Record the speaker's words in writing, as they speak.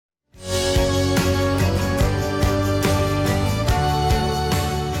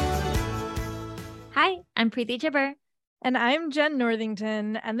Preeti Chibber. And I'm Jen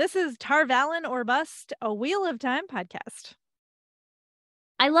Northington, and this is Tar Valon or Bust, a Wheel of Time podcast.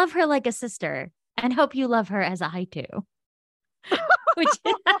 I love her like a sister and hope you love her as I do. Which...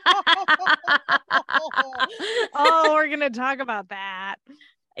 Oh, we're going to talk about that.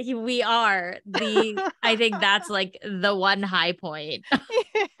 We are. I think that's like the one high point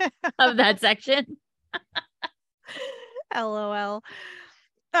of that section. LOL.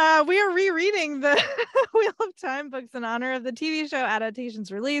 We are rereading the Wheel of Time books in honor of the TV show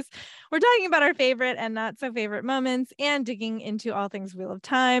adaptation's release. We're talking about our favorite and not so favorite moments and digging into all things Wheel of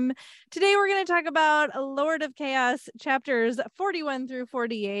Time. Today, we're going to talk about Lord of Chaos chapters 41 through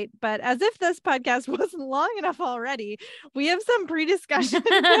 48. But as if this podcast wasn't long enough already, we have some pre-discussion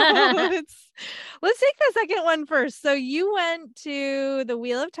notes. Let's take the second one first. So you went to the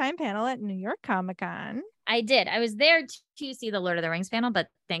Wheel of Time panel at New York Comic Con. I did. I was there to see the Lord of the Rings panel, but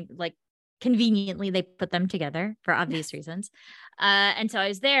conveniently they put them together for obvious reasons. And so I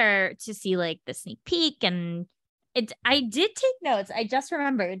was there to see like the sneak peek, and I did take notes. I just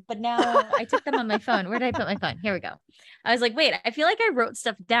remembered, but now I took them on my phone. Where did I put my phone? Here we go. I was like, wait, I feel like I wrote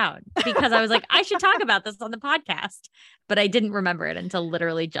stuff down because I was like, I should talk about this on the podcast, but I didn't remember it until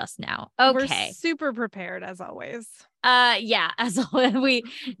literally just now. Okay. We're super prepared as always. Yeah, as always,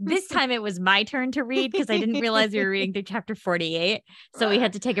 this time it was my turn to read because I didn't realize we were reading through chapter 48. So we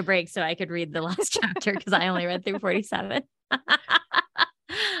had to take a break so I could read the last chapter because I only read through 47.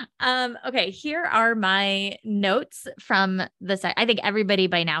 Okay, here are my notes from the site. I think everybody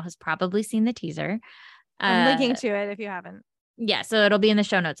by now has probably seen the teaser. I'm linking to it if you haven't. Yeah, so it'll be in the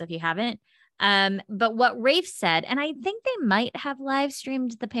show notes if you haven't. But what Rafe said, and I think they might have live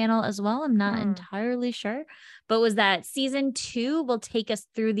streamed the panel as well, I'm not entirely sure, but was that season 2 will take us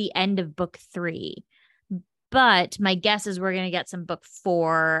through the end of book 3. But my guess is we're going to get some book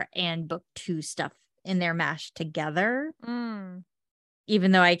 4 and book 2 stuff in there mashed together.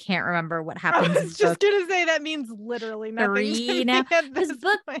 Even though I can't remember what happens. I was just going to say that means literally nothing 3 now. Because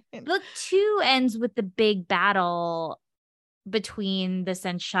book 2 ends with the big battle between the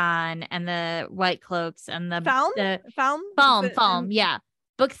Senshan and the White Cloaks and the Falm. Yeah.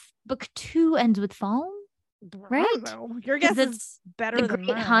 Book 2 ends with Falm, right? Your guess is better than Great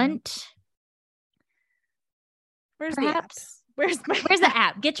mine. Hunt. Where's Perhaps. the app? Where's the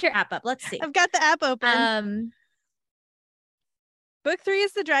app? Get your app up. Let's see. I've got the app open. Book 3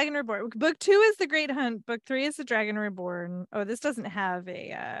 is the Dragon Reborn. Book 2 is the Great Hunt. Book 3 is the Dragon Reborn. Oh, this doesn't have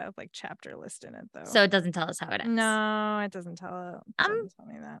a chapter list in it though. So it doesn't tell us how it ends. No, it doesn't tell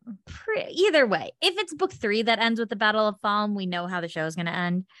me that. Either way, if it's book 3 that ends with the Battle of Falm, we know how the show is going to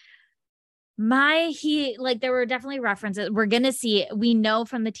end. There were definitely references. We know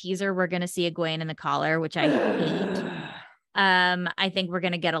from the teaser we're going to see Egwene in the collar, which I hate. I think we're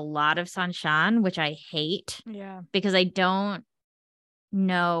going to get a lot of Sanshan, which I hate. Yeah. Because I don't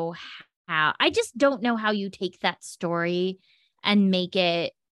know how. I just don't know how you take that story and make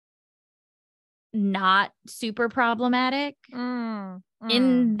it not super problematic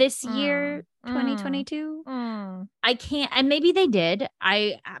in this year 2022. I can't, and maybe they did.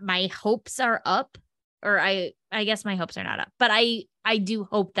 My hopes are up, or I guess my hopes are not up, but I do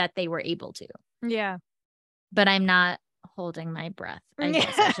hope that they were able to. Yeah. But I'm not holding my breath, I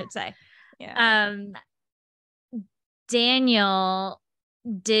guess I should say. Yeah. Daniel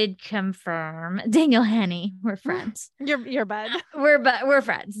did confirm. Daniel Henney, we're friends. You're bud. We're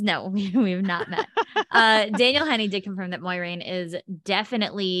friends. No, we've not met. Daniel Henney did confirm that Moiraine is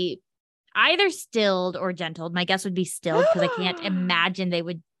definitely either stilled or gentled. My guess would be stilled because I can't imagine they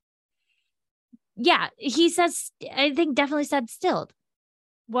would. Yeah, he says. I think definitely said stilled.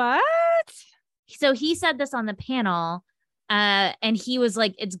 What? So he said this on the panel, and he was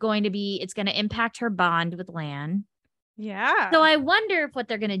like, "It's going to impact her bond with Lan." Yeah. So I wonder if what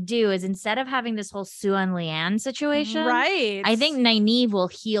they're going to do is instead of having this whole Sue and Leanne situation, right? I think Nynaeve will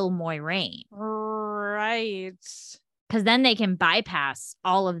heal Moiraine. Right. Because then they can bypass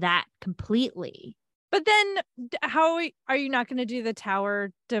all of that completely. But then how are you not going to do the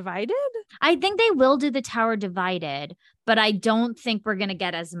Tower Divided? I think they will do the Tower Divided, but I don't think we're going to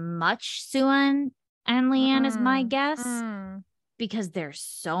get as much Suan and Leanne as my guess because there's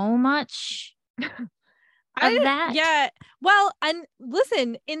so much of that. Yeah. Well, and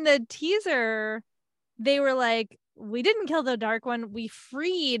listen, in the teaser, they were like, we didn't kill the Dark One. We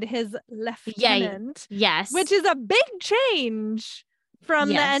freed his lieutenant. Yes. Which is a big change from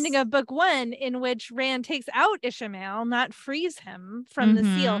the Yes. ending of book 1, in which Rand takes out Ishamael, not frees him from the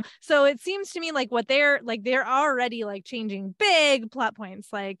seal. So it seems to me like what they're already like changing big plot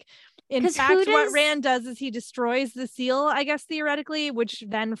points. Like, in 'Cause fact, who what does- Rand does is he destroys the seal, I guess, theoretically, which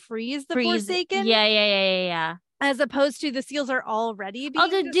then frees the Forsaken. Yeah. As opposed to the seals are already being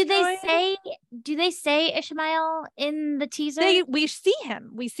Although, destroyed. do they say Ishamael in the teaser? We see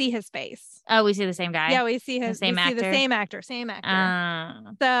him. We see his face. Oh, we see the same guy. Yeah, we see his same we see the actor? same actor. Same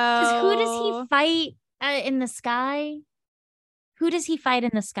actor. So, So who does he fight in the sky? Who does he fight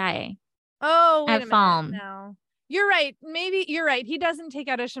in the sky? Oh, wait at a minute. Falm. No. You're right. Maybe you're right. He doesn't take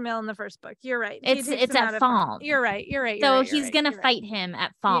out Ishamael in the first book. You're right. He It's takes him at out of Falm. You're right. You're right. So you're he's right, gonna you're right. fight him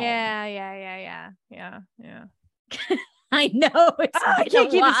at Falm. Yeah. I know. I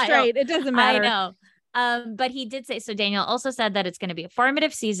can't keep it straight. It doesn't matter. I know. But he did say, so Daniel also said that it's going to be a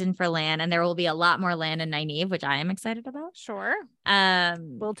formative season for Lan, and there will be a lot more Lan and Nynaeve, which I am excited about. Sure.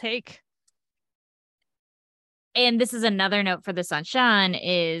 We'll take. And this is another note for the Sanshan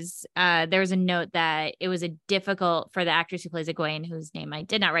is there was a note that it was a difficult for the actress who plays Egwene, whose name I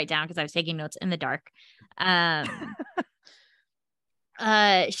did not write down because I was taking notes in the dark.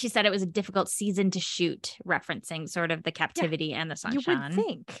 She said it was a difficult season to shoot, referencing sort of the captivity and the Sanshan. You would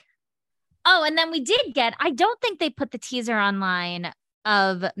think. Oh, and then we did get, I don't think they put the teaser online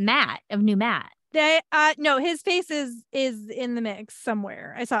of new Matt. They no, his face is in the mix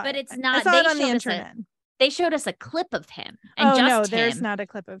somewhere. I saw but it. it's not. I saw it on the internet. They showed us a clip of him. And oh just no, him. there's not a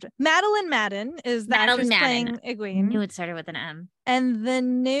clip of Madeline Madden is the actress playing Egwene. I knew it started with an M. And the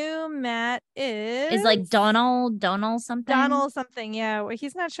new Matt is like Donald something. Donald something. Yeah, well,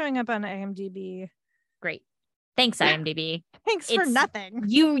 he's not showing up on IMDb. Great. Thanks, IMDb. Thanks for nothing.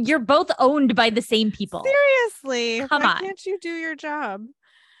 You're both owned by the same people. Seriously. Come Why on. can't you do your job?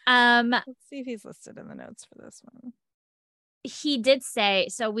 Let's see if he's listed in the notes for this one. He did say,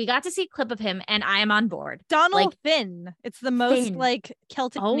 so we got to see a clip of him and I am on board. Donald Finn. It's the most Finn. like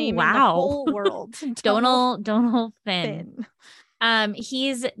Celtic name in the whole world. Donald Finn.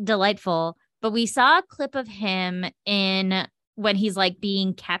 He's delightful, but we saw a clip of him in when he's like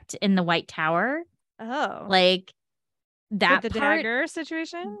being kept in the White Tower. Oh. Like that with the dagger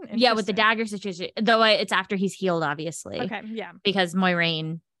situation? Yeah, with the dagger situation. Though it's after he's healed, obviously. Okay, yeah. Because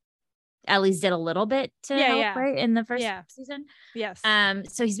Moiraine at least did a little bit to help, right? In the first season. Yes.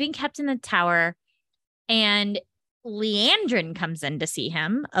 So he's being kept in the tower and Leandrin comes in to see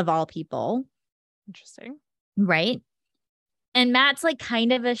him, of all people. Interesting. Right. And Matt's like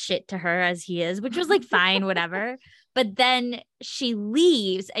kind of a shit to her as he is, which was like fine, whatever. But then she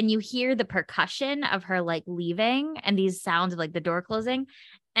leaves and you hear the percussion of her like leaving and these sounds of like the door closing.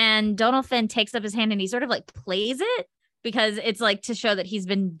 And Donald Finn takes up his hand and he sort of like plays it because it's like to show that he's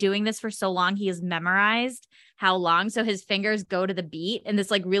been doing this for so long. He has memorized how long. So his fingers go to the beat in this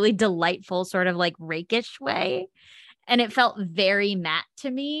like really delightful sort of like rakish way. And it felt very Matt to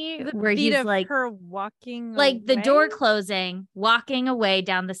me, where he's like her walking, like away? The door closing, walking away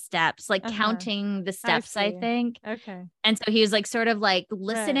down the steps, like counting the steps, I think. Okay. And so he was like sort of like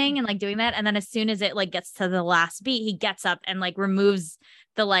listening and like doing that. And then as soon as it like gets to the last beat, he gets up and like removes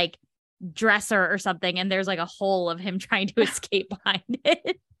the like dresser or something. And there's like a hole of him trying to escape behind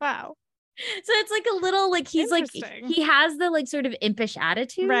it. Wow. So it's like a little like he's like he has the like sort of impish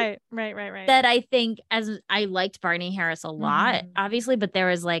attitude. Right. That I think as I liked Barney Harris a lot, obviously, but there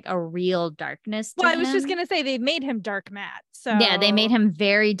was like a real darkness to him. I was just gonna say they made him dark Matt. So yeah, they made him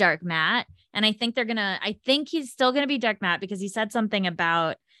very dark Matt. And I think he's still gonna be dark Matt because he said something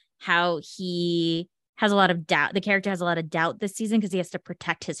about how he has a lot of doubt. The character has a lot of doubt this season because he has to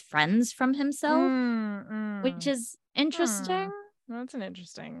protect his friends from himself, which is interesting. That's an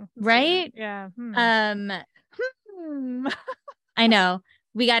interesting, right? Yeah. I know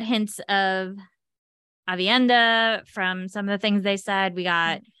we got hints of Avienda from some of the things they said.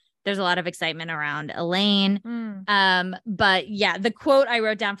 There's a lot of excitement around Elaine. But yeah, the quote I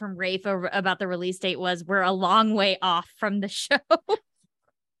wrote down from Rafe about the release date was, "We're a long way off from the show."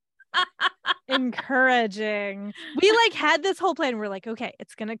 Encouraging. We like had this whole plan. We're like, okay,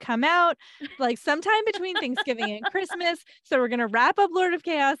 it's gonna come out like sometime between Thanksgiving and Christmas, so we're gonna wrap up Lord of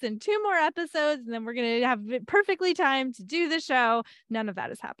Chaos in 2 more episodes and then we're gonna have it perfectly timed to do the show. None of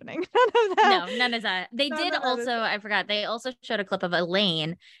that is happening. None of that. They did also, I forgot, they also showed a clip of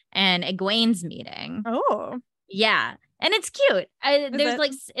Elaine and Egwene's meeting. Yeah. And it's cute.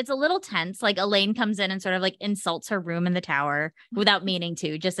 It's a little tense. Like Elaine comes in and sort of like insults her room in the tower without meaning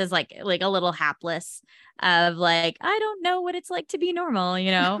to, just as like a little hapless of like, I don't know what it's like to be normal,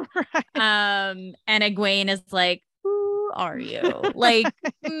 you know? Right. And Egwene is like, who are you? Like,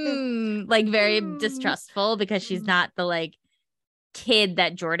 like very distrustful because she's not the like kid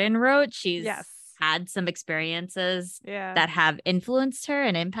that Jordan wrote, she's Yes. had some experiences Yeah. that have influenced her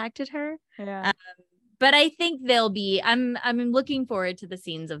and impacted her. Yeah. But I think they'll be, I'm looking forward to the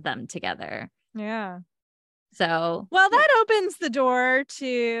scenes of them together. Yeah. So, well, that opens the door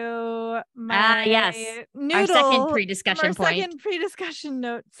to my yes, noodle, our second pre-discussion our point. second pre-discussion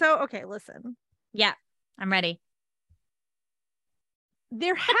note. So, okay, listen. Yeah, I'm ready.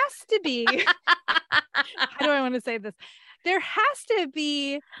 There has to be, how do I want to say this? There has to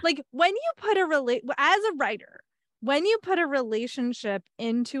be, like, when you put as a writer, when you put a relationship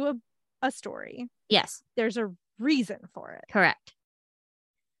into a story, yes, there's a reason for it. Correct.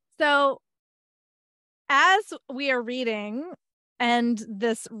 So as we are reading, and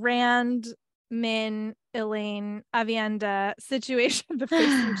this Rand, Min, Elaine, Aviendha situation, the face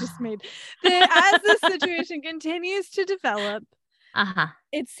you just made, as this situation continues to develop,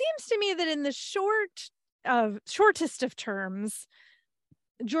 it seems to me that in the shortest of terms,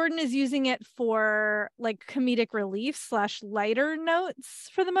 Jordan is using it for like comedic relief / lighter notes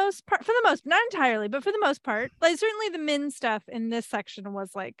for the most part. Not entirely, but for the most part. Like certainly the Min stuff in this section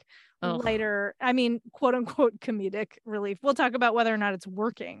was like lighter, I mean, quote unquote comedic relief. We'll talk about whether or not it's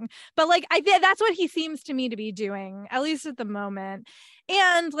working, but like that's what he seems to me to be doing, at least at the moment.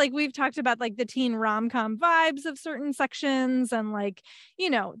 And like we've talked about like the teen rom-com vibes of certain sections, and like, you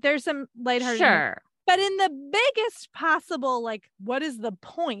know, there's some lighthearted, sure, but in the biggest possible, like, what is the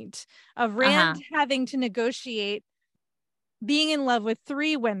point of Rand having to negotiate being in love with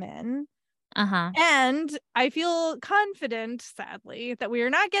 3 women? And I feel confident, sadly, that we are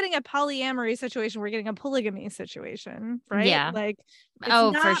not getting a polyamory situation. We're getting a polygamy situation, right? Yeah. Like,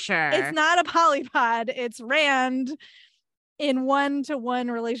 for sure. It's not a polypod. It's Rand in 1-to-1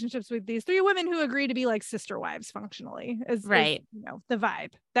 relationships with these 3 women who agree to be like sister wives functionally, is you know, the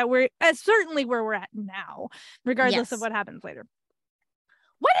vibe that we're certainly where we're at now, regardless of what happens later.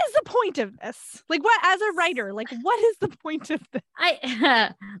 What is the point of this? Like, what, as a writer, like, what is the point of this?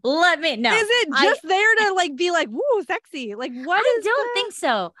 Let me know. Is it just there to like be like, woo, sexy? Like, what? I don't think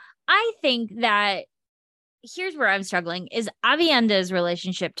so. I think that here's where I'm struggling is Aviendha's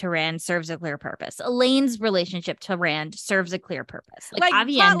relationship to Rand serves a clear purpose. Elaine's relationship to Rand serves a clear purpose. Like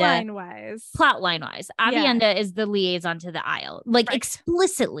Aviendha, plotline wise, Aviendha is the liaison to the Isle. Like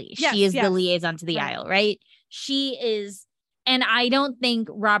explicitly, she is the liaison to the Isle, right? She is. And I don't think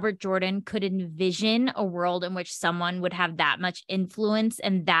Robert Jordan could envision a world in which someone would have that much influence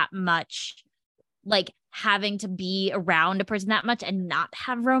and that much like having to be around a person that much and not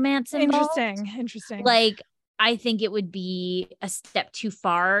have romance involved. Interesting. Like, I think it would be a step too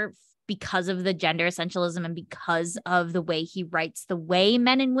far because of the gender essentialism and because of the way he writes the way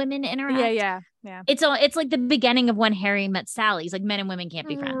men and women interact. Yeah. It's like the beginning of When Harry Met Sally. It's like men and women can't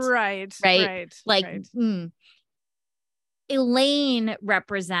be friends. Right. Like, Elaine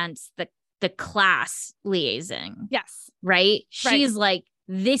represents the class liaison. Yes. Right? She's like,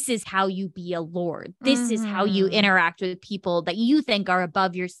 this is how you be a lord. This is how you interact with people that you think are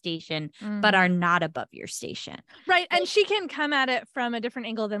above your station, but are not above your station. Right. And she can come at it from a different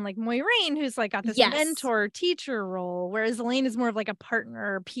angle than like Moiraine, who's like got this mentor teacher role, whereas Elaine is more of like a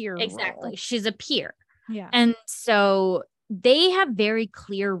partner peer role. She's a peer. Yeah. And so they have very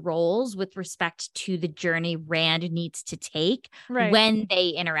clear roles with respect to the journey Rand needs to take when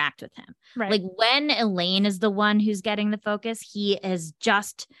they interact with him. Like when Elaine is the one who's getting the focus, he is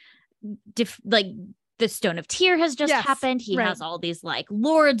just like the Stone of Tear has just happened. He has all these like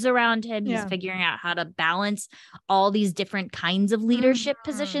lords around him. He's figuring out how to balance all these different kinds of leadership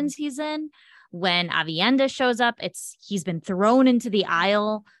positions he's in. When Aviendha shows up, he's been thrown into the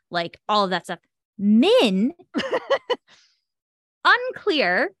Isle, like all of that stuff. Min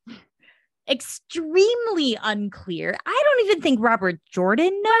unclear, extremely unclear. I don't even think Robert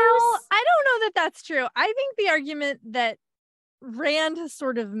Jordan knows. Well, I don't know that that's true. I think the argument that Rand has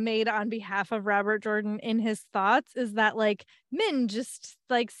sort of made on behalf of Robert Jordan in his thoughts is that like Min just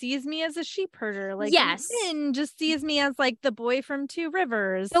like sees me as a sheep herder. Like Min just sees me as like the boy from Two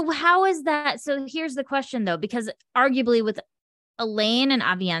Rivers. So how is that? So here's the question though, because arguably with Elaine and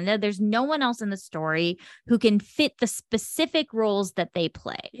Aviendha, there's no one else in the story who can fit the specific roles that they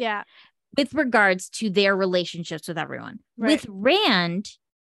play. Yeah. With regards to their relationships with everyone. With Rand,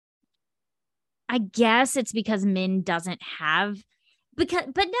 I guess it's because Min doesn't have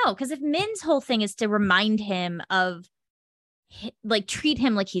because if Min's whole thing is to remind him of like treat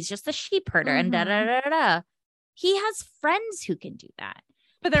him like he's just a sheep herder and da da da da. He has friends who can do that.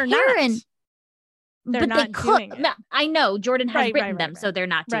 But they're not. But they could. I know Jordan has written them, so they're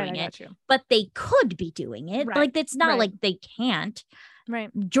not doing it. But they could be doing it. Like it's not like they can't. Right.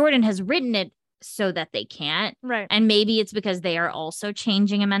 Jordan has written it so that they can't. Right. And maybe it's because they are also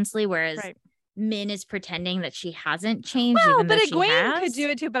changing immensely, whereas Right. Min is pretending that she hasn't changed. Well, even but though she Egwene has. could do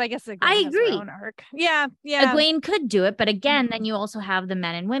it too, but I guess Egwene I has her agree. own arc. Yeah. Yeah. Egwene could do it, but again, then you also have the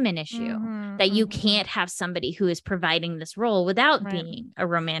men and women issue that you mhm. can't have somebody who is providing this role without Right. being a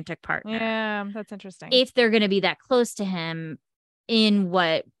romantic partner. Yeah, that's interesting. If they're going to be that close to him in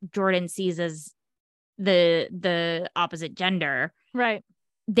what Jordan sees as the opposite gender, Right.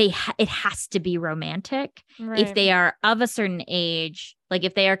 it has to be romantic. Right. If they are of a certain age, like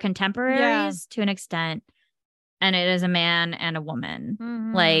if they are contemporaries to an extent, and it is a man and a woman,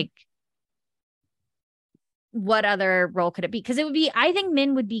 Mhm. like what other role could it be? Because it would be, I think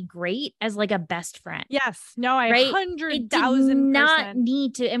Min would be great as like a best friend. Yes. No, I Right? 100,000% not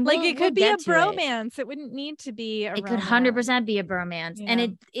need to, and like we'll it could be get a to it. bromance. It wouldn't need to be a It could romance. 100% be a bromance. Yeah.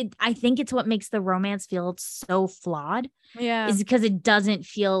 And it I think it's what makes the romance feel so flawed Yeah. is because it doesn't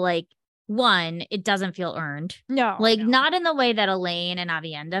feel like, one, it doesn't feel earned. No. Like no. not in the way that Elaine and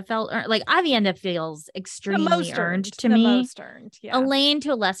Avienda felt earned. Like Avienda feels The extremely most earned to the me. most earned. Yeah. Elaine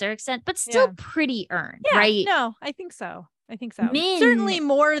to a lesser extent, but still Yeah. pretty earned, Yeah. right? No, I think so. I think so. Min- Certainly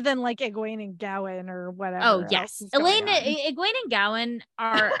more than like Egwene and Gowan or whatever. Oh, else yes. is going Elaine, on. Egwene and Gowan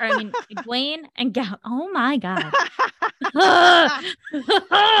are, I mean, Egwene and Gowan. Oh my God.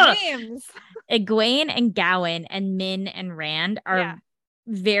 Names. Egwene and Gowan and Min and Rand are Yeah.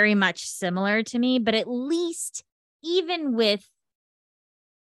 very much similar to me, but at least even with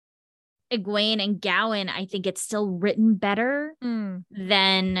Egwene and Gowan, I think it's still written better Mm.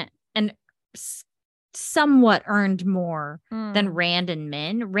 than and somewhat earned more than Mm. Rand and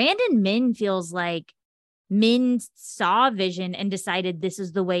Min. Rand and Min feels like Min saw Vision and decided this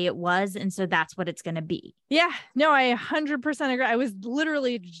is the way it was, and so that's what it's going to be. Yeah, no, I 100% agree. I was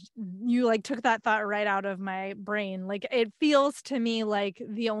literally, you like took that thought right out of my brain. Like it feels to me like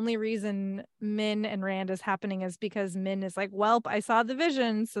the only reason Min and Rand is happening is because Min is like, welp, I saw the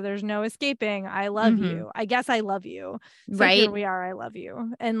vision, so there's no escaping. I love Mhm. you. I guess I love you. So Right? here we are. I love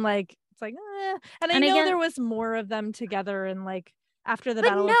you. And like, it's like, and I And know again- there was more of them together and like after the But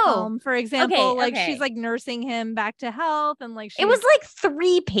Battle of no. Helm, for example, Okay, like okay. she's like nursing him back to health and like It was like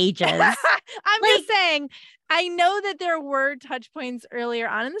 3 pages. I'm just saying, I know that there were touch points earlier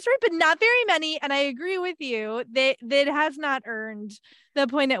on in the story, but not very many. And I agree with you that has not earned the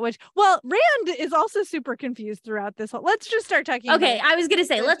point at which, well, Rand is also super confused throughout this whole. Let's just start talking. Okay, about I was gonna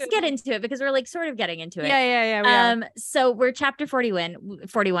say it. let's get into it because we're like sort of getting into it. Yeah. We are. So we're chapter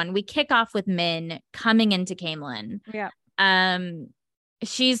 41. We kick off with Min coming into Caemlyn. Yeah.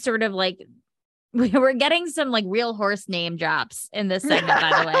 She's sort of like we're getting some like real horse name drops in this segment,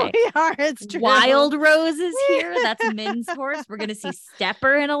 by the way. We are. It's true. Wild Rose is here. That's Min's horse. We're gonna see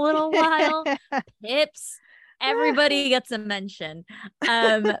Stepper in a little while. Pips. Everybody gets a mention.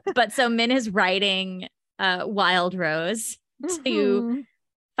 But so Min is riding Wild Rose to Mhm.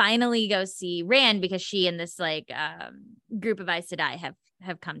 finally go see Rand because she and this like group of Aes Sedai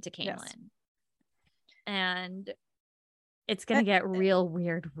have come to Caemlyn. Yes. And it's gonna get real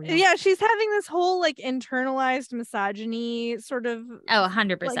weird. Yeah, she's having this whole like internalized misogyny sort of. Oh,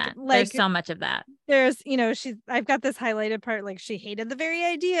 100%. Like- There's so much of that. There's, I've got this highlighted part, like she hated the very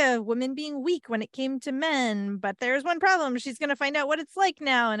idea of women being weak when it came to men, but there's one problem. She's going to find out what it's like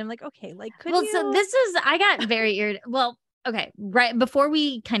now. And I'm like, okay, like, So this is, I got very irritated. Well, okay. Right. Before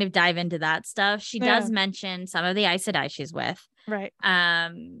we kind of dive into that stuff, she does mention some of the Aes Sedai she's with. Right.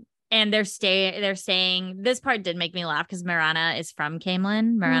 And they're saying this part did make me laugh because Marana is from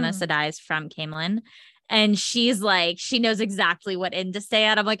Caemlyn. Marana Sedai is from Caemlyn. And she's like, she knows exactly what inn to stay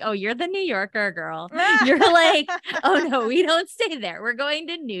at. I'm like, oh, you're the New Yorker girl. You're like, oh no, we don't stay there. We're going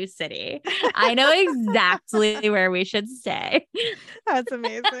to New City. I know exactly where we should stay. That's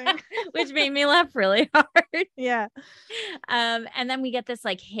amazing. Which made me laugh really hard. Yeah. And then we get this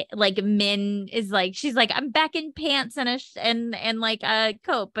like Min is like, she's like, I'm back in pants and and like a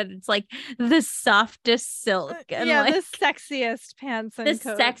coat, but it's like the softest silk. And like, the sexiest pants and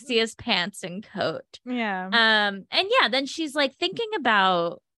coat. Sexiest pants and coat. Yeah. And yeah, then she's like thinking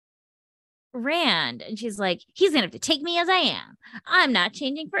about Rand and she's like, he's gonna have to take me as I am. I'm not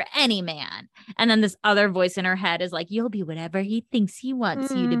changing for any man. And then this other voice in her head is like, you'll be whatever he thinks he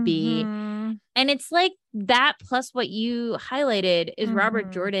wants you to be. Mhm. And it's like that plus what you highlighted is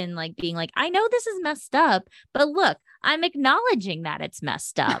Robert Jordan like being like, I know this is messed up, but look, I'm acknowledging that it's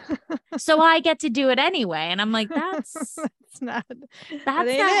messed up. So I get to do it anyway. And I'm like, that's not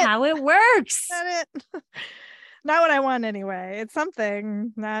how it works. Not it. Not what I want anyway. It's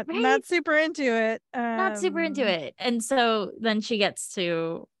something. Not super into it. Not super into it. And so then she gets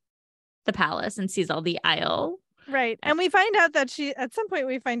to the palace and sees all the Aiel. Right. And we find out that at some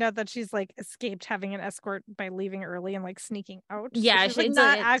point she's like escaped having an escort by leaving early and like sneaking out. Yeah, so she's like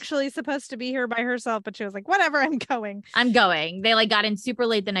not actually supposed to be here by herself, but she was like, whatever, I'm going. They like got in super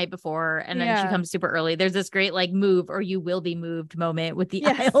late the night before, and then she comes super early. There's this great like move or you will be moved moment with the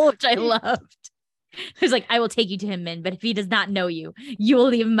aisle, which I loved. Who's like, I will take you to him, Min, but if he does not know you, you will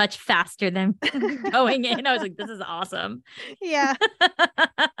leave much faster than going in. I was like, this is awesome. Yeah.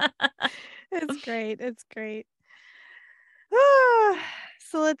 It's great. It's great.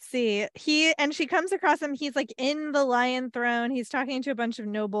 So let's see. She comes across him. He's like in the Lion Throne. He's talking to a bunch of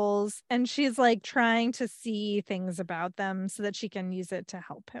nobles, and she's like trying to see things about them so that she can use it to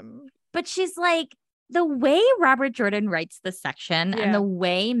help him. But she's like, the way Robert Jordan writes this section and the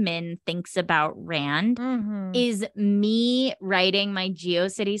way Min thinks about Rand is me writing my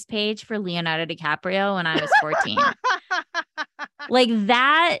GeoCities page for Leonardo DiCaprio when I was 14. Like,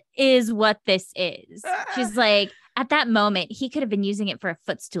 that is what this is. She's like, at that moment, he could have been using it for a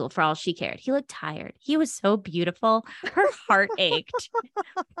footstool for all she cared. He looked tired. He was so beautiful. Her heart ached.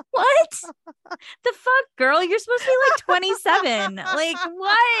 What? The fuck, girl? You're supposed to be like 27. Like,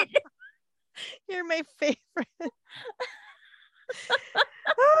 what? You're my favorite.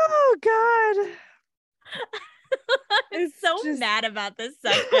 Oh God. I'm so mad about this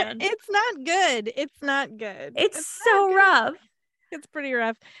section. It's not good. It's not good. It's so rough. It's pretty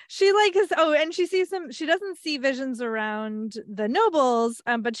rough. She like is and she sees she doesn't see visions around the nobles,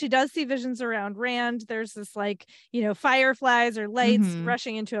 but she does see visions around Rand. There's this like, fireflies or lights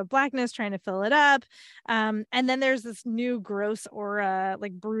rushing into a blackness trying to fill it up. And then there's this new gross aura,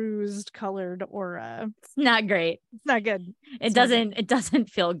 like bruised colored aura. It's not great. It's not good. It doesn't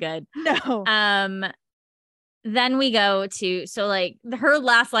feel good. No. Then we go to, so like her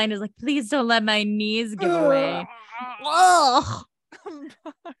last line is like, please don't let my knees give away. Ugh.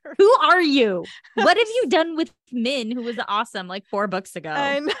 Who are you? What have you done with Min, who was awesome like 4 books ago?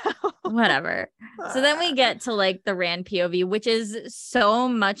 I know. Whatever. So then we get to like the Rand POV, which is so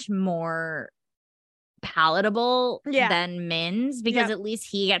much more palatable than Min's, because at least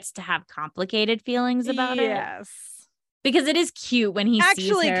he gets to have complicated feelings about it. Yes. Because it is cute when he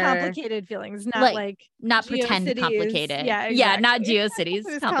actually sees her. Complicated feelings, not like not pretend complicated. Yeah, exactly. Yeah, not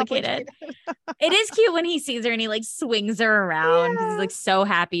GeoCities complicated. It is cute when he sees her and he like swings her around because he's like so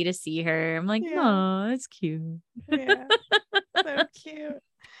happy to see her. I'm like, oh, it's cute. Yeah, so cute.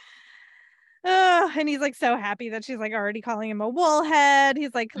 And he's like so happy that she's like already calling him a woolhead.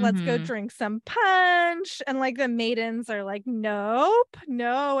 He's like, let's go drink some punch. And like the maidens are like, nope,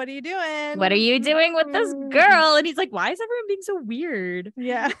 no, what are you doing? What are you doing with this girl? And he's like, why is everyone being so weird?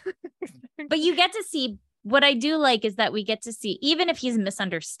 Yeah. But you get to see, what I do like is that we get to see, even if he's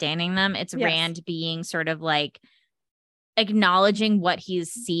misunderstanding them, it's Rand being sort of like acknowledging what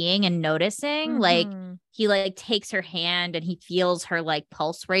he's seeing and noticing. Like he like takes her hand and he feels her like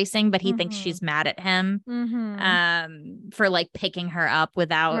pulse racing, but he thinks she's mad at him for like picking her up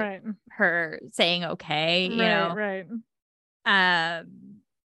without her saying okay, you know. Right.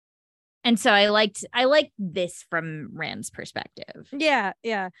 And so I liked this from Rand's perspective. Yeah.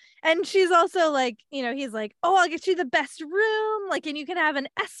 And she's also like, he's like, oh, I'll get you the best room, like, and you can have an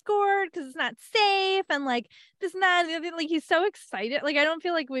escort because it's not safe, and like this and that. Like he's so excited. Like I don't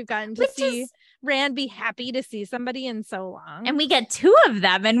feel like we've gotten to see Rand be happy to see somebody in so long. And we get 2 of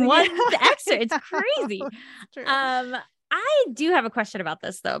them in one extra. It's crazy. True. I do have a question about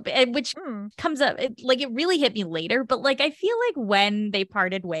this though, which comes up, it really hit me later, but like, I feel like when they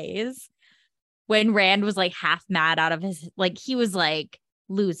parted ways, when Rand was like half mad out of his, like he was like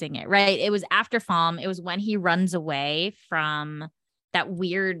losing it, right? It was after Falme. It was when he runs away from that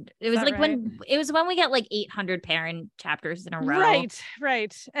weird, it was like when we got like 800 parent chapters in a row.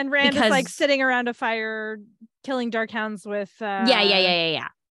 Right. And Rand is like sitting around a fire, killing Darkhounds with, yeah.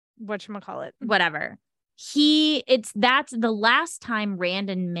 Whatchamacallit. Whatever. That's the last time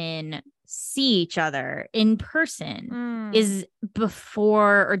Rand and Min see each other in person is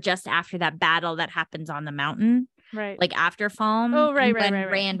before or just after that battle that happens on the mountain, right? Like after Falme. Oh, right.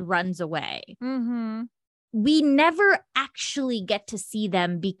 Rand runs away. We never actually get to see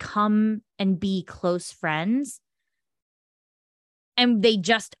them become and be close friends, and they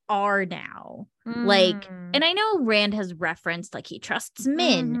just are now. Like, and I know Rand has referenced like he trusts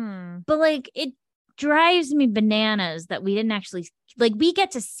Min, but like it drives me bananas that we didn't actually, like, we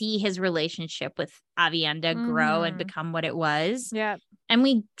get to see his relationship with Aviendha grow and become what it was. Yeah. And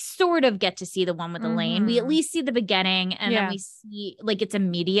we sort of get to see the one with Elaine. We at least see the beginning, and then we see like it's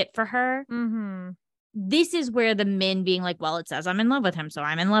immediate for her. This is where the Min being like, well, it says I'm in love with him, so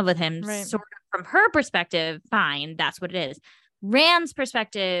I'm in love with him. Right. Sort of from her perspective, fine, that's what it is. Rand's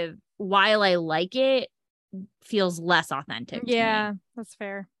perspective, while I like it, feels less authentic to Yeah, me. that's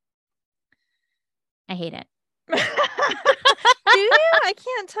fair. I hate it. Do you? I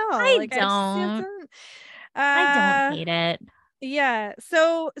can't tell. I don't. I don't hate it. Yeah.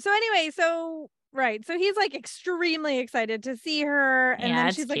 So anyway, right. So he's like extremely excited to see her. And Yeah, then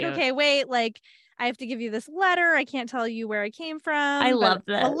it's she's like, cute. okay, wait, like I have to give you this letter. I can't tell you where I came from. I love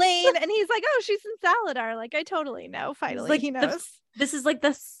this. Elaine. And he's like, oh, she's in Saladar. Like, I totally know. Finally, like he knows. This is like the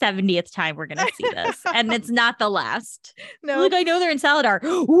 70th time we're gonna see this. And it's not the last. No. Like, I know they're in Saladar.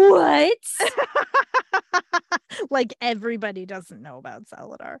 What? Like everybody doesn't know about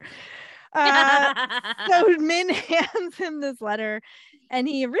Saladar. So Min hands him this letter and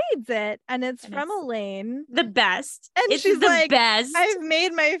he reads it, and it's from Elaine. The best. And it's she's the like, best. I've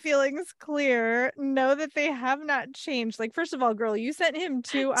made my feelings clear. Know that they have not changed. Like, first of all, girl, you sent him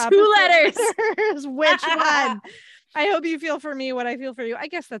two letters. Which one? I hope you feel for me what I feel for you. I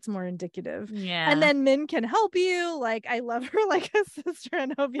guess that's more indicative. Yeah. And then Min can help you. Like, I love her like a sister,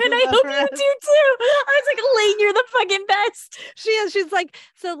 and hope you. And I hope you do too. I was like, Elaine, you're the fucking best. She is. She's like,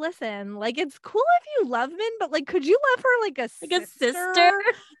 so listen, like, it's cool if you love Min, but like, could you love her like a sister?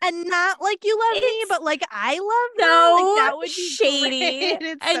 And not like you love me, but like I love her. Like, that would be shady. Great.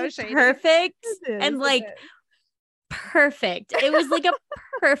 It's and so shady. Perfect. It is, and like perfect. It was like a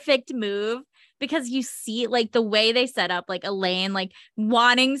perfect move. Because you see like the way they set up like Elaine like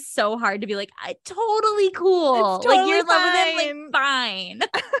wanting so hard to be like, I totally cool. It's totally like you're in love fine. with him, like fine.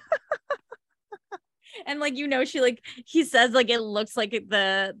 And like, you know, she like he says like it looks like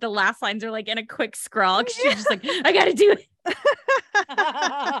the last lines are like in a quick scrawl. She's just like, I gotta do it.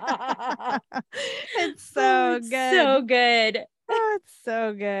 It's so good. So good. Oh, it's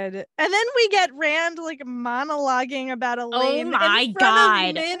so good. And then we get Rand like monologuing about Elaine. Oh my in front God.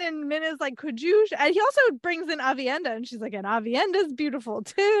 Of Min, and Min is like, could you? And he also brings in Avienda, and she's like, and Avienda's beautiful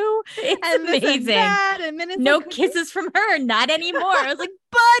too. It's and amazing. This and that. And Min is no like, kisses from her, not anymore. I was like,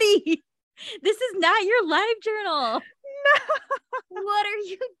 buddy, this is not your live journal. No. What are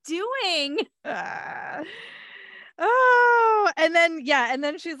you doing? Oh, and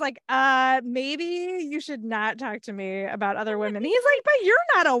then she's like, maybe you should not talk to me about other women. He's like, but you're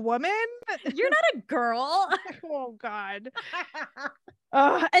not a woman. You're not a girl. Oh God.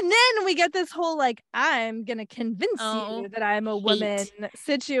 And then we get this whole like, I'm gonna convince you that I'm a woman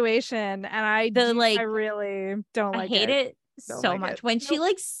situation, and I really don't like it. I hate it so much when she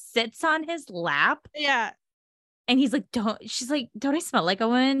like sits on his lap. Yeah. And he's like, she's like, don't I smell like a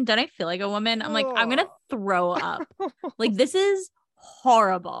woman? Don't I feel like a woman? I'm like, I'm going to throw up. Like, this is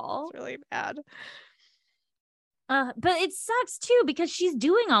horrible. It's really bad. But it sucks too, because she's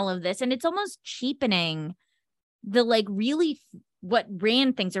doing all of this and it's almost cheapening the like really what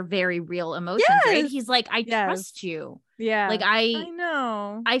Rand thinks are very real emotions, right? He's like, I trust you. Yeah. Like I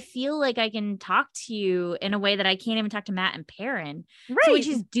know. I feel like I can talk to you in a way that I can't even talk to Matt and Perrin. Right. So when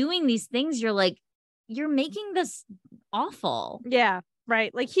she's doing these things, you're like, you're making this awful. Yeah.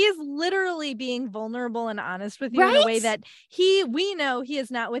 Right. Like, he is literally being vulnerable and honest with you in a way that we know he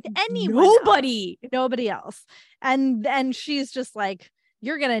is not with anyone. Nobody else. And she's just like,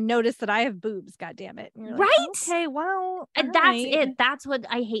 you're going to notice that I have boobs. God damn it. And you're like, okay, well, and that's it. That's what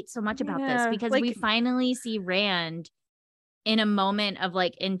I hate so much about this, because we finally see Rand in a moment of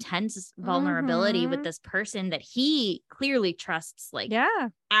like intense vulnerability with this person that he clearly trusts, like,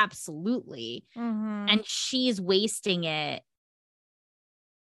 absolutely. And she's wasting it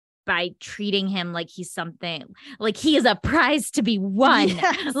by treating him like he's something, like he is a prize to be won.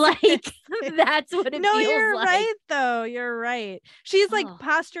 Yes. Like, that's what it feels you're like. Right though. You're right. She's like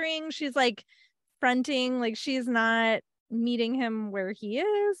posturing. She's like fronting, like she's not meeting him where he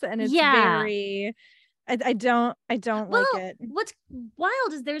is. And it's very... I don't like it. What's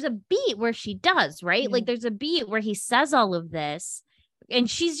wild is there's a beat where she does, right? Like, there's a beat where he says all of this and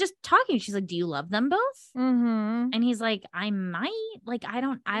she's just talking. She's like, do you love them both? And he's like, I might. Like, I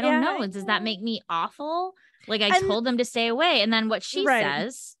don't know. Does that make me awful? Like, I told them to stay away. And then what she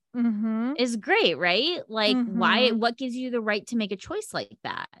says is great, right? Like, what gives you the right to make a choice like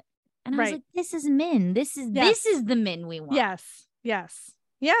that? And I was like, this is Min. This is the Min we want. Yes.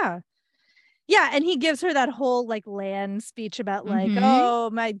 Yeah, and he gives her that whole like Lan speech about like, oh,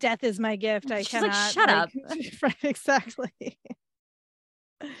 my death is my gift. She's cannot. Like, shut up. Right, exactly.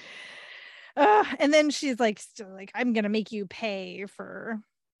 And then she's like, still like, I'm gonna make you pay for.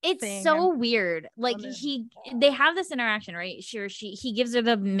 It's so weird. Like, they have this interaction, right? He gives her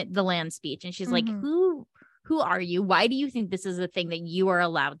the Lan speech, and she's like, who are you? Why do you think this is a thing that you are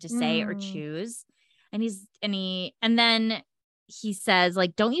allowed to say or choose? And then he says,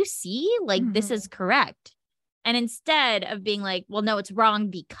 like, don't you see, like, this is correct? And instead of being like, well, no, it's wrong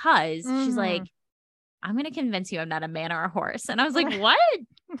because she's like, I'm going to convince you I'm not a man or a horse. And I was like, what?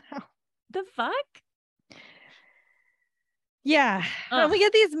 No. The fuck? Yeah. Ugh. And we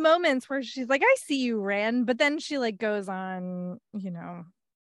get these moments where she's like, I see you, Rand. But then she like goes on, you know,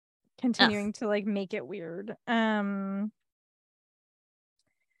 continuing to like make it weird.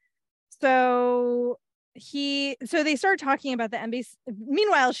 So they start talking about the NBC.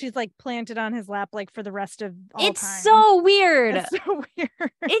 Meanwhile, she's like planted on his lap like for the rest of all It's time. so weird. It's so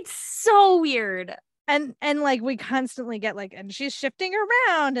weird. It's so weird. And like we constantly get like, and she's shifting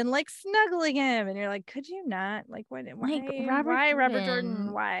around and like snuggling him, and you're like, could you not? Like, why Robert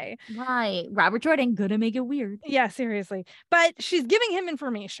Jordan? Why Robert Jordan gonna make it weird? Yeah, seriously. But she's giving him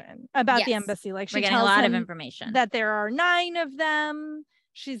information about the embassy. Like, she tells a lot him of information that there are 9 of them.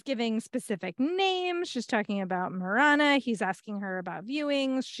 She's giving specific names. She's talking about Marana. He's asking her about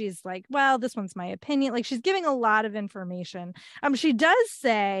viewings. She's like, well, this one's my opinion. Like, she's giving a lot of information. She does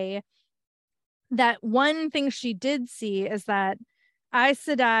say that one thing she did see is that Aes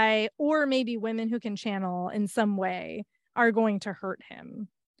Sedai, or maybe women who can channel in some way, are going to hurt him.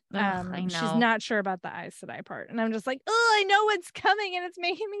 I know. She's not sure about the Aes Sedai part, and I'm just like, oh, I know what's coming, and it's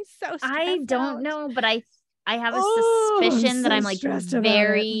making me so stressed. I don't know, but I have a suspicion that I'm like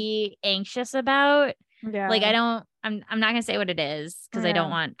very anxious about. Yeah. Like, I'm not gonna say what it is because I don't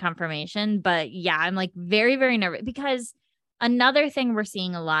want confirmation, but yeah, I'm like very, very nervous, because another thing we're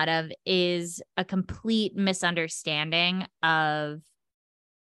seeing a lot of is a complete misunderstanding of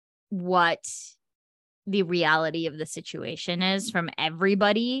what the reality of the situation is from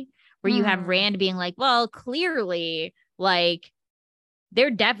everybody, where you have Rand being like, well, clearly, like, they're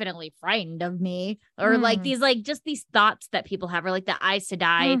definitely frightened of me, or like these, like, just these thoughts that people have, or like the Aes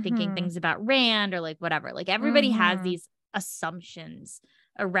Sedai thinking things about Rand, or like whatever. Like, everybody has these assumptions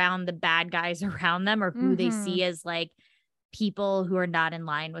around the bad guys around them, or who they see as like people who are not in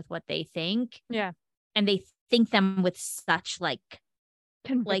line with what they think. Yeah. And they think them with such like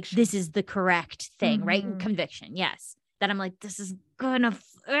conviction. Like, this is the correct thing, right? Conviction. Yes. That I'm like, this is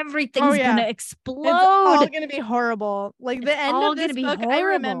everything's gonna explode. It's all gonna be horrible. Like, the end of this book, I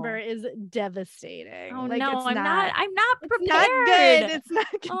remember, is devastating. Oh, like, no, I'm not prepared. It's not good. It's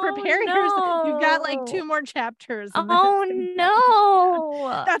not good. Oh, Prepare yourself. You've got like 2 more chapters. Oh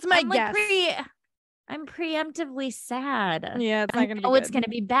no. That's my guess. I'm preemptively sad. Yeah, it's not gonna be good. It's gonna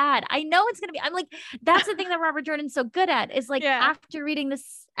be bad. I know it's gonna be. I'm like, that's the thing that Robert Jordan's so good at, is like, after reading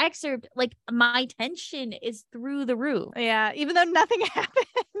this excerpt, like, my tension is through the roof. Yeah, even though nothing happens.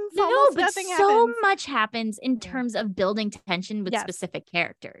 No, but so much happens in terms of building tension with specific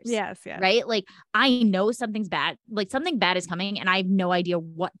characters. Yes. Right? Like, I know something's bad. Like, something bad is coming, and I have no idea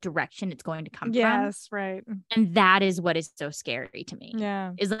what direction it's going to come from. Yes, right. And that is what is so scary to me.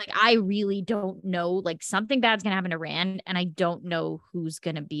 Yeah. Is like, I really don't know. Like, something bad's gonna happen to Rand, and I don't know who's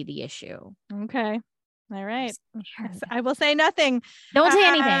gonna be the issue. Okay. All right. I will say nothing. Don't say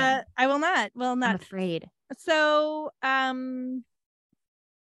anything. I will not. I'm afraid. So,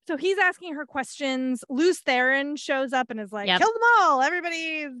 so he's asking her questions. Lews Therin shows up and is like, kill them all.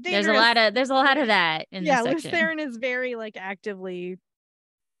 Everybody's dangerous. There's a lot of that in this section. Lews Therin is very like actively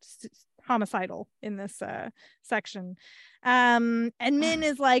homicidal in this section. And Min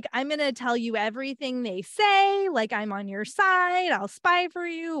is like, I'm gonna tell you everything they say, like, I'm on your side, I'll spy for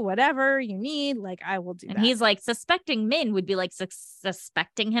you, whatever you need, like, I will do that. And he's like, suspecting Min would be like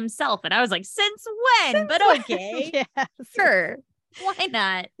suspecting himself, and I was like, since when? But okay. Yeah, sure. Why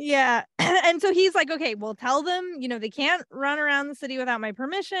not? Yeah. And so he's like, okay, well, tell them, they can't run around the city without my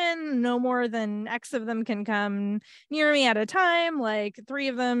permission. No more than X of them can come near me at a time, like 3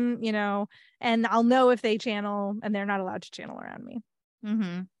 of them, and I'll know if they channel, and they're not allowed to channel around me.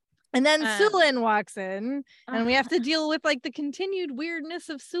 Mm-hmm. And then Sulin walks in, and we have to deal with like the continued weirdness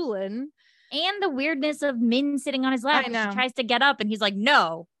of Sulin. And the weirdness of Min sitting on his lap. She tries to get up, and he's like,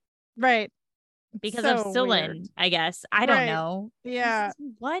 no. Right. Because of Sulin, I guess. I don't know. Yeah.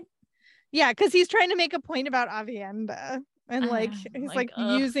 What? Yeah, because he's trying to make a point about Aviendha. And like he's like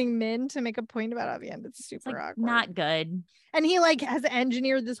using Min to make a point about Aviendha. It's super awkward. Not good. And he like has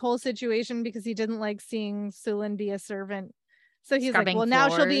engineered this whole situation because he didn't like seeing Sulin be a servant. So he's like, well, now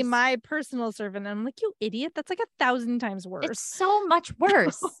she'll be my personal servant. And I'm like, you idiot. That's like 1,000 times worse. It's so much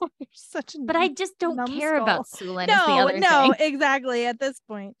worse. You're such a but I just don't care about Sulin. No, exactly. At this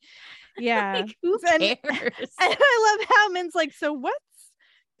point. Yeah. Like, who cares? And I love how Min's like, so what's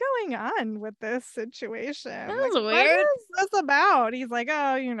going on with this situation? That was like, weird. What is this about? He's like,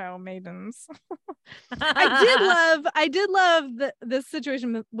 oh, maidens. I did love this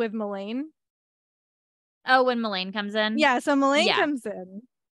situation with Melaine. Oh, when Melaine comes in? Yeah, so Melaine comes in,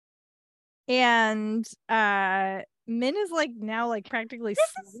 and Min is like now like practically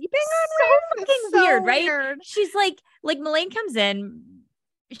This sleeping is on so Rand. fucking It's so weird, right? weird. She's like Melaine comes in,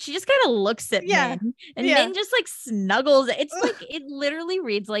 she just kind of looks at Yeah. Min, and Yeah. Min just like snuggles. It's like it literally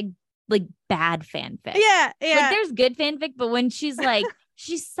reads like bad fanfic. Yeah, yeah. Like there's good fanfic, but when she's like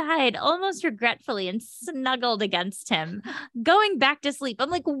she sighed almost regretfully and snuggled against him, going back to sleep.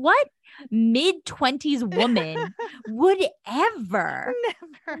 I'm like, what mid-20s woman would ever?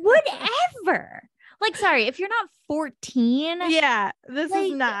 Like, sorry, if you're not 14. Yeah, this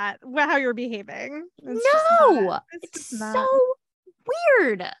like, is not how you're behaving. It's so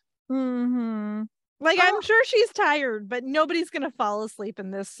weird. Mm-hmm. Like, I'm sure she's tired, but nobody's gonna fall asleep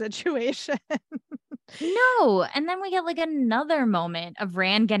in this situation. No. And then we get like another moment of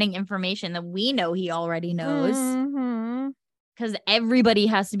Rand getting information that we know he already knows. Because everybody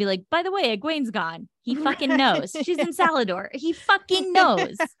has to be like, by the way, Egwene's gone. He fucking knows. She's in Salador. He fucking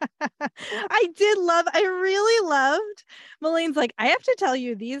knows. I really loved Melane's like, I have to tell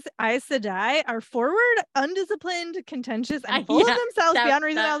you, these Aes Sedai are forward, undisciplined, contentious, and full of themselves beyond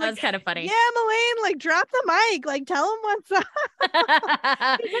reason. I was like, kind of funny. Yeah, Melaine, like drop the mic, like tell them what's up.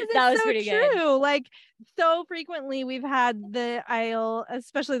 That was so pretty true. good. Like so frequently we've had the Isle,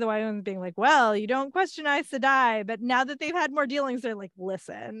 especially the white ones, being like, well, you don't question Aes Sedai, but now that they've had more dealings, they're like,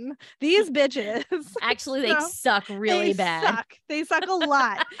 listen, these bitches actually they suck really bad. They suck a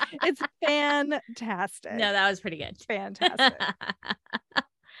lot. It's fantastic. No, that was pretty good. Fantastic.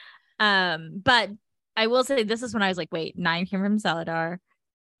 But I will say this is when I was like, wait, 9 came from Saladar.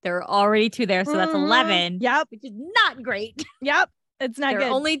 There were already 2 there, so that's 11. Yep. Which is not great. Yep. It's not good.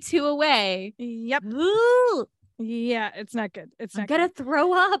 Only 2 away. Yep. Ooh. Yeah, it's not good. It's not I'm gonna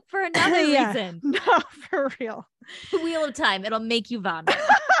throw up for another reason. No, for real. The Wheel of Time. It'll make you vomit.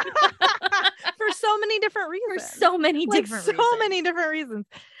 For so many different reasons. So many different reasons.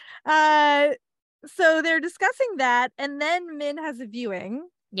 So they're discussing that, and then Min has a viewing.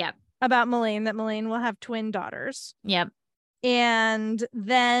 Yep. About Melaine, that Melaine will have twin daughters. Yep. And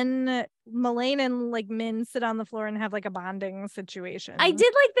then Melaine and like Min sit on the floor and have like a bonding situation. I did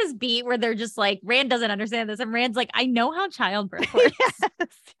like this beat where they're just like, Rand doesn't understand this, and Rand's like, I know how childbirth works.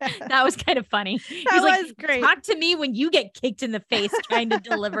 Yes. That was kind of funny. That was like, great. Talk to me when you get kicked in the face trying to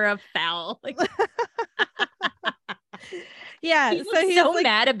deliver a fowl. Like, yeah, he's so like,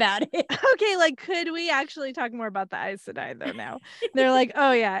 mad about it. Okay, like, could we actually talk more about the Aes Sedai though? Now they're like,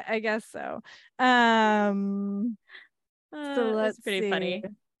 oh yeah, I guess so. So that's pretty funny.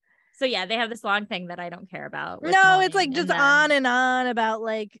 So yeah, they have this long thing that I don't care about. No, it's like just on and on about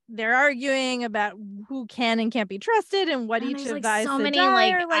like they're arguing about who can and can't be trusted and what each of the Aes so many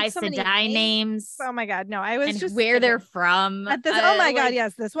Sedai like Aes Sedai names. Oh my god, no! I was just where they're from. At this, oh my god,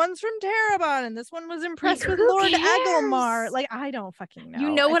 yes, this one's from Terabon, and this one was impressed with Lord Agelmar. Like I don't fucking know. You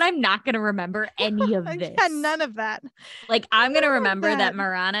know what? I'm not gonna remember any of this. Yeah, none of that. Like I'm gonna remember that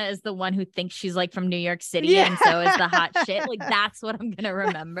Marana is the one who thinks she's like from New York City, and so is the hot shit. Like that's what I'm gonna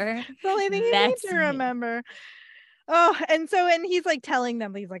remember. The only thing you need to remember. Oh, and he's like telling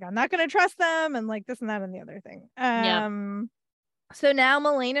them, he's like, I'm not gonna trust them, and like this and that and the other thing. So now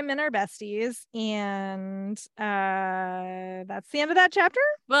Melaine and Min are besties, and that's the end of that chapter.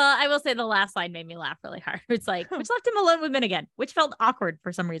 Well, I will say the last line made me laugh really hard. It's like, which left him alone with Min again, which felt awkward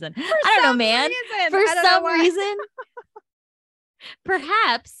for some reason. I don't know, man. For some reason.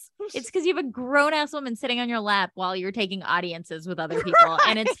 Perhaps it's because you have a grown-ass woman sitting on your lap while you're taking audiences with other people,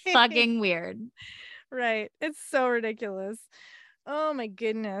 and it's fucking weird. Right. It's so ridiculous. Oh my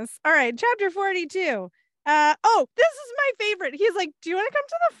goodness. All right, chapter 42. Oh, this is my favorite. He's like, do you want to come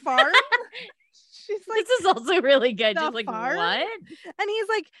to the farm? She's like, this is also really good. She's like, farm? What? And he's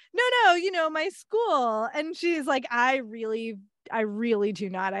like, no, my school. And she's like, I really do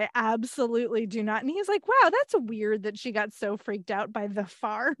not. I absolutely do not. And he's like, wow, that's weird that she got so freaked out by the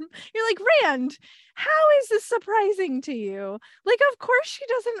farm. You're like, Rand, how is this surprising to you? Like, of course she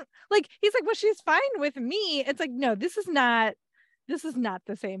doesn't like, he's like, well, she's fine with me. It's like, no, this is not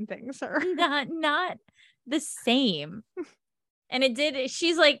the same thing, sir. Not the same. And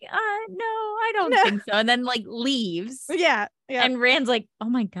she's like, no, I don't think so. And then like leaves. Yeah. And Rand's like, oh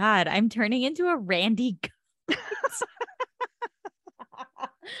my God, I'm turning into a Randy goat.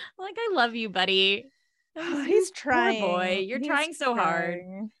 Like, I love you, buddy. He's trying. Poor boy. You're trying so hard.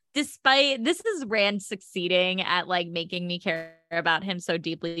 Despite this is Rand succeeding at like making me care about him so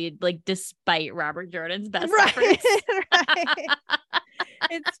deeply, like despite Robert Jordan's best efforts. Right.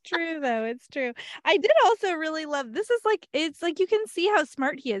 It's true though. It's true. I did also really love this. Is like, it's like you can see how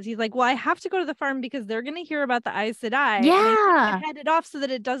smart he is. He's like, well, I have to go to the farm because they're going to hear about the Aes Sedai. Yeah. And I head it off so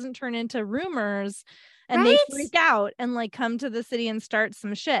that it doesn't turn into rumors. and they freak out and like come to the city and start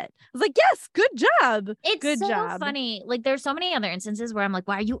some shit. I was like, yes, good job. It's good so job. funny. Like there's so many other instances where I'm like,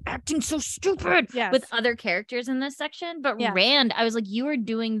 why are you acting so stupid with other characters in this section? But Rand, I was like, you are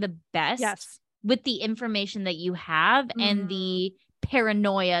doing the best with the information that you have and the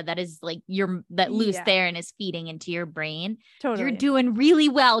paranoia that is like Lews Therin is feeding into your brain. Totally. You're doing really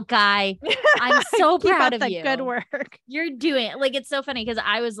well, guy. I'm so proud of you. Good work. You're doing it. Like, it's so funny because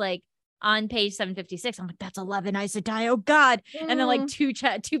I was like, on page 756, I'm like, that's 11 Aes Sedai. Oh God. And then like two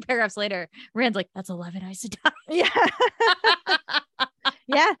paragraphs later, Rand's like, that's 11 Aes Sedai. Yeah.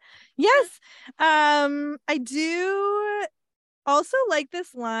 Yeah. Yes. I do also like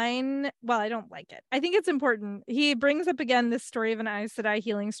this line. Well, I don't like it. I think it's important. He brings up again this story of an Aes Sedai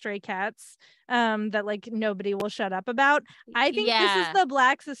healing stray cats that like nobody will shut up about. I think this is the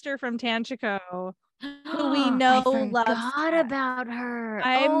Black Sister from Tanchico who we know loves cats. About her.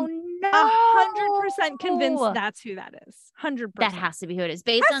 I'm 100% convinced that's who that is. 100%. That has to be who it is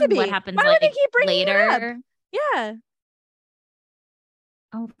based on what happens like later. Yeah.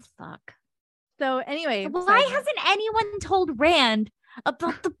 Oh fuck. So anyway, why hasn't anyone told Rand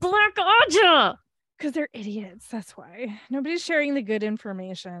about the Black Ajah? Because they're idiots. That's why nobody's sharing the good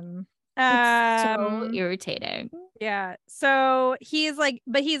information. It's so irritating. Yeah. So he's like,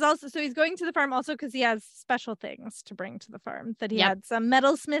 but he's also, so he's going to the farm also because he has special things to bring to the farm that he had some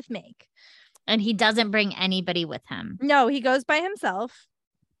metalsmith make. And he doesn't bring anybody with him. No, he goes by himself.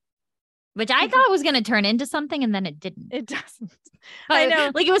 Which I thought was going to turn into something, and then it didn't. It doesn't. I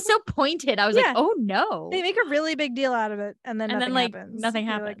know. Like, it was so pointed. I was like, oh no. They make a really big deal out of it, and then nothing happens. Nothing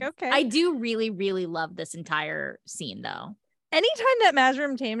happens. Like, okay. I do really, really love this entire scene, though. Anytime that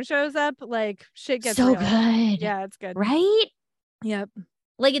Mazrim Taim shows up, like, shit gets so real. good. Yeah, it's good. Right? Yep.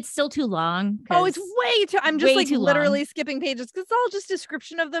 Like, it's still too long. Oh, it's way too. I'm just like literally skipping pages because it's all just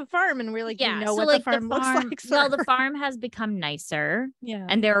description of the farm, and we're like, you know what the farm looks like. So the farm has become nicer. Yeah,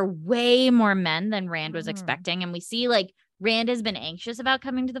 and there are way more men than Rand was expecting, and we see like Rand has been anxious about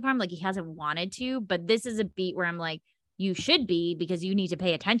coming to the farm, like he hasn't wanted to. But this is a beat where I'm like, you should be, because you need to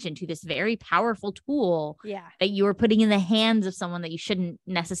pay attention to this very powerful tool. That you are putting in the hands of someone that you shouldn't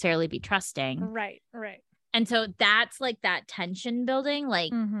necessarily be trusting. Right. And so that's like that tension building,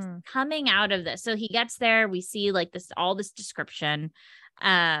 like coming out of this. So he gets there, we see like all this description,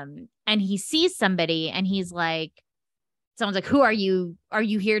 and he sees somebody and he's like, someone's like, who are you? Are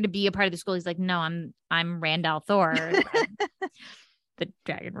you here to be a part of the school? He's like, no, I'm Rand al'Thor, the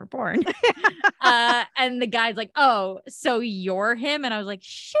Dragon Reborn. And the guy's like, oh, so you're him? And I was like,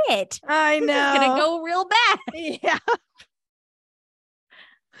 shit, I know. It's gonna go real bad. Yeah.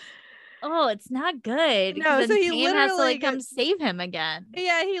 Oh, it's not good. No, so he literally has to like come save him again.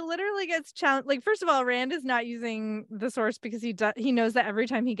 Yeah, he literally gets challenged. Like, first of all, Rand is not using the Source because he knows that every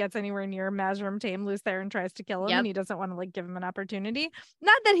time he gets anywhere near Mazrim Taim, Lews Therin tries to kill him, and he doesn't want to like give him an opportunity.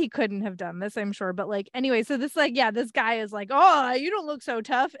 Not that he couldn't have done this, I'm sure, but like anyway, so this like this guy is like, oh, you don't look so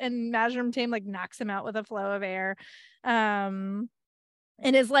tough, and Mazrim Taim like knocks him out with a flow of air.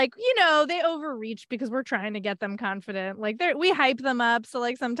 And is like, they overreach because we're trying to get them confident. Like we hype them up. So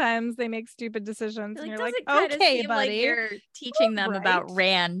like sometimes they make stupid decisions. And you're like, okay, buddy. Like you're teaching them about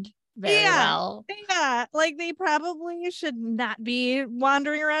Rand very well. Yeah. Like they probably should not be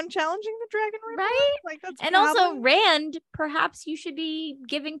wandering around challenging the Dragon Reborn. Right. Like that's also Rand, perhaps you should be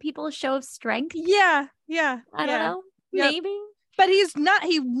giving people a show of strength. Yeah. I don't know. Maybe. But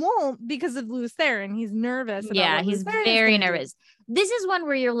he won't because of Lews Therin. He's nervous. He's very nervous. This is one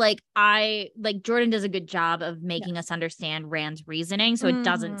where you're like, Jordan does a good job of making us understand Rand's reasoning. So it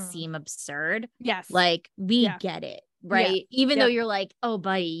doesn't seem absurd. Yes. Like we get it. Right. Yeah. Even though you're like, oh,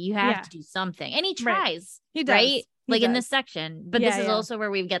 buddy, you have to do something. And he tries. Right. He does. Right. Like in this section. But this is also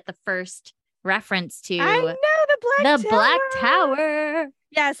where we get the first reference to the Black Tower.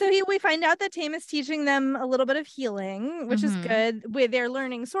 Yeah, so we find out that Taim is teaching them a little bit of healing, which is good. They're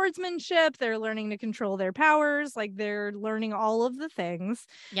learning swordsmanship, they're learning to control their powers, like they're learning all of the things.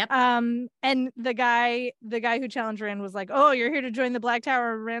 Yep. And the guy who challenged Rand was like, "Oh, you're here to join the Black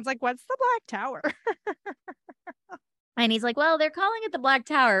Tower." Rand's like, "What's the Black Tower?" And he's like, well, they're calling it the Black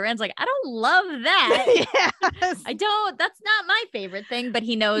Tower. Rand's like, I don't love that. Yes. I don't. That's not my favorite thing. But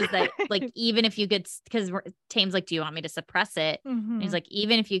he knows that, like, even if you could, because Taim's like, do you want me to suppress it? And he's like,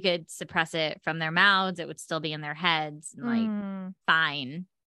 even if you could suppress it from their mouths, it would still be in their heads. And like, fine.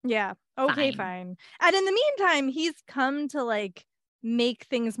 Yeah. Okay, fine. And in the meantime, he's come to like make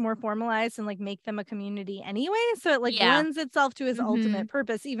things more formalized and like make them a community anyway, so it like lends itself to his ultimate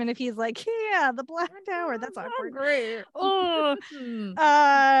purpose, even if he's like, the Black Tower, that's awkward. Great.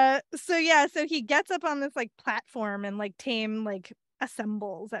 So he gets up on this like platform and like Taim like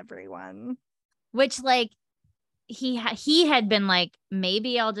assembles everyone. which like he had been like,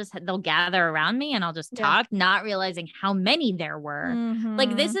 maybe they'll gather around me and I'll just talk, not realizing how many there were.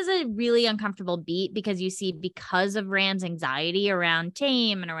 Like, this is a really uncomfortable beat because you see, because of Rand's anxiety around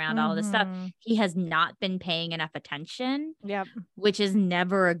Tame and around all this stuff, he has not been paying enough attention. Yep. Which is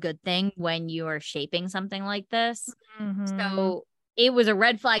never a good thing when you are shaping something like this. So it was a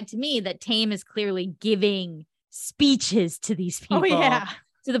red flag to me that Tame is clearly giving speeches to these people. Oh, yeah.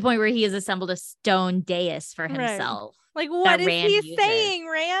 To the point where he has assembled a stone dais for himself. Right. Like, what is he saying,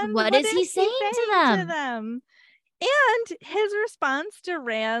 Rand? What is he saying to them? And his response to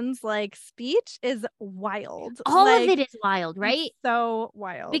Rand's like speech is wild. All of it is wild, right? So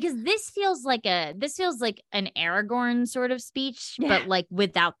wild. Because this feels like an Aragorn sort of speech, but like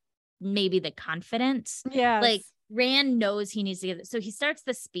without maybe the confidence. Yeah. Like, Rand knows he needs to give it. So he starts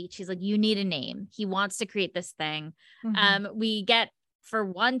the speech. He's like, you need a name. He wants to create this thing. We get, for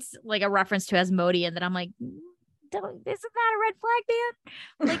once, like a reference to Asmodean that I'm like, isn't that a red flag,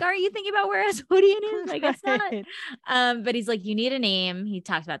 man? Like, aren't you thinking about where Asmodean is? I guess not. But he's like, you need a name. He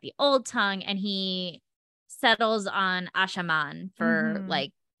talks about the Old Tongue, and he settles on Ashaman for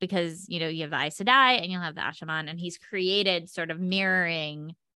like, because, you know, you have the Aes Sedai and you'll have the Ashaman, and he's created sort of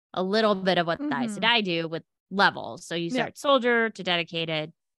mirroring a little bit of what the Aes Sedai do with levels. So you start soldier to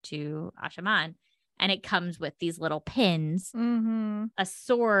dedicated to Ashaman. And it comes with these little pins, a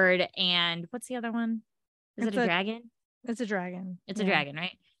sword, and what's the other one? Is it a dragon? It's a dragon. It's a dragon,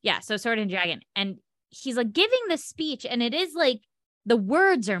 right? Yeah. So sword and dragon. And he's like giving this speech, and it is like the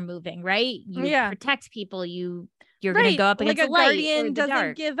words are moving, right? You protect people. You're going to go up against like the light. Guardian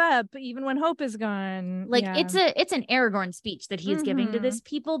doesn't give up even when hope is gone. Like it's an Aragorn speech that he is giving to this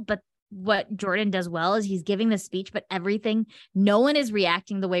people, but what Jordan does well is he's giving the speech, but no one is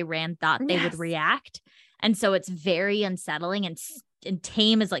reacting the way Rand thought they would react. And so it's very unsettling, and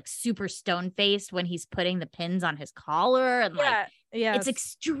Tame is like super stone-faced when he's putting the pins on his collar, and it's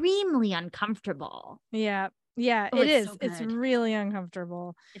extremely uncomfortable. Yeah. It is. So it's really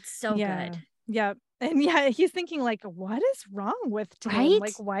uncomfortable. It's so good. Yep. And he's thinking like, what is wrong with Tame? Right?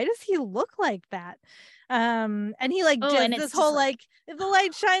 Like, why does he look like that? And he like does this whole like, if the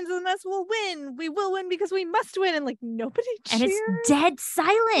light shines on us, we'll win. We will win because we must win. And like, nobody cheers. And it's dead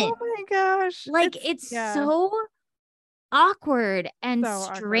silent. Oh my gosh. Like, it's so awkward and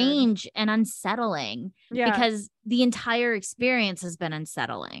strange and unsettling because the entire experience has been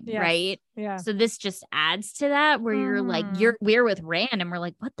unsettling, right? Yeah. So this just adds to that, where you're like, we're with Rand, and we're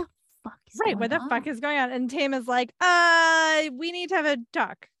like, what the fuck is going on? What the fuck is going on? And Tame is like, we need to have a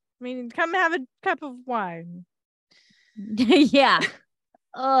talk. I mean, come have a cup of wine. Yeah.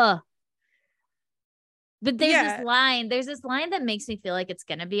 But there's this line that makes me feel like it's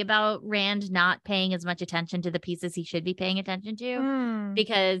going to be about Rand not paying as much attention to the pieces he should be paying attention to,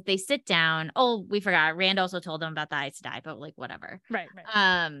 because they sit down. Oh, we forgot. Rand also told them about the Aes Sedai, but like, whatever. Right.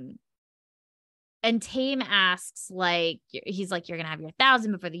 And Tame asks, like, he's like, you're going to have your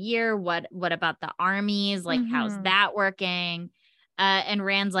 1,000 before the year. What about the armies? Like, how's that working? And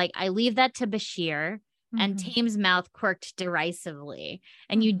Rand's like, I leave that to Bashir. And Tame's mouth quirked derisively.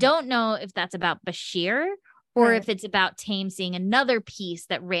 And you don't know if that's about Bashir or if it's about Tame seeing another piece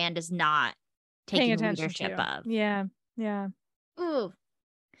that Rand is not taking leadership of. Yeah. Ooh,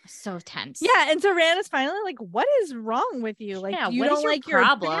 so tense. Yeah. And so Rand is finally like, what is wrong with you? Like, you don't like your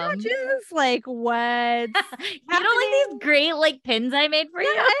badges? Like, what? You don't like these great like pins I made for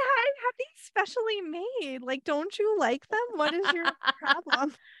you? I have these specially made. Like, don't you like them? What is your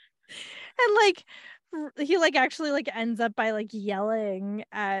problem? And like, he like actually like ends up by like yelling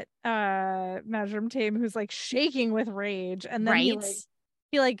at Mazrim Taim, who's like shaking with rage, and then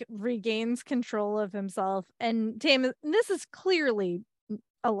he like regains control of himself, and Taim, this is clearly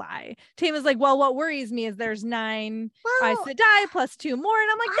a lie. Taim is like, well, what worries me is there's 9 Aes Sedai plus 2 more,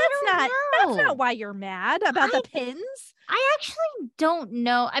 and I'm like, that's not why you're mad about the pins. I actually don't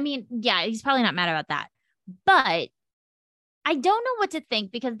know. I mean, yeah, he's probably not mad about that, but I don't know what to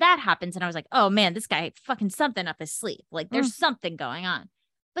think, because that happens and I was like, oh man, this guy fucking something up his sleeve. Like, there's something going on.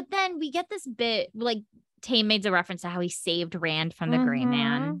 But then we get this bit, like, Tame made a reference to how he saved Rand from the Gray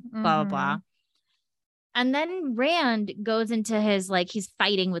Man, blah, blah, blah. And then Rand goes into his, like, he's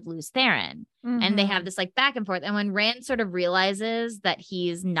fighting with Lews Therin. And they have this, like, back and forth. And when Rand sort of realizes that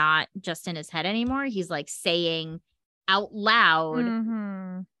he's not just in his head anymore, he's, like, saying out loud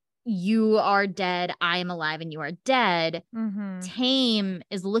you are dead, I am alive, and you are dead, Mm-hmm. Tame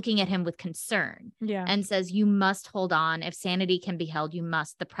is looking at him with concern Yeah. and says, you must hold on. If sanity can be held, you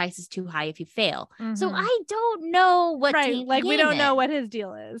must. The price is too high if you fail. So Mhm. I don't know what Right. Tame's Like we game don't know is. what his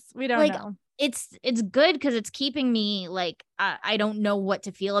deal is. We don't Like, know. It's good because it's keeping me like I don't know what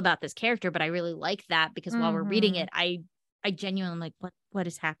to feel about this character, but I really like that because while we're reading Mhm. it, I genuinely am like, what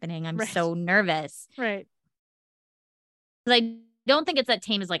is happening? I'm Right. so nervous. Right. Because I don't think it's that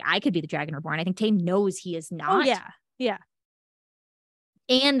Tame is like, I could be the Dragon Reborn. I think Tame knows he is not. Oh yeah. Yeah.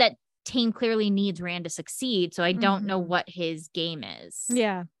 And that Tame clearly needs Rand to succeed. So I don't know Mhm. what his game is.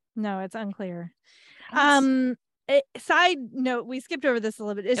 Yeah. No, it's unclear. It's- Side note, we skipped over this a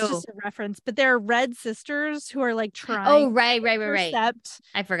little bit. It's just a reference, but there are red sisters who are like trying Oh, right. to intercept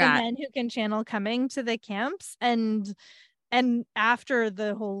I the forgot. men who can channel coming to the camps. And after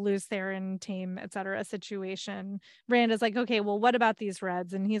the whole Luz Theron Tame, etc. situation, Rand is like, okay, well, what about these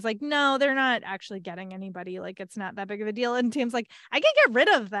reds? And he's like, no, they're not actually getting anybody. Like, it's not that big of a deal. And Tame's like, I can get rid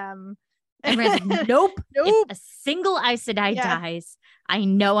of them. And Rand's like, nope. Nope. If a single Aes Sedai dies, I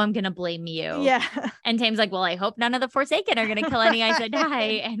know I'm going to blame you. Yeah. And Tame's like, well, I hope none of the Forsaken are going to kill any Aes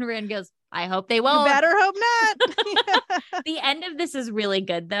Sedai. And Rand goes, I hope they You won't. better hope not. The end of this is really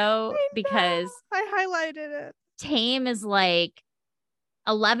good, though, because I highlighted it. Tame is like,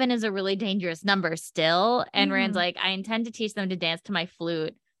 11 is a really dangerous number still. And Rand's like, I intend to teach them to dance to my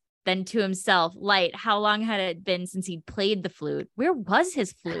flute. Then to himself, Light, how long had it been since he'd played the flute? Where was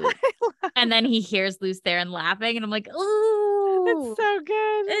his flute? And then he hears Luz Theron laughing, and I'm like, ooh, it's so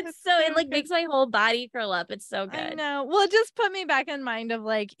good. It's so it like good. Makes my whole body curl up. It's so good. I know. Well, it just put me back in mind of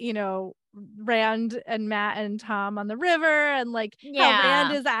like, you know, Rand and Mat and Tom on the river, and like how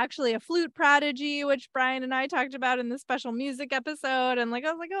Rand is actually a flute prodigy, which Brian and I talked about in the special music episode. And like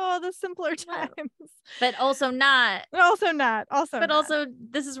I was like, oh, the simpler times. But also not. Also not. Also,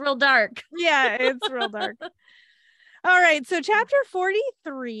 this is real dark. Yeah, it's real dark. All right, so chapter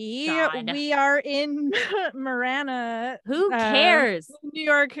 43, God. We are in Marana. Who cares? New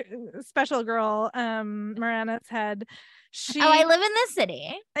York special girl, Marana's head. I live in this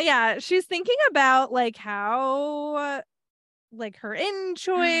city. Yeah, she's thinking about like how, like her in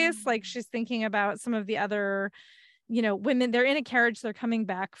choice, like she's thinking about some of the other, you know, women. They're in a carriage, they're coming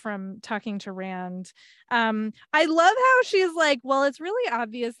back from talking to Rand. I love how she's like, well, it's really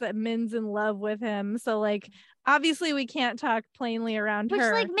obvious that Min's in love with him, so like obviously we can't talk plainly around her,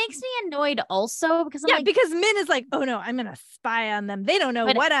 which like makes me annoyed also because because Min is like, oh no, I'm gonna spy on them, they don't know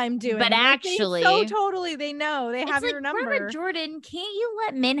what I'm doing, but actually so totally they know, they have your number. Barbara Jordan, can't you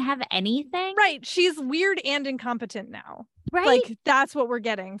let Min have anything? Right, she's weird and incompetent now. Right, like that's what we're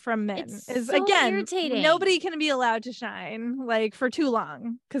getting from Min. It's is so again irritating. Nobody can be allowed to shine like for too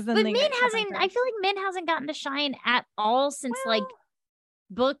long, because then Min hasn't. I feel like Min hasn't gotten to shine at all since like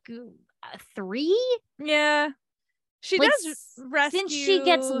book 3. Yeah, she like, does rescue since she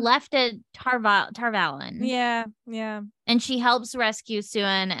gets left at Tarvalon. Yeah, and she helps rescue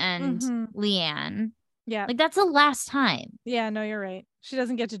Suan and Leanne. Yeah, like that's the last time. Yeah, no, you're right. She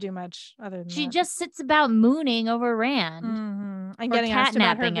doesn't get to do much other than she that. just sits about mooning over Rand and getting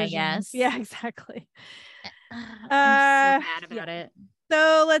catnapping, I guess. Yeah, exactly. I'm so mad about it.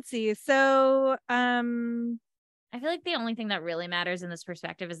 So let's see. So I feel like the only thing that really matters in this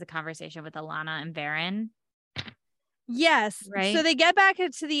perspective is the conversation with Alana and Varen. Yes. Right. So they get back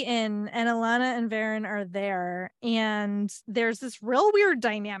to the inn, and Alana and Varen are there, and there's this real weird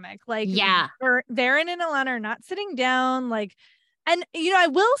dynamic. Like, yeah, Varen and Alana are not sitting down. Like, and you know, I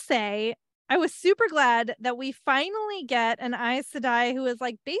will say, I was super glad that we finally get an Aes Sedai who is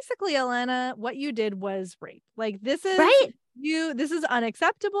like, basically, Alana, what you did was rape. Like, this is this is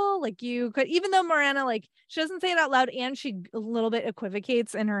unacceptable. Like, you could, even though Marana, like, she doesn't say it out loud, and she a little bit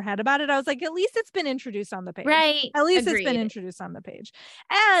equivocates in her head about it. I was like, at least it's been introduced on the page. Right. At least it's been introduced on the page.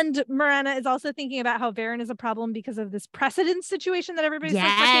 And Marana is also thinking about how Varen is a problem because of this precedent situation that everybody's like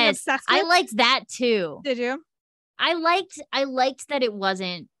fucking obsessed with. I liked that too. Did you? I liked that it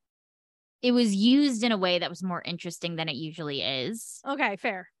was used in a way that was more interesting than it usually is. Okay,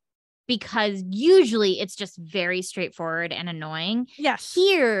 fair. Because usually it's just very straightforward and annoying. Yes.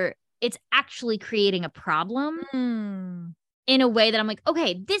 Here, it's actually creating a problem in a way that I'm like,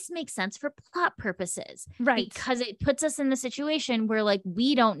 okay, this makes sense for plot purposes. Right. Because it puts us in the situation where like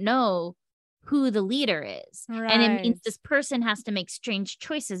we don't know who the leader is. Right. And it means this person has to make strange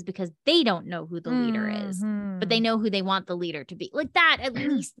choices because they don't know who the leader is, but they know who they want the leader to be. Like that at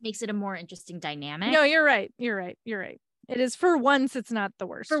least makes it a more interesting dynamic. No, you're right. It is, for once, it's not the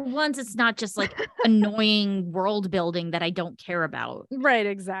worst. For once, it's not just like annoying world building that I don't care about. Right,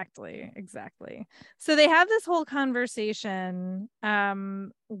 exactly. So they have this whole conversation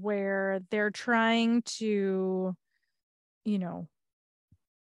where they're trying to, you know,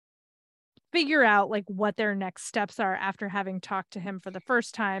 figure out like what their next steps are after having talked to him for the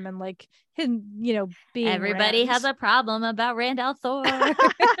first time, and like him, you know, being Everybody Rand. has a problem about Rand al'Thor.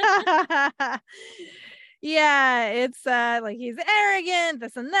 Yeah, it's like he's arrogant,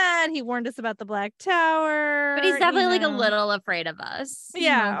 this and that. He warned us about the Black Tower. But he's definitely like a little afraid of us.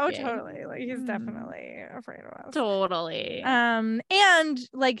 Yeah, Okay. totally. Like he's definitely afraid of us. Totally. And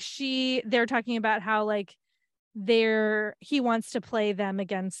like they're talking about how like he wants to play them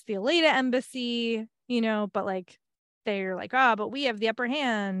against the Aleda embassy, you know, but like they're like, but we have the upper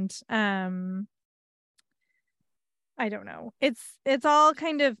hand. I don't know. It's all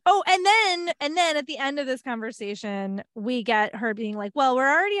kind of and then at the end of this conversation, we get her being like, well,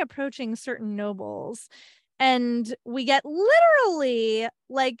 we're already approaching certain nobles. And we get literally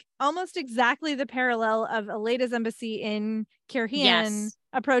like almost exactly the parallel of Aleda's embassy in Kirhian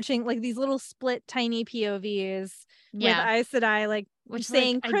approaching like these little split tiny POVs with Aes Sedai like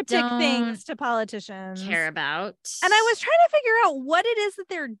saying like, cryptic things to politicians. Care about. And I was trying to figure out what it is that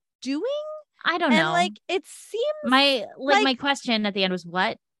they're doing. I don't know. And like it seems my question at the end was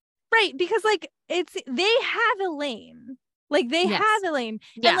what? Right, because like they have Elaine. Like they have Elaine.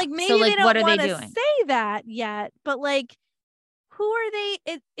 Yeah. And like maybe so, like, they don't what are want they to doing? say that yet, but like who are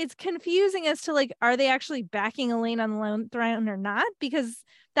they? It's confusing as to like, are they actually backing Elaine on the Lone Throne or not? Because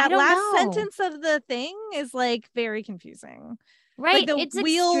that last sentence of the thing is like very confusing. Right. Like, it's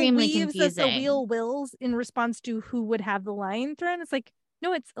extremely confusing. As the wheel wills in response to who would have the Lion Throne. It's like,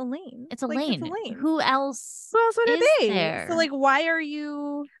 no, it's Elaine. It's Elaine. Like, Who else would it be? There? So like, why are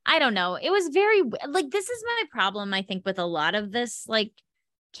you? I don't know. It was very like, this is my problem, I think, with a lot of this like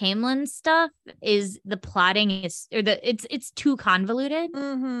Caemlyn stuff is the plotting it's too convoluted,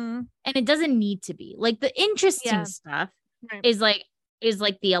 and it doesn't need to be. Like the interesting stuff is like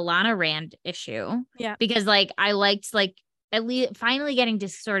the Alana Rand issue. Yeah, because like I liked like at least finally getting to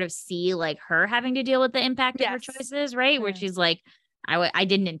sort of see like her having to deal with the impact of her choices, right? Where she's like, I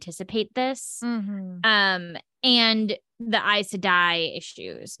didn't anticipate this. And the Aes Sedai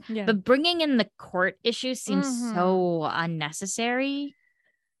issues. But bringing in the court issues seems so unnecessary.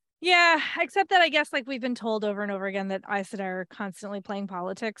 Yeah, except that I guess like we've been told over and over again that Aes Sedai are constantly playing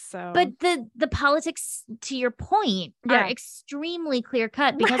politics. So, but the politics, to your point, are extremely clear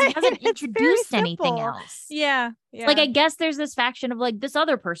cut because it hasn't introduced anything else. Yeah. Like I guess there's this faction of like this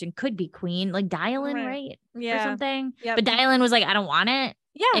other person could be queen, like Dylan, right? Yeah, or something. But Dylan was like, I don't want it.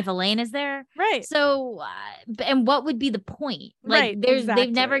 Yeah, if Elaine is there, right? So, and what would be the point? Like, they've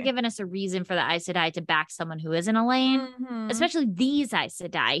never given us a reason for the Aes Sedai to back someone who isn't Elaine, especially these Aes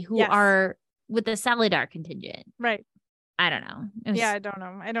Sedai who are with the Salidar contingent, right? I don't know. I don't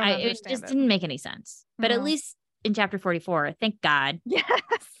know. I don't understand. It just didn't make any sense. But at least in chapter 44, thank God. Yes.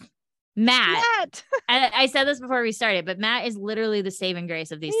 Matt. I said this before we started, but Matt is literally the saving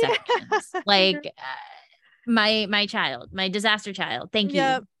grace of these sections. Like. My child, my disaster child. Thank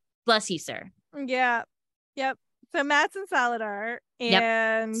you. Bless you, sir. Yep. So Matt's in Salidar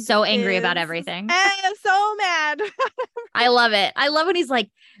and so angry about everything. I'm so mad. I love it. I love when he's like,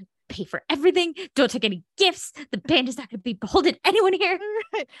 pay for everything. Don't take any gifts. The band is not going to be beholden to anyone here.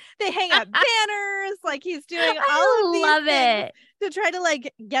 Right. They hang out banners. Like he's doing all of these things to try to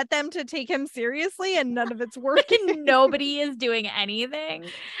like get them to take him seriously, and none of it's working. Nobody is doing anything.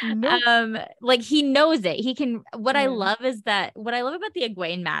 Nope. Like he knows it. He can. What I love is that what I love about the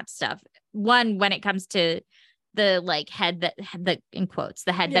Egwene Matt stuff. One, when it comes to the like head that the in quotes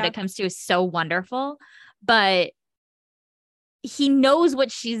the head that it comes to is so wonderful, but he knows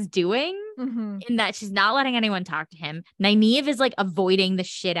what she's doing in that she's not letting anyone talk to him. Nynaeve is like avoiding the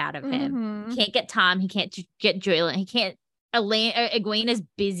shit out of him. He can't get Tom. He can't get Joylin. He can't. Egwene is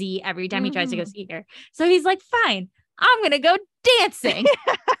busy every time he tries to go see her. So he's like, fine, I'm going to go dancing.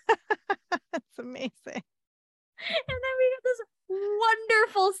 That's amazing. And then we get this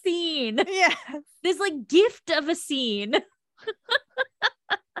wonderful scene. Yes. This like gift of a scene.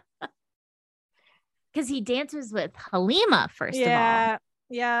 Because he dances with Halima, first of all.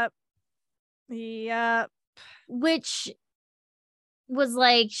 Yep. Which was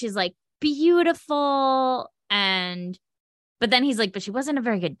like, she's like beautiful. But then he's like, but she wasn't a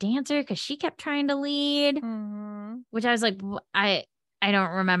very good dancer because she kept trying to lead. Which I was like, I don't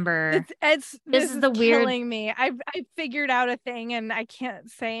remember. This is the weird killing me. I figured out a thing and I can't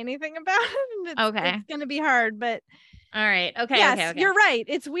say anything about it. It's going to be hard, but All right. Okay. Yes, Okay. you're right.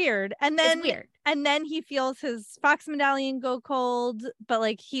 It's weird. And then it's weird. And then he feels his fox medallion go cold, but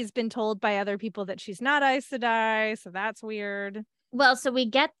like he's been told by other people that she's not Aes Sedai, so that's weird. Well, so we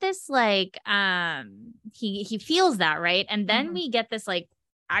get this like he feels that, right? And then we get this like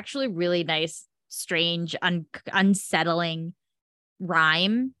actually really nice, strange, unsettling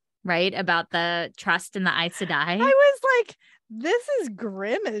rhyme, right? About the trust in the Aes Sedai. I was like, this is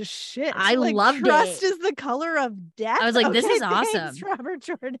grim as shit. I loved trust it. is the color of death. I was like, this is thanks, awesome. Robert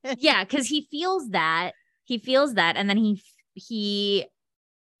Jordan. Yeah, because he feels that. He feels that, and then he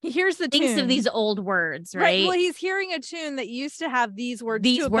hears the thinks tune. of these old words, right? Well, he's hearing a tune that used to have these words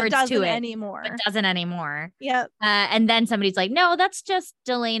to it, but doesn't anymore. But doesn't anymore. Yep. And then somebody's like, no, that's just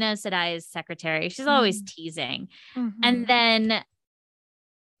Delena Sedai's secretary. She's always teasing. And then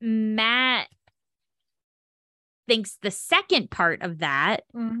Matt thinks the second part of that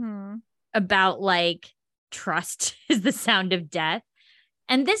about like trust is the sound of death.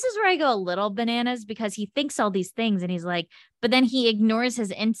 And this is where I go a little bananas because he thinks all these things and he's like, but then he ignores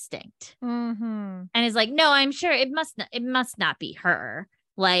his instinct and is like, no, I'm sure it must not be her.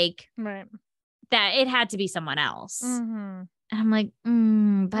 Like that it had to be someone else. And I'm like,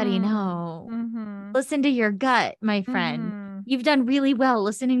 buddy, no. Listen to your gut, my friend. You've done really well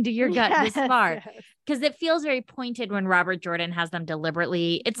listening to your gut this far. Because it feels very pointed when Robert Jordan has them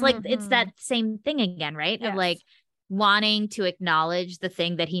deliberately. It's like, it's that same thing again, right? Yes. Of like wanting to acknowledge the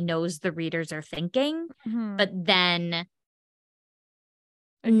thing that he knows the readers are thinking, but then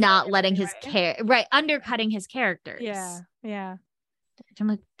not letting his undercutting his characters. Yeah. I'm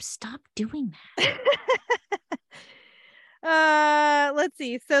like, stop doing that. Let's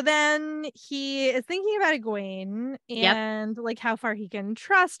see. So then he is thinking about Egwene and like how far he can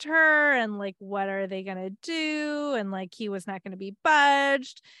trust her and like what are they gonna do, and like he was not gonna be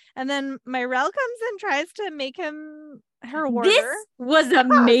budged. And then Myrelle comes and tries to make him her warder. This was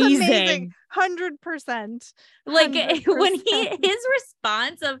amazing. 100%. Like when his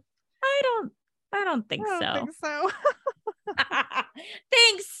response of I don't think so.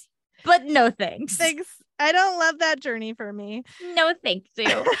 Thanks, but no thanks. Thanks. I don't love that journey for me. No, thank you.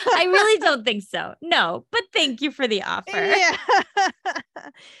 I really don't think so. No, but thank you for the offer. Yeah.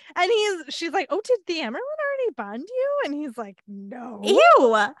 And she's like, oh, did the Amyrlin already bond you? And he's like, no.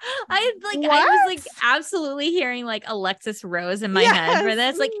 Ew. I was like absolutely hearing like Alexis Rose in my head for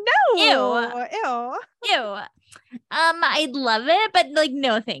this. Like, no. Ew. I'd love it, but like,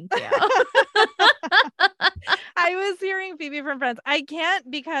 no, thank you. I was hearing Phoebe from Friends. I can't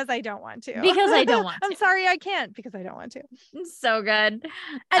because I don't want to. I'm sorry, I can't because I don't want to. So good. And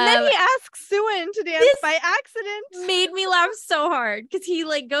then he asks Siuan to dance by accident. Made me laugh so hard because he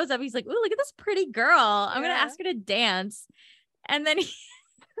like goes up. He's like, "Ooh, look at this pretty girl. I'm gonna ask her to dance." And then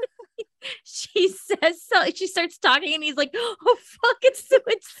she says so. She starts talking, and he's like, "Oh fuck, it's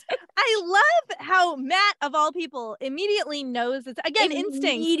Siuan." I love how Matt, of all people, immediately knows it's instinct.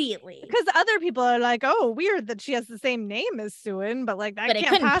 Immediately, because other people are like, "Oh, weird that she has the same name as Siuan," but like that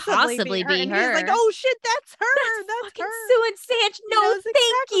can't possibly be her. And he's like, "Oh shit, that's her. That's her. Siuan Sanch. No,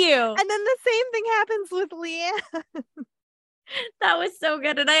 thank you." And then the same thing happens with Leanne. That was so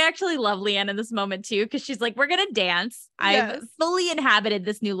good. And I actually love Leanne in this moment too, because she's like, we're gonna dance. I've fully inhabited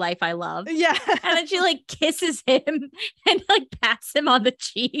this new life I love. Yeah. And then she like kisses him and like pats him on the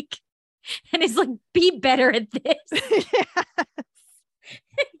cheek and is like, be better at this. Yes.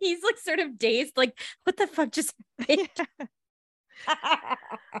 He's like sort of dazed, like, what the fuck just happened?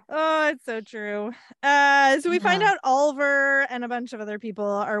 Oh, it's so true. So we find out Oliver and a bunch of other people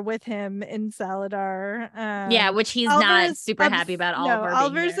are with him in Saladar. Which he's not super happy about.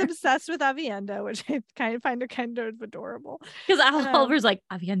 Oliver's obsessed with Aviendha, which I find kind of adorable. Because Oliver's like,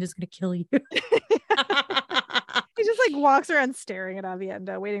 Aviendha's gonna kill you. He just like walks around staring at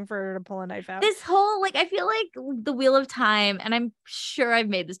Aviendha, waiting for her to pull a knife out. This whole like, I feel like the Wheel of Time, and I'm sure I've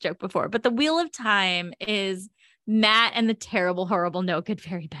made this joke before, but the Wheel of Time is Matt and the terrible, horrible, no good,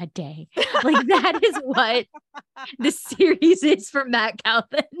 very bad day. Like that is what the series is for Matt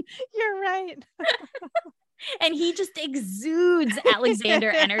Calvin. You're right. And he just exudes Alexander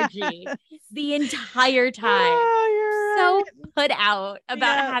energy the entire time. Oh, you're right. So put out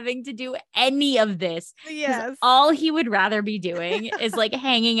about having to do any of this. Yes. All he would rather be doing is like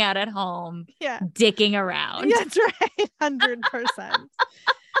hanging out at home, dicking around. That's right. 100%.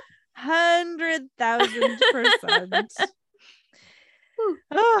 100,000%.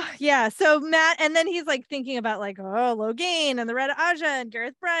 Oh yeah. So Matt, and then he's like thinking about like, oh, Logain and the Red Aja and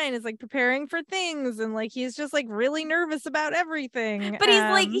Gareth Bryan is like preparing for things, and like he's just like really nervous about everything. But he's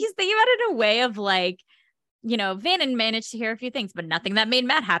thinking about it in a way of like, Vannon managed to hear a few things, but nothing that made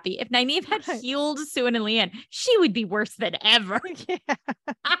Matt happy. If Nynaeve had Right. healed Suin and Leanne, she would be worse than ever. Yeah.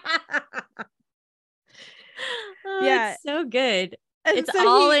 Oh, Yeah. it's so good. And It's so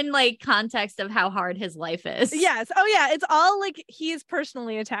all he- in like context of how hard his life is. Yes. Oh yeah. It's all like he's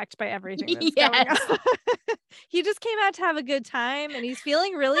personally attacked by everything that's going Yes. on. He just came out to have a good time and he's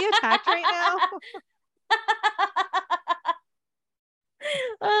feeling really attacked right now.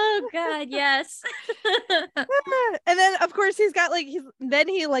 Oh God, yes. And then of course he's got like he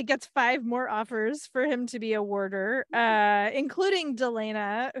gets 5 more offers for him to be a warder, including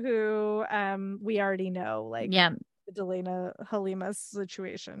Delena, who we already know, like Yeah. the Delena Halima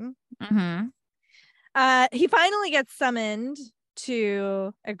situation. Mm-hmm. He finally gets summoned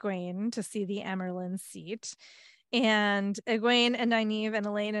to Egwene to see the Amerlin seat. And Egwene and Nynaeve and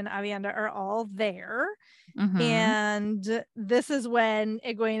Elaine and Aviendha are all there. Mm-hmm. And this is when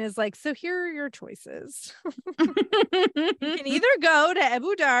Egwene is like, so here are your choices. You can either go to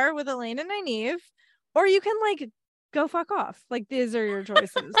Ebu Dar with Elaine and Nynaeve, or you can like go fuck off. Like these are your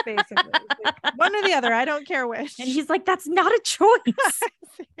choices, basically. Like, one or the other. I don't care which. And he's like, that's not a choice.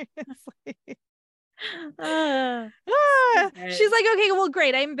 Seriously. Okay. She's like, okay, well,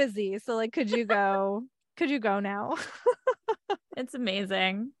 great. I'm busy. So like, could you go? Could you go now? It's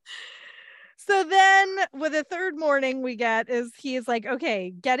amazing. So then with the third morning we get is he's like,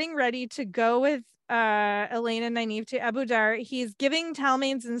 okay, getting ready to go with Elaine and Nynaeve to Ebu Dar. He's giving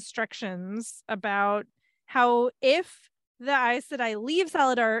Talmain's instructions about how if the Aes Sedai leave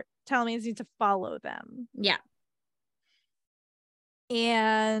Saladar, Talmains need to follow them. Yeah.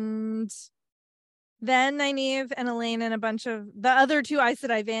 And then Nynaeve and Elaine and a bunch of the other 2 Aes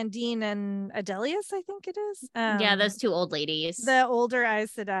Sedai, Vandene and Adelius, I think it is. Yeah, those 2 old ladies. The older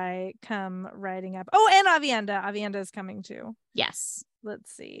Aes Sedai come riding up. Oh, and Aviendha. Aviendha is coming too. Yes.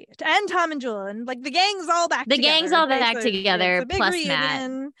 Let's see. And Tom and Julian. Like the gang's all back The together. gang's all back Basically, together, it's a big plus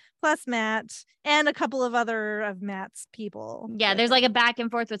reunion, plus Matt, and a couple of other of Matt's people. Yeah, there's like a back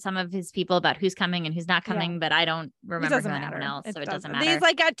and forth with some of his people about who's coming and who's not coming, but I don't remember who anyone else, so it doesn't matter. He's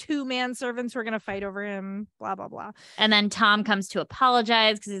like got 2 manservants who are gonna fight over him, blah blah blah. And then Tom comes to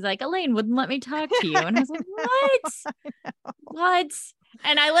apologize because he's like, Elaine wouldn't let me talk to you. And I was like, what? What?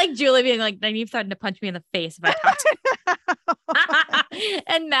 And I like Julie being like, Nynaeve threatened to punch me in the face if I talked to him.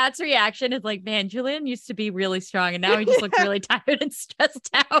 And Matt's reaction is like, man, Julian used to be really strong and now he just looks really tired and stressed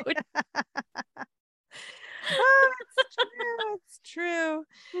out. Oh, it's true.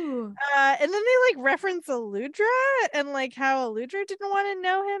 And then they like reference Aludra and like how Aludra didn't want to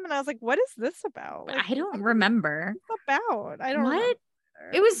know him, and I was like, what is this about? Like, I don't remember. what's it about? I don't know. What?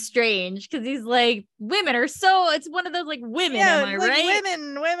 It was strange because he's like, women are so, it's one of those like women, am I like, right?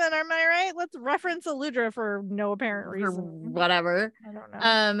 Women, am I right? Let's reference Aludra for no apparent Or reason. whatever. I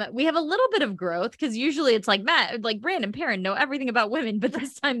don't know. We have a little bit of growth because usually it's like Matt, like Rand and Perrin know everything about women, but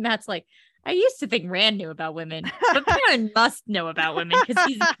this time Matt's like, I used to think Rand knew about women, but Perrin must know about women because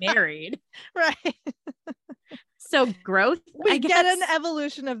he's married. Right. So growth. We I get guess. an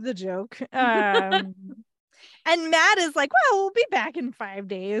evolution of the joke. And Matt is like, well, we'll be back in 5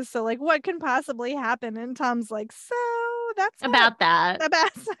 days. So like, what can possibly happen? And Tom's like, so that's About that.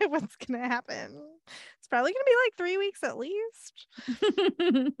 about what's gonna happen. It's probably gonna be like 3 weeks at least.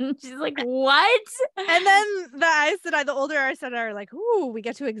 She's like, what? And then the Aes Sedai, the older Aes Sedai are like, ooh, we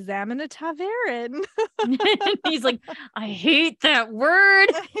get to examine a Ta'veren. He's like, I hate that word.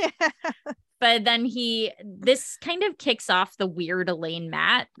 Yeah. But then this kind of kicks off the weird Elaine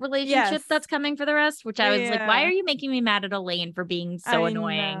Matt relationship Yes. that's coming for the rest, which I was like, why Yeah. are you making me mad at Elaine for being so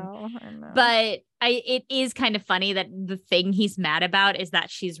annoying? I know. But it is kind of funny that the thing he's mad about is that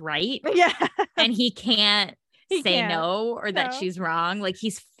she's right yeah. and he can't He say can't. no or that No. she's wrong. Like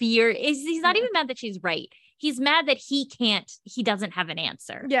he's not even mad that she's right. He's mad that he doesn't have an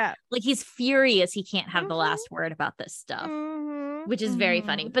answer. Yeah. Like he's furious he can't have the Mhm. last word about this stuff, Mhm. which is very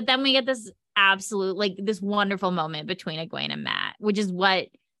funny. Mhm. But then we get this absolute, like this wonderful moment between Egwene and Matt, which is what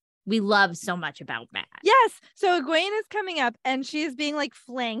we love so much about Matt. Yes. So Egwene is coming up and she is being like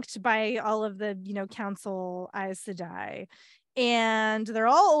flanked by all of the, council Aes Sedai. And they're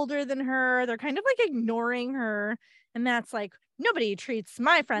all older than her. They're kind of like ignoring her. And Matt's like, nobody treats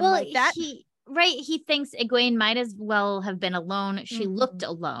my friend like that. He thinks Egwene might as well have been alone. She looked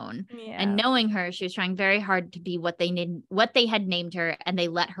alone. Yeah. And knowing her, she was trying very hard to be what they had named her, and they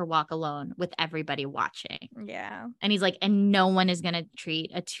let her walk alone with everybody watching. Yeah. And he's like, and no one is gonna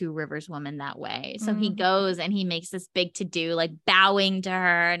treat a Two Rivers woman that way. So he goes and he makes this big to-do, like bowing to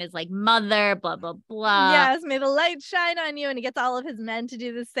her and is like, mother, blah, blah, blah. Yes, may the light shine on you. And he gets all of his men to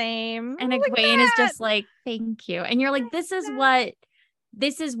do the same. And I'm like, Egwene is "Matt!" just like, thank you. And you're like, this is what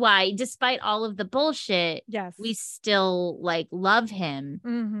this is why, despite all of the bullshit, Yes. we still like love him.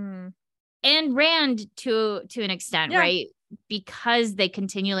 Mm-hmm. And Rand to an extent, right? Because they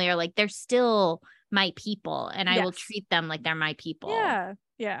continually are like, they're still my people, and I will treat them like they're my people. Yeah.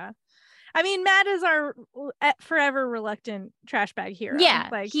 Yeah. I mean, Matt is our forever reluctant trash bag hero. Yeah,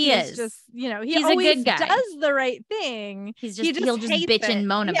 like he is just, he's always a good guy. Does the right thing. He'll just bitch and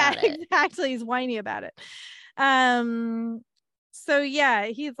moan about it. Exactly. He's whiny about it. So yeah,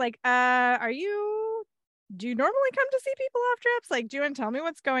 he's like, do you normally come to see people off trips? Like, do you want to tell me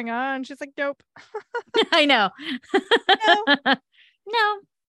what's going on? She's like, nope. I know. No. No.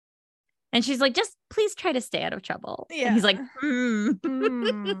 And she's like, just please try to stay out of trouble. Yeah. And he's like,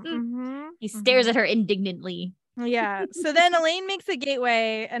 He stares at her indignantly. Yeah. So then Elaine makes a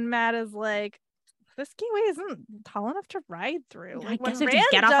gateway, and Matt is like, this gateway isn't tall enough to ride through. Like, I guess when we have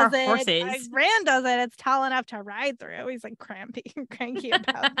to get off our horses. Rand does it, it's tall enough to ride through. He's like cranky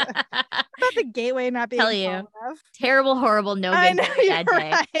about the gateway not being tall enough. Terrible, horrible, no good.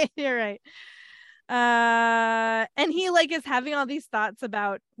 You're right. And he like is having all these thoughts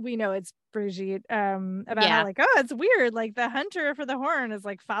about, we know it's Brigitte, about how like, oh, it's weird, like the hunter for the horn is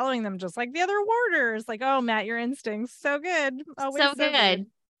like following them just like the other warders. Like, oh, Matt, your instincts so good. Always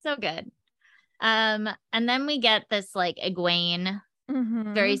so good. And then we get this like Egwene,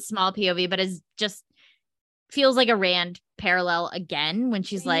 very small POV, but is just feels like a Rand parallel again when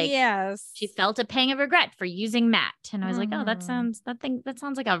she's like, she felt a pang of regret for using Matt, and I was like, oh, that sounds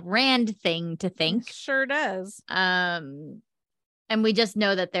like a Rand thing to think. It sure does. And we just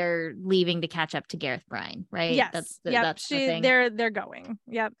know that they're leaving to catch up to Gareth Bryne, right? Yes. That's the thing. They're going.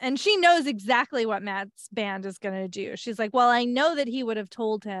 Yep. And she knows exactly what Matt's band is going to do. She's like, well, I know that he would have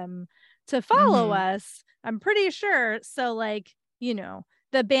told him to follow us. I'm pretty sure. So like,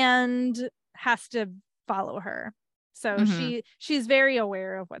 the band has to follow her. So she's very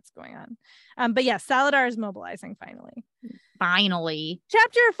aware of what's going on. But yeah, Saladar is mobilizing finally.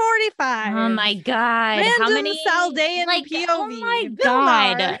 Chapter 45. Oh my god. Random how many Saldaean POV. Oh my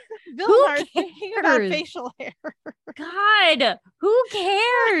god. Vilnar thinking about facial hair. God, who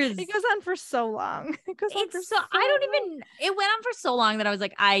cares? It goes on for so long. It went on for so long that I was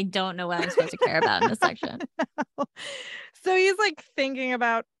like, I don't know what I'm supposed to care about in this section. No. So he's like thinking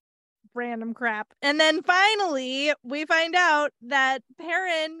about random crap. And then finally we find out that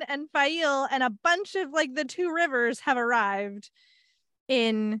Perrin and Fail and a bunch of like the two rivers have arrived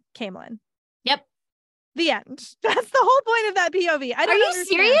in Caemlyn. Yep. The end. That's the whole point of that POV. Are you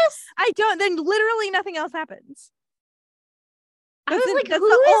serious? I don't. Then literally nothing else happens. I was like, that's who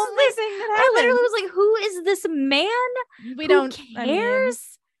the is only this? thing that I literally happens. was like, who is this man? We who don't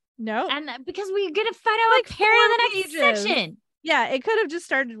cares. No. And because we're gonna find out like what Perrin in the next pages. section. Yeah, it could have just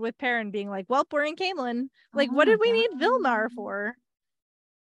started with Perrin being like, well, we're in Caemlyn. Like, what did we need Vilnar for?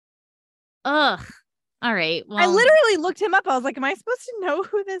 Ugh. All right. Well, I literally looked him up. I was like, am I supposed to know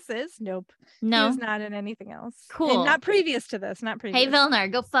who this is? Nope. No. He's not in anything else. Cool. And not previous to this. Not previous. Hey,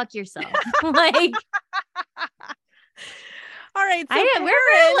 Vilnar, go fuck yourself. Like, all right. So we're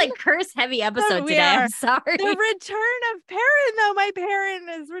really like curse heavy episode today. I'm sorry. The return of Perrin, though. My Perrin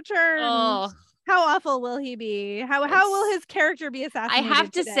is returned. Oh. How awful will he be? How will his character be assassinated? I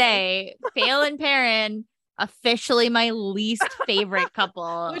have to say, Fail and Perrin, officially my least favorite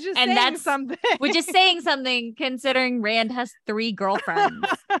couple. Which is saying something. Which is saying something considering Rand has 3 girlfriends.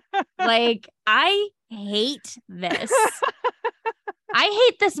 Like, I hate this. I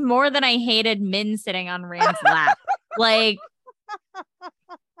hate this more than I hated Min sitting on Rand's lap. Like,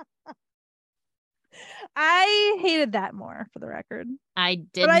 I hated that more, for the record. I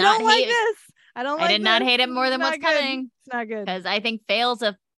did not don't hate like this. I did not hate it more than what's coming. It's not good. Because I think Fail's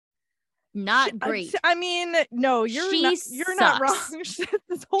not great. I mean, no, you're not wrong.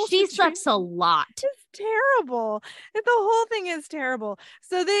 She sucks a lot. It's terrible. The whole thing is terrible.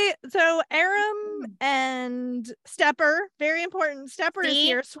 So Aram and Stepper, very important. Stepper is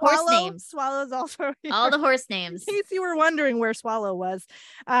here. Swallow's also here. All the horse names. In case you were wondering where Swallow was.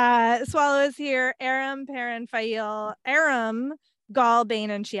 Swallow is here. Aram, Perrin, Fail. Aram, Gaul,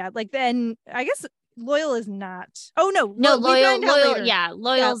 Bane, and Shiad. Like, then I guess Loyal is not. Oh no, Loyal. Yeah,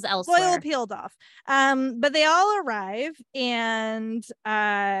 Loyal's elsewhere. Loyal peeled off. But they all arrive, and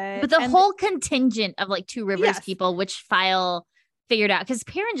but the whole contingent of like Two Rivers people, which File figured out, because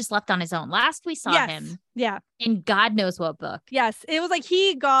Perrin just left on his own. Last we saw him, in God knows what book. Yes, it was like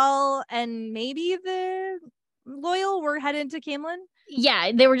he, Gaul, and maybe the Loyal were headed to Caemlyn.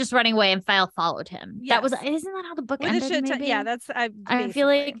 Yeah, they were just running away, and File followed him. Yes. Isn't that how the book ended? Yeah, that's. I feel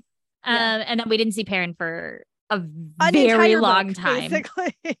like. And then we didn't see Perrin for a very long time.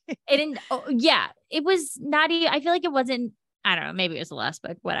 Basically. It didn't. Oh, yeah, it was not. I feel like it wasn't I don't know, maybe it was the last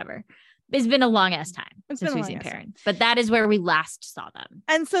book, whatever. It's been a long ass time since we've seen Perrin, but that is where we last saw them.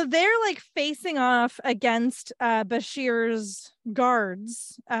 And so they're like facing off against Bashir's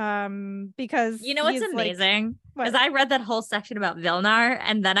guards because you know what's amazing? Because I read that whole section about Vilnar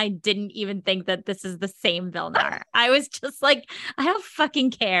and then I didn't even think that this is the same Vilnar. I was just like, I don't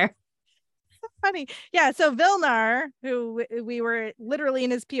fucking care. Funny. Yeah. So Vilnar, who we were literally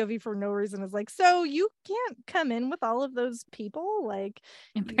in his POV for no reason, is like, so you can't come in with all of those people? Like,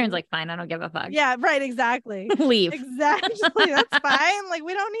 and Perrin's like, fine, I don't give a fuck. Yeah, right. Exactly. Leave. Exactly. That's fine. Like,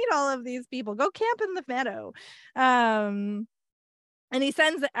 we don't need all of these people. Go camp in the meadow. And he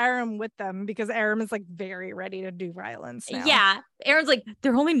sends Aram with them because Aram is like very ready to do violence now. Yeah. Aram's like,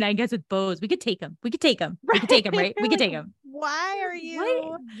 they're only 9 guys with bows. We could take them. We could take them. Right? We could take them, right? We could take them. Why are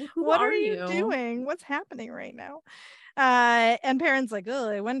you? What are you doing? What's happening right now? And Perrin's like, oh,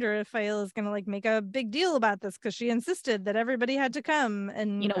 I wonder if Faile is gonna like make a big deal about this because she insisted that everybody had to come.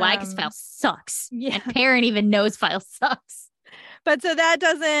 And you know why? Because Faile sucks. Yeah. And Perrin even knows Faile sucks. But so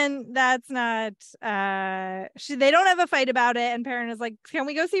that's not they don't have a fight about it, and Perrin is like, can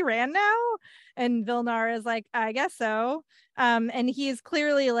we go see Rand now? And Vilnar is like, I guess so. And he's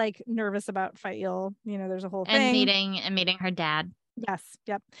clearly like nervous about Faile. You know, there's a whole thing. And meeting her dad. Yes,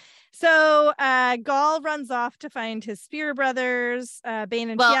 yep. So Gaul runs off to find his spear brothers.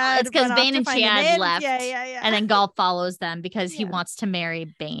 Bane and Chiad. It's because Bane and Chiad left. Yeah. And then Gaul follows them because he wants to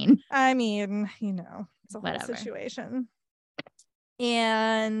marry Bane. I mean, you know, it's a whole situation.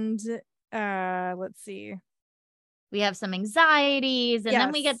 And let's see. We have some anxieties, and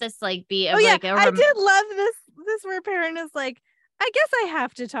then we get this like beat of I did love this where Perrin is like, I guess I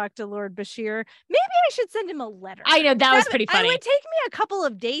have to talk to Lord Bashir. Maybe I should send him a letter. I know that was pretty funny. It would take me a couple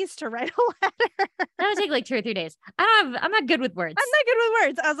of days to write a letter. That would take like 2 or 3 days. I'm not good with words.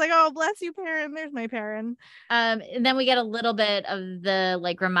 I was like, oh, bless you, Perrin. There's my Perrin. And then we get a little bit of the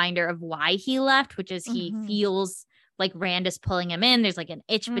like reminder of why he left, which is he feels like Rand is pulling him in. There's like an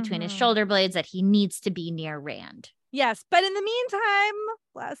itch between his shoulder blades that he needs to be near Rand. Yes, but in the meantime,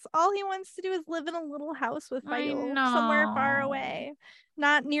 bless, all he wants to do is live in a little house with Faile somewhere far away,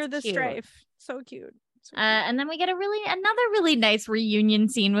 not near the strife. So cute. And then we get another really nice reunion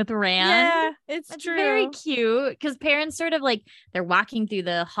scene with Rand. Yeah, it's true. Very cute because Perrin's sort of like they're walking through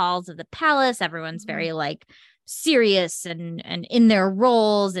the halls of the palace. Everyone's very like serious and in their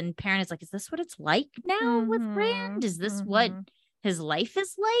roles, and Perrin is like, is this what it's like now with Rand? Is this what his life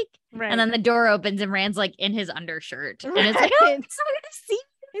is like? Right. And then the door opens and Rand's like in his undershirt, and it's like, oh, I'm so good to see you.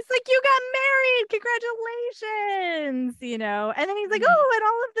 He's like, you got married, congratulations, you know. And then he's like, oh, and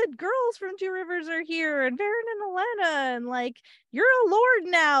all of the girls from Two Rivers are here, and Verin and Olenna, and like, you're a lord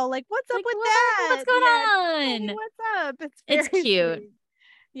now. Like, what's up with that? What's going on? What's up? It's cute. Sweet.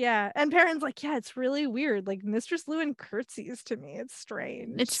 Yeah. And Perrin's like, yeah, it's really weird. Like, Mistress Luwin curtsies to me. It's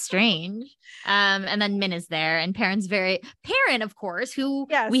strange. And then Min is there, and Perrin, of course, who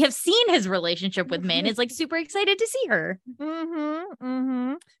we have seen his relationship with Min, is like super excited to see her.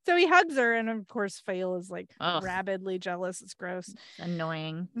 So he hugs her, and of course Faile is like rabidly jealous. It's gross. It's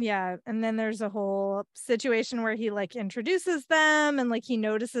annoying. Yeah. And then there's a whole situation where he like introduces them, and like he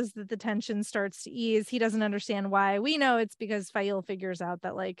notices that the tension starts to ease. He doesn't understand why. We know it's because Faile figures out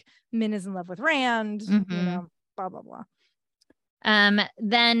that like Min is in love with Rand, you know, blah blah blah.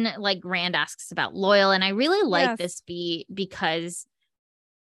 Then like Rand asks about Loial, and I really like this beat because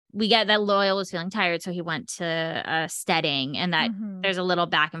we get that Loial was feeling tired, so he went to Steading, and that there's a little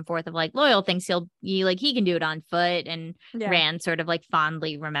back and forth of like Loial thinks he can do it on foot, and Rand sort of like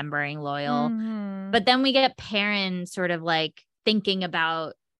fondly remembering Loial. But then we get Perrin sort of like thinking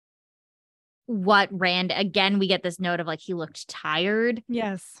about what Rand, again, we get this note of like he looked tired.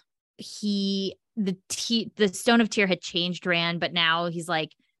 Yes. The Stone of Tear had changed Rand, but now he's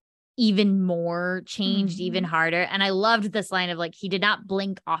like even more changed, even harder. And I loved this line of like, he did not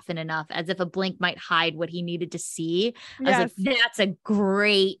blink often enough, as if a blink might hide what he needed to see. I was like, that's a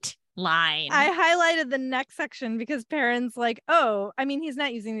great line. I highlighted the next section because Perrin's like, oh, I mean, he's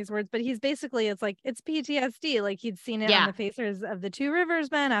not using these words, but he's basically, it's PTSD. Like he'd seen it on the faces of the Two Rivers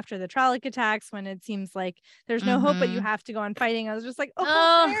men after the Trolloc attacks, when it seems like there's no hope, but you have to go on fighting. I was just like,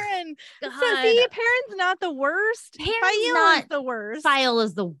 Perrin. So see, Perrin's not the worst. Faile is the worst. Faile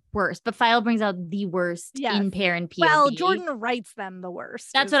is the worst, but Faile brings out the worst in Perrin POV. Well, Jordan writes them the worst.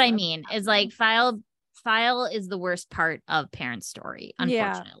 That's what I mean. Is like Faile is the worst part of Perrin's story,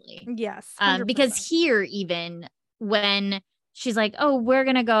 unfortunately. Yes. Because here, even when she's like, oh, we're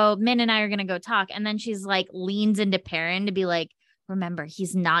going to go, Min and I are going to go talk. And then she's like, leans into Perrin to be like, remember,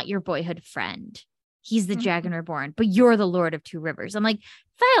 he's not your boyhood friend. he's the dragon reborn, but you're the Lord of Two Rivers. I'm like,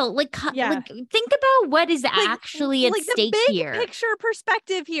 Phil, like think about what is actually at stake the big here. Picture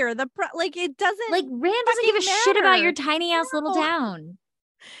perspective here. It doesn't, like, Rand doesn't give a shit about your tiny ass little town.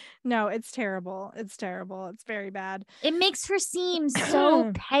 No, it's terrible. It's terrible. It's very bad. It makes her seem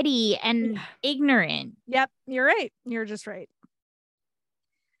so petty and ignorant. Yep, you're right. You're just right.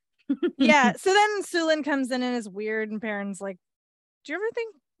 Yeah. So then Sulin comes in and is weird, and Perrin's like, do you ever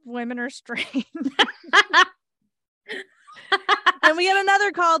think women are strange? And we get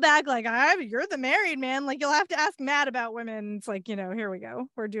another call back, like, you're the married man. Like, you'll have to ask Matt about women. It's like, here we go.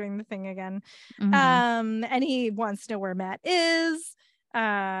 We're doing the thing again. And he wants to know where Matt is.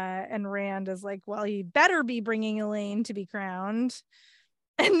 And Rand is like, well, he better be bringing Elaine to be crowned.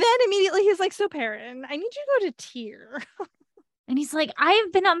 And then immediately he's like, so Perrin, I need you to go to Tyr. And he's like, I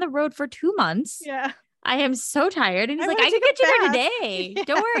have been on the road for 2 months. Yeah. I am so tired. And he's like, I can get you there today.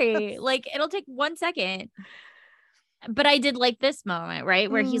 Don't worry. Like, it'll take 1 second. But I did like this moment, right?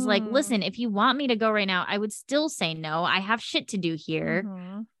 Where he's like, listen, if you want me to go right now, I would still say no. I have shit to do here.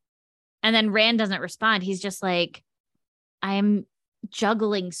 And then Rand doesn't respond. He's just like, I am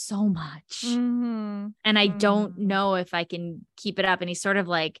juggling so much. And I don't know if I can keep it up. And he's sort of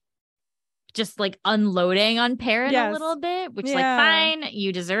like, just like unloading on Perrin a little bit, which like, fine,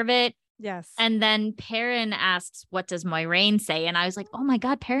 you deserve it. Yes. And then Perrin asks, what does Moiraine say? And I was like, oh my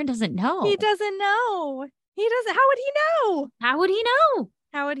God, Perrin doesn't know. He doesn't know. He doesn't. How would he know? How would he know?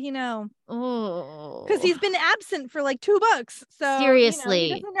 How would he know? Oh, because he's been absent for like 2 books. So seriously,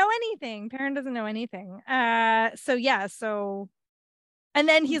 he doesn't know anything. Perrin doesn't know anything. So and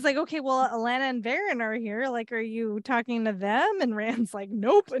then he's like, okay, well, Alanna and Varen are here. Like, are you talking to them? And Rand's like,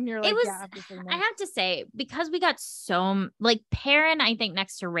 nope. And you're like, yeah, obviously no. I have to say, because we got so like Perrin, I think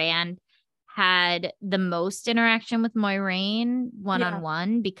next to Rand had the most interaction with Moiraine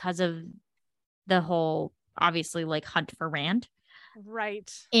one-on-one because of the whole, obviously, like hunt for Rand. Right.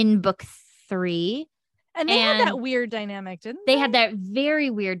 In book 3. And they had that weird dynamic, didn't they? They had that very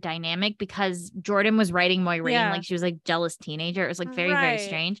weird dynamic because Jordan was writing Moiraine like she was like jealous teenager. It was like very, very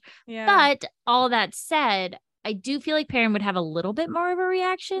strange. Yeah. But all that said, I do feel like Perrin would have a little bit more of a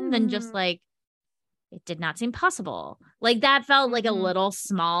reaction than just like, it did not seem possible. Like that felt like a little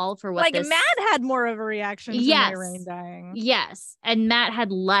small for what like Matt had more of a reaction to Moiraine dying. Yes. And Matt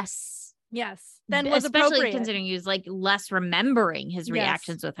had less. Yes. Then was especially considering he was like less remembering his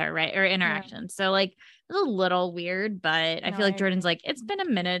reactions with her, right? Or interactions. So like it was a little weird, but I feel like Jordan's like, it's been a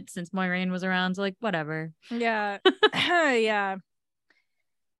minute since Moiraine was around. So like, whatever. Yeah. Yeah.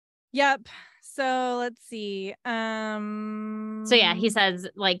 Yep. So let's see. So yeah, he says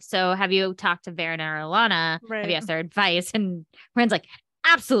like, so have you talked to Varen or Alanna? Have you asked their advice? And Rand's like,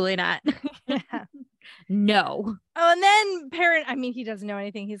 absolutely not. Yeah. No. Oh, and then Perrin, I mean, he doesn't know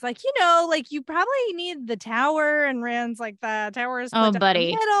anything. He's like, like you probably need the tower. And Rand's like, the tower is split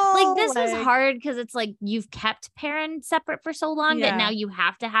buddy. Like this was hard because it's like you've kept Perrin separate for so long that now you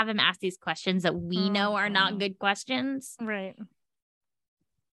have to have him ask these questions that we know are not good questions. Right.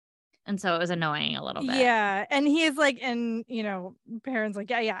 And so it was annoying a little bit. Yeah. And he's like, and Perrin's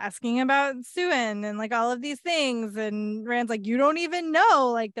like, yeah, asking about Suin and like all of these things. And Rand's like, you don't even know,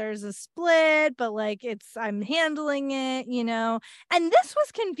 like there's a split, but like I'm handling it, and this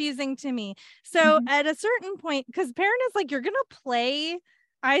was confusing to me. So at a certain point, because Perrin is like, you're going to play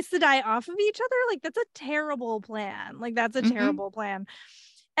Aes Sedai off of each other. Like that's a terrible plan. Like that's a terrible plan.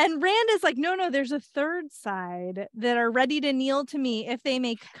 And Rand is like, no, there's a third side that are ready to kneel to me if they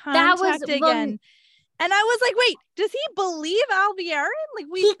make contact again. And I was like, wait, does he believe Alviarin? Like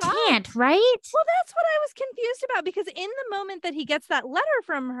he can't, right? Well, that's what I was confused about, because in the moment that he gets that letter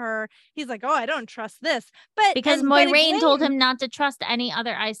from her, he's like, oh, I don't trust this. But because Moiraine told him not to trust any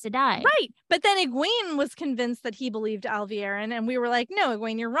other Aes Sedai. Right. But then Egwene was convinced that he believed Alviarin, and we were like, no,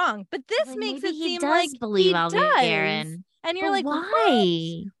 Egwene, you're wrong. But this makes it seem like believe Alviarin. And you're like,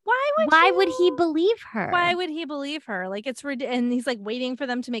 why? Why would he believe her? Why would he believe her? Like it's and he's like waiting for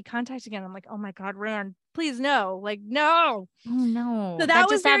them to make contact again. I'm like, oh my God, Rand, please no. Like, no. Oh no. So that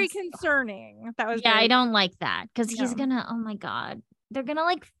was very concerning. That was I don't like that because he's gonna, oh my God, they're gonna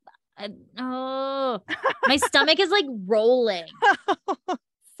like my stomach is like rolling.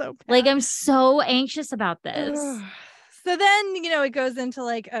 So bad. Like I'm so anxious about this. So then, it goes into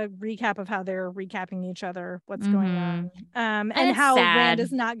like a recap of how they're recapping each other, what's going on. And how Rand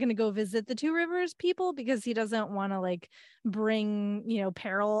is not going to go visit the Two Rivers people because he doesn't want to like bring,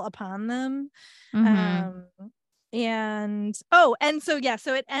 peril upon them. and so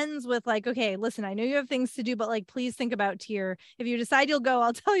it ends with like, okay, listen, I know you have things to do, but like, please think about Tyr. If you decide you'll go,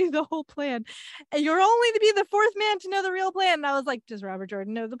 I'll tell you the whole plan, and you're only to be the fourth man to know the real plan. And I was like, does Robert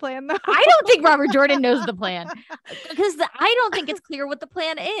Jordan know the plan though? I don't think Robert Jordan knows the plan, because I don't think it's clear what the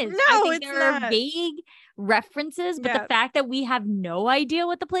plan is. No, I think it's there are not. vague references, but Yeah. the fact that we have no idea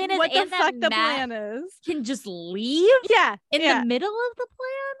what the plan is, What the and fuck that the Matt plan is? can just leave Yeah, in yeah, the middle of the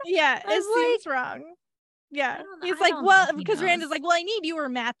plan. yeah. I It was seems wrong. Yeah, he's I like, don't well, think he because Rand is knows. like, well, I need you or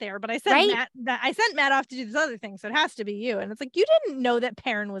Matt there, but I sent Right? I sent Matt off to do this other thing, so it has to be you. And it's like, you didn't know that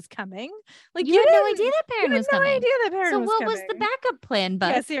Perrin was coming. Like, You had no didn't- idea that you Perrin had was no coming. idea that Perrin So was what coming. was the backup plan, Bud?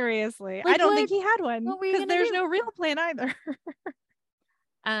 Yeah, seriously, Like, I don't think he had one what were you because gonna there's do? no real plan either.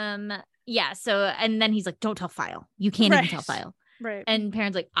 Yeah. So, and then he's like, "Don't tell File. You can't even tell Right. File." Right. And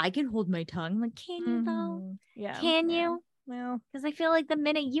Perrin's like, "I can hold my tongue." I'm like, can you though? Mhm. Yeah. Can yeah. you? Well, Because I feel like the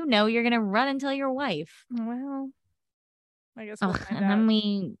minute you know, you're gonna run and tell your wife. well, I guess we'll Ugh, find and out.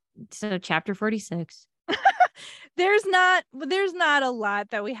 then so chapter 46. There's not a lot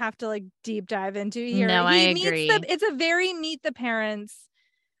that we have to like deep dive into here. No, I agree. It's a very meet the parents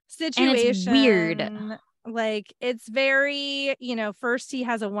And situation. it's weird. Like, it's very, first he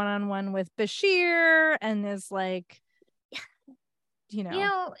has a one-on-one with Bashir and is like,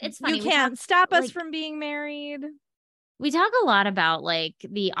 It's funny. you we can't talk, stop us like, from being married. We talk a lot about like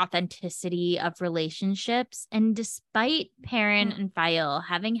the authenticity of relationships, and despite Perrin and File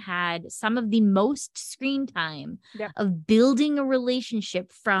having had some of the most screen time Yep. of building a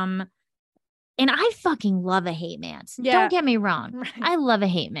relationship from, and I fucking love a hate mance. Yeah. Don't get me wrong. Right. I love a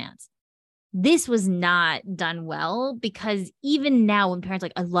hate mance. This was not done well, because even now when Perrin's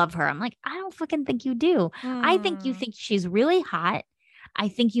like, I love her, I'm like, I don't fucking think you do. I think you think she's really hot. I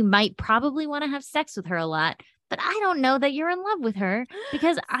think you might probably want to have sex with her a lot, but I don't know that you're in love with her,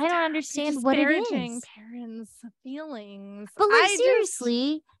 because I don't understand what it is. Perrin's feelings. But like,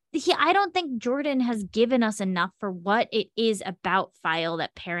 seriously, I don't think Jordan has given us enough for what it is about File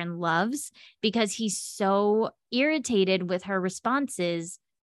that Perrin loves, because he's so irritated with her responses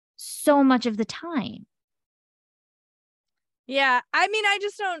so much of the time. Yeah, I mean,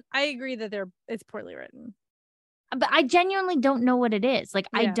 I agree that it's poorly written. But I genuinely don't know what it is. Like,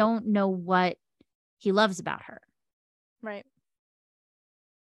 I Yeah. don't know what he loves about her. Right.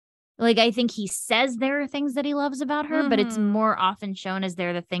 Like, I think he says there are things that he loves about her, but it's Mhm. more often shown as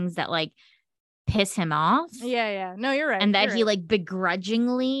they're the things that like piss him off. Yeah. No, you're right. And that you're he right. like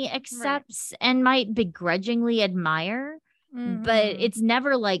begrudgingly accepts and might begrudgingly admire. But Mhm. it's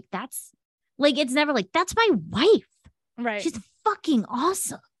never like, that's my wife. Right. She's fucking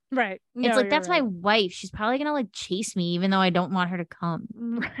awesome. Right. No, It's like, you're that's my right. wife. She's probably gonna like chase me even though I don't want her to come.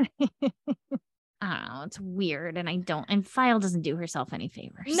 Right. I don't know. It's weird. And File doesn't do herself any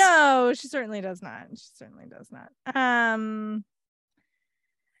favors. No, she certainly does not.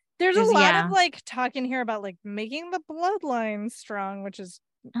 There's a lot of like talking here about like making the bloodline strong, which is,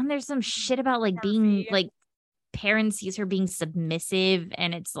 And there's some shit about like being like, Perrin sees her being submissive,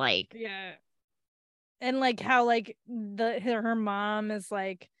 and it's like, yeah. And like how like her mom is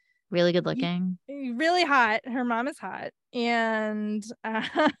like really good looking. Really hot. Her mom is hot. And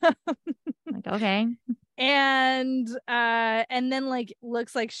Like, okay. And then like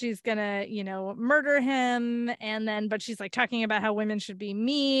looks like she's gonna, murder him, but she's like talking about how women should be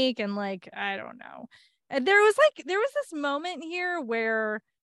meek, and like, I don't know. There was this moment here where,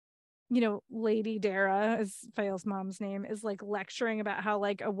 Lady Dara, is File's mom's name, is like lecturing about how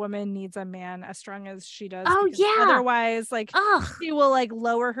like a woman needs a man as strong as she does. Oh, yeah. Otherwise, like, she will like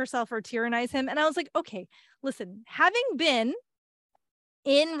lower herself or tyrannize him. And I was like, okay, listen, having been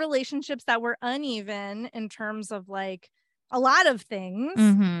in relationships that were uneven in terms of like a lot of things,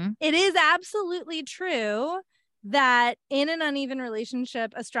 it is absolutely true that in an uneven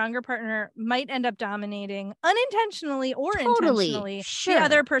relationship, a stronger partner might end up dominating unintentionally or intentionally the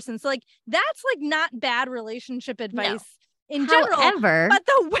other person. So like, that's like not bad relationship advice in general. However, but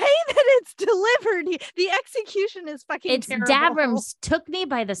the way that it's delivered, the execution is fucking terrible. Dabrams took me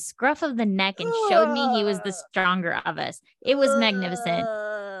by the scruff of the neck and showed me he was the stronger of us. It was magnificent.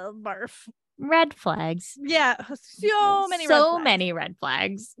 Barf. Red flags. Yeah, so many red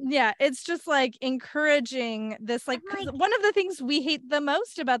flags. Yeah, it's just like encouraging this, like, one of the things we hate the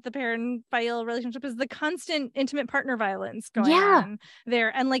most about the Perrin-File relationship is the constant intimate partner violence going on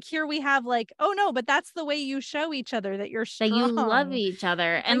there. And like, here we have like, oh no, but that's the way you show each other that you're strong, that you love each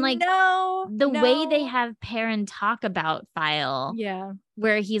other. And like, the way they have Perrin talk about File,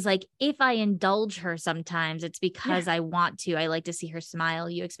 where he's like, if I indulge her sometimes, it's because I want to. I like to see her smile.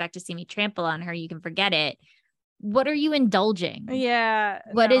 You expect to see me trample on her. You can forget it. What are you indulging? Yeah.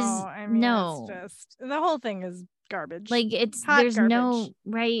 What is it's just, the whole thing is garbage. Like Hot there's garbage. no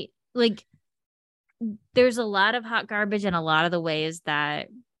right. Like there's a lot of hot garbage in a lot of the ways that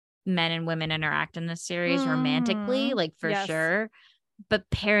men and women interact in this series romantically, like for Yes. sure. But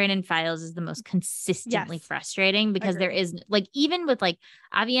Perrin and Files is the most consistently Yes. frustrating because there Agreed. is like, even with like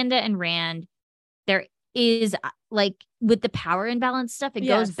Avienda and Rand, there is like with the power imbalance stuff, it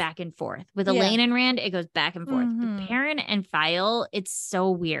goes Yes. back and forth. With Yeah. Elaine and Rand, it goes back and forth. Mhm. With Perrin and File, it's so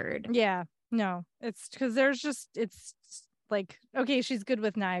weird. Yeah. No, it's because it's like, okay, she's good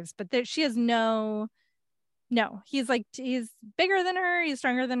with knives, but she has no, he's like, he's bigger than her. He's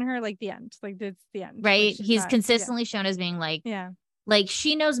stronger than her. Like the end. Like it's the end. Right. Like, she's He's not- consistently shown as being like, Yeah. like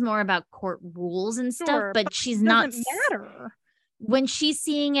she knows more about court rules and stuff, Sure, but she's it not doesn't matter. when she's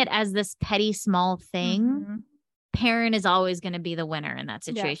seeing it as this petty small thing. Mhm. Perrin is always going to be the winner in that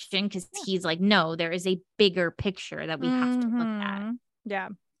situation because he's like, no, there is a bigger picture that we have to look at. Mhm. Yeah.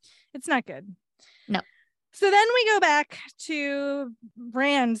 It's not good. No. So then we go back to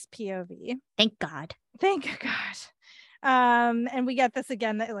Rand's POV. Thank God. Thank God. And we get this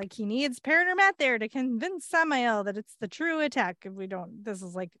again that like he needs Perrin or Matt there to convince Samael that it's the true attack. If we don't, this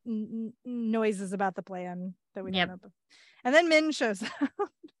is like noises about the plan that we don't know. And then Min shows up.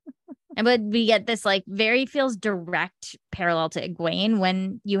 But we get this like very feels direct parallel to Egwene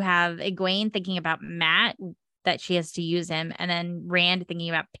when you have Egwene thinking about Matt that she has to use him, and then Rand thinking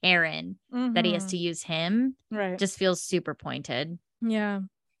about Perrin that he has to use him. Right. Just feels super pointed. Yeah.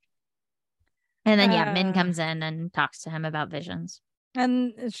 And then Min comes in and talks to him about visions.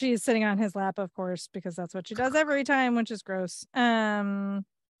 And she's sitting on his lap, of course, because that's what she does every time, which is gross. And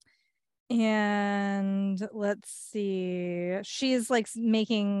let's see, she's like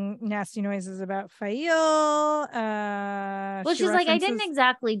making nasty noises about Fail. Well, she's like, I didn't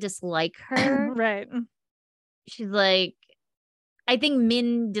exactly dislike her. Right. She's like, I think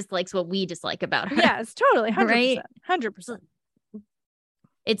Min dislikes what we dislike about her. Yes, totally. 100%. Right? 100%.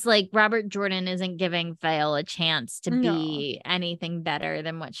 It's like Robert Jordan isn't giving Fail a chance to be anything better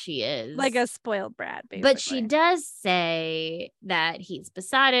than what she is. Like a spoiled brat, basically. But she does say that he's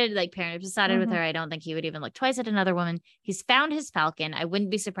besotted, like Perrin is besotted with her. I don't think he would even look twice at another woman. He's found his falcon. I wouldn't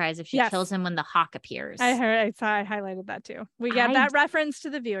be surprised if she kills him when the hawk appears. I highlighted that too. We got that reference to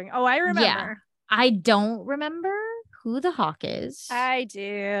the viewing. Oh, I remember. Yeah. I don't remember who the hawk is. I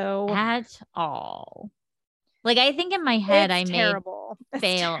do. At all. Like, I think in my head, I made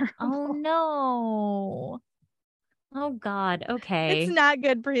Fail. Oh, no. Oh, God. Okay. It's not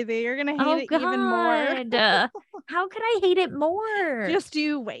good, Preeti. You're going to hate it even more. How could I hate it more? Just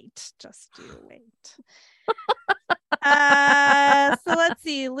you wait. So let's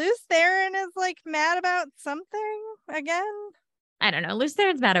see. Luce Theron is like mad about something again. I don't know. Luce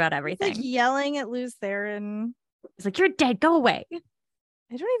Theron's mad about everything. He's like yelling at Luce Theron. He's like, you're dead. Go away.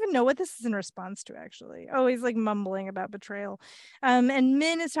 I don't even know what this is in response to, actually. Oh, he's like mumbling about betrayal. And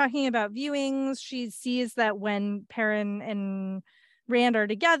Min is talking about viewings. She sees that when Perrin and Rand are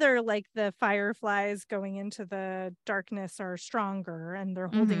together, like the fireflies going into the darkness are stronger and they're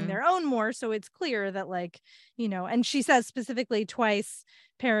holding their own more. So it's clear that, like, you know, and she says specifically twice,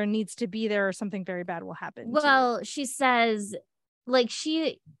 Perrin needs to be there or something very bad will happen. Well, she says, like,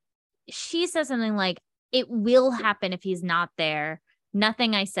 she says something like, it will happen if he's not there.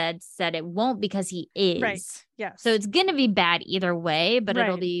 Nothing I said it won't because he is. Right. Yes. So it's going to be bad either way, but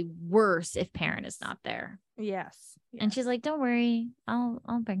it'll be worse if Perrin is not there. Yes. And she's like, don't worry. I'll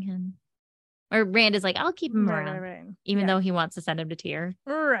bring him. Or Rand is like, I'll keep him around. Right. Even though he wants to send him to Tyr.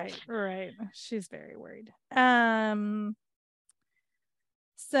 Right. She's very worried.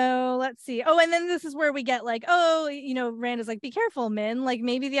 So let's see. Oh, and then this is where we get like, oh, you know, Rand is like, be careful, Min. Like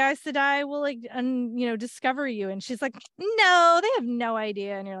maybe the Aes Sedai will like, discover you. And she's like, no, they have no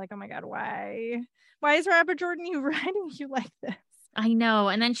idea. And you're like, oh my God, why? Why is Robert Jordan writing you like this? I know.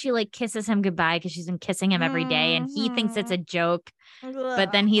 And then she like kisses him goodbye because she's been kissing him every day. And he thinks it's a joke.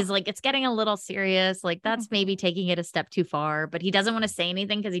 But then he's like, it's getting a little serious. Like that's maybe taking it a step too far. But he doesn't want to say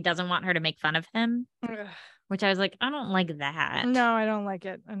anything because he doesn't want her to make fun of him. Which I was like, I don't like that. No, I don't like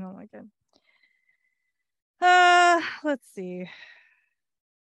it. Let's see.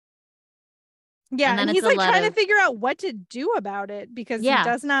 Yeah, and he's like trying to figure out what to do about it because he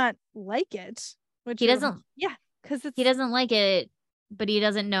does not like it. Which he doesn't. Yeah, because he doesn't like it, but he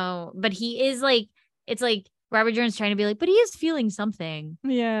doesn't know. But he is like, it's like Robert Jordan's trying to be like, but he is feeling something.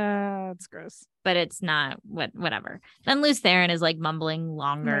 Yeah, it's gross. But it's not whatever. Then Luce Theron is like mumbling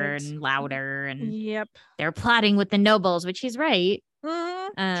longer and louder, and they're plotting with the nobles, which he's right.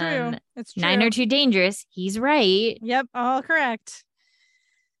 True, it's true. 9 are too dangerous. He's right. Yep, all correct.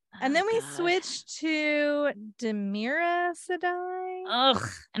 And then we God. switch to Demira Sedai. Ugh.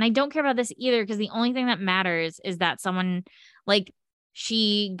 And I don't care about this either because the only thing that matters is that someone like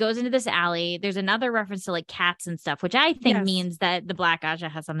she goes into this alley. There's another reference to like cats and stuff, which I think Yes. means that the Black Aja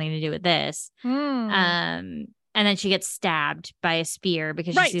has something to do with this. And then she gets stabbed by a spear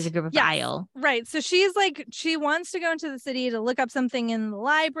because she sees a group of Aiel. Right. So she's like, she wants to go into the city to look up something in the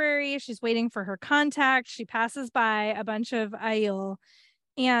library. She's waiting for her contact. She passes by a bunch of Aiel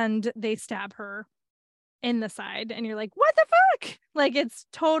and they stab her in the side. And you're like, what the fuck? Like, it's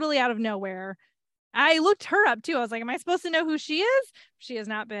totally out of nowhere. I looked her up too. I was like, am I supposed to know who she is? She has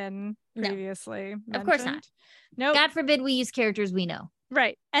not been previously mentioned. Of course not. No. God forbid we use characters we know.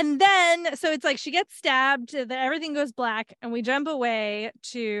 Right. And then, so it's like she gets stabbed, everything goes black, and we jump away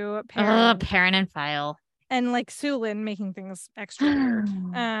to Perrin. Perrin and File. And like Sulin making things extra weird.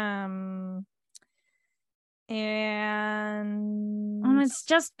 And it's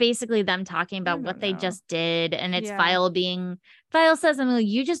just basically them talking about what they just did. And it's File says, I mean,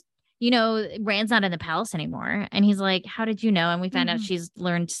 you just, Rand's not in the palace anymore. And he's like, how did you know? And we find out she's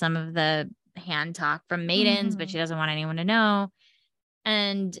learned some of the hand talk from maidens, but she doesn't want anyone to know.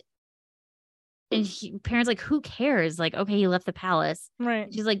 And Perrin's like, who cares? Like, okay, he left the palace. Right.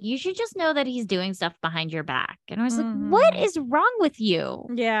 She's like, you should just know that he's doing stuff behind your back. And I was like, what is wrong with you?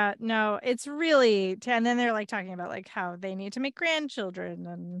 Yeah, no, it's really. And then they're like talking about like how they need to make grandchildren.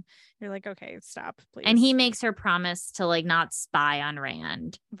 And you're like, okay, stop, please. And he makes her promise to like not spy on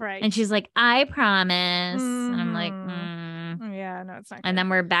Rand. Right. And she's like, I promise. And I'm like, yeah, no, it's not. And then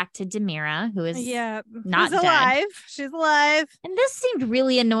we're back to Demira, who is not She's alive. She's alive. And this seemed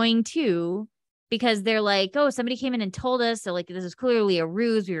really annoying too, because they're like, oh, somebody came in and told us. So like, this is clearly a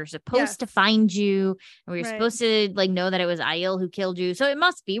ruse. We were supposed to find you. And we were supposed to like know that it was Aiel who killed you. So it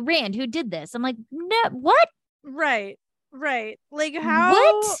must be Rand who did this. I'm like, no, what? Right. Like how?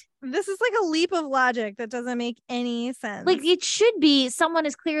 What? This is like a leap of logic that doesn't make any sense. Like it should be someone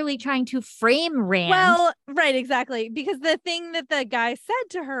is clearly trying to frame Rand. Well, right, exactly. Because the thing that the guy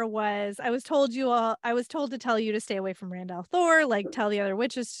said to her was, I was told to tell you to stay away from Rand al'Thor, like tell the other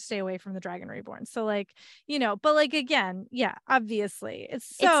witches to stay away from the Dragon Reborn. So like, but like again, yeah, obviously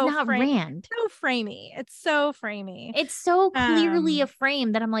it's not Rand. So framey. It's so framey. It's so clearly a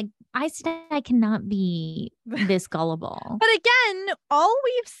frame that I'm like, I cannot be this gullible. But again, all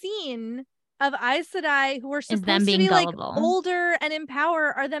we've seen of Aes Sedai who are supposed to be gullible. Like older and in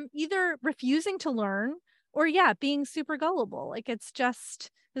power are them either refusing to learn or being super gullible. Like it's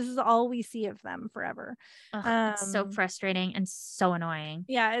just, this is all we see of them forever. It's so frustrating and so annoying.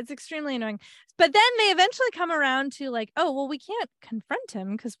 Yeah, it's extremely annoying. But then they eventually come around to like, oh, well, we can't confront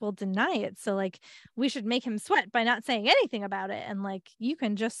him because we'll deny it. So like we should make him sweat by not saying anything about it. And like you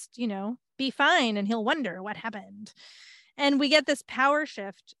can just, be fine and he'll wonder what happened. And we get this power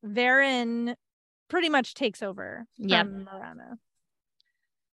shift. Varen pretty much takes over from Marana.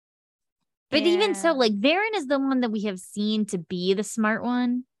 But even so, like Varen is the one that we have seen to be the smart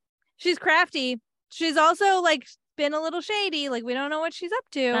one. She's crafty. She's also like been a little shady. Like we don't know what she's up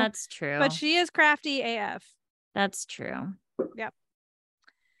to. That's true. But she is crafty AF. That's true. Yep.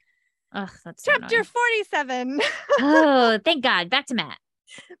 Ugh, that's so Chapter 47. Oh, thank God. Back to Matt.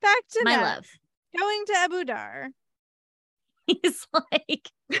 Back to my Matt. love. Going to Abu Dar. He's like,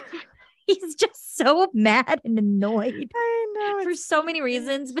 he's just so mad and annoyed. I know. For so many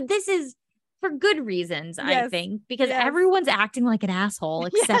reasons, but this is for good reasons, I think, because everyone's acting like an asshole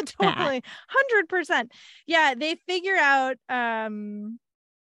except totally. 100%. Yeah, they figure out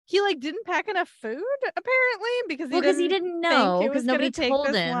he like didn't pack enough food apparently because he didn't know because nobody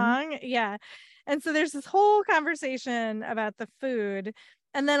told him. Long. Yeah. And so there's this whole conversation about the food.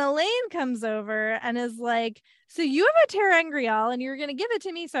 And then Elaine comes over and is like, so you have a ter'angreal and you're going to give it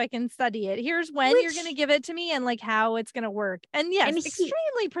to me so I can study it. Here's when you're going to give it to me and like how it's going to work. And yes,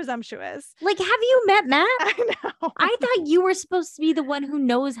 extremely presumptuous. Like, have you met Matt? I know. I thought you were supposed to be the one who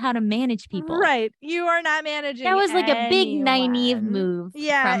knows how to manage people. Right. You are not managing. That was like a big naive move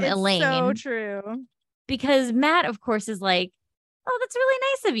from Elaine. So true. Because Matt, of course, is like, oh, that's really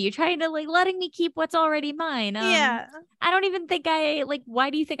nice of you trying to like letting me keep what's already mine. I don't even think I like, why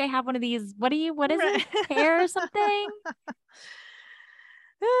do you think I have one of these? What is it? Hair or something?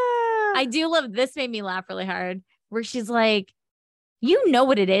 I do love, this made me laugh really hard where she's like, you know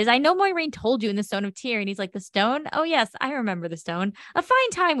what it is. I know Moiraine told you in the Stone of Tear. And he's like, the stone? Oh yes, I remember the stone. A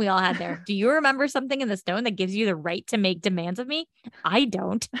fine time we all had there. Do you remember something in the stone that gives you the right to make demands of me? I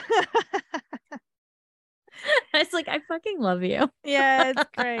don't. was like, I fucking love you. Yeah, it's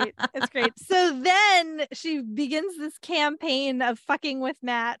great. It's great. So then she begins this campaign of fucking with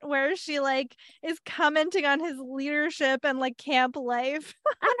Matt where she like is commenting on his leadership and like camp life.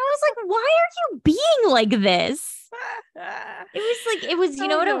 And I was like, why are you being like this? It was, you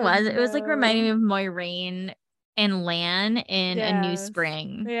know what it was? It was like reminding me of Moiraine and Lan in A New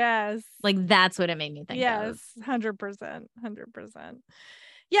Spring. Yes. Like that's what it made me think of. 100%. 100%.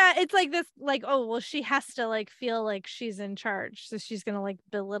 Yeah, it's like this, like, oh, well, she has to like feel like she's in charge. So she's gonna like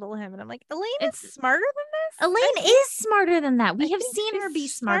belittle him. And I'm like, Elaine is smarter than this? Elaine is smarter than that. We have seen her be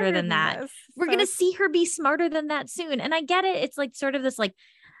smarter than that. We're gonna see her be smarter than that soon. And I get it. It's like sort of this like,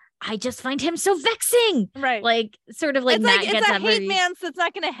 I just find him so vexing. Right. Like sort of like it's Matt like, gets it's a hate man, so it's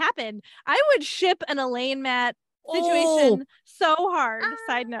not gonna happen. I would ship an Elaine Matt situation so hard.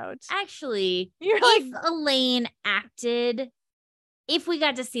 Side note. Actually, You're if Elaine acted, if we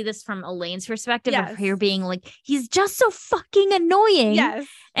got to see this from Elaine's perspective of her being like, he's just so fucking annoying. Yes.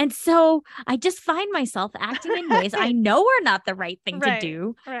 And so I just find myself acting in ways I know are not the right thing to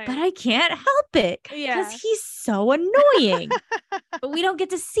do, but I can't help it because he's so annoying. But we don't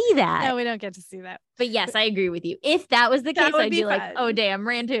get to see that. No, we don't get to see that. But yes, I agree with you. If that was the case, I'd be like, oh, damn,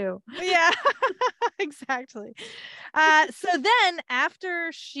 ran too. Yeah, exactly. So then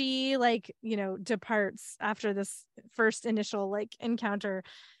after she like, you know, departs after this first initial like encounter,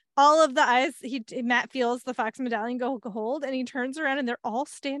 all of the eyes Matt feels the Fox medallion go hold, and he turns around and they're all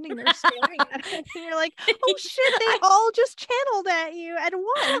standing there staring at him. And you're like, oh shit, they all just channeled at you at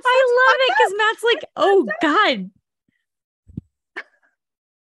once. I love it because Matt's like, oh God.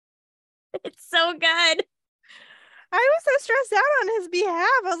 It's so good. I was so stressed out on his behalf.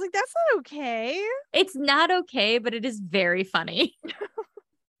 I was like, that's not okay. It's not okay, but it is very funny.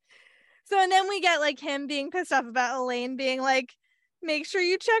 So, and then we get like him being pissed off about Elaine being like, make sure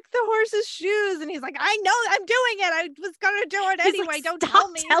you check the horse's shoes. And he's like, I know I'm doing it. I was going to do it anyway. Like, don't stop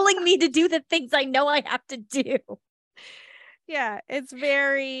tell me. telling me to do the things I know I have to do. Yeah, it's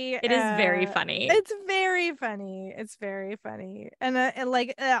very. It is very funny. It's very funny. It's very funny. And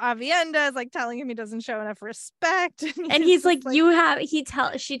like Avienda is like telling him he doesn't show enough respect. And he's like, you have.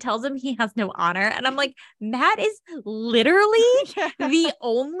 She tells him he has no honor, and I'm like, Matt is literally the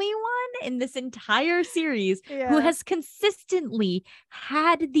only one in this entire series who has consistently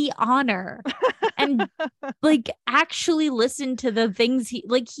had the honor and like actually listened to the things he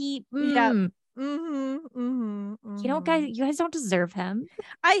like. You know, guys, you guys don't deserve him.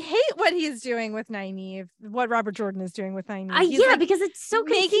 I hate what he's doing with Nynaeve, what Robert Jordan is doing with Nynaeve. Because it's so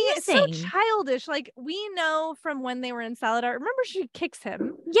making confusing. it so childish. Like, we know from when they were in Saladar, remember she kicks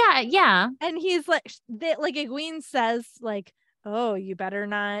him? Yeah. And he's like, like Egwene says, like, oh, you better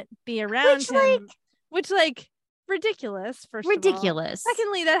not be around him. Which, like, ridiculous. Ridiculous.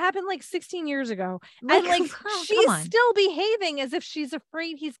 Secondly, that happened like 16 years ago, and like she's still behaving as if she's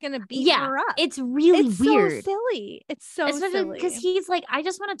afraid he's gonna beat her up. It's really weird. So silly. It's so silly because he's like, I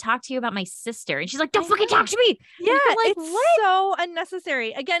just want to talk to you about my sister, and she's like, don't fucking talk to me. Yeah, like, it's so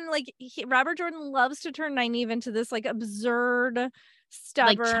unnecessary. Again, like Robert Jordan loves to turn Nynaeve into this like absurd,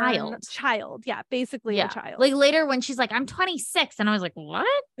 stubborn child. Yeah, basically a child. Like later when she's like, I'm 26, and I was like, what?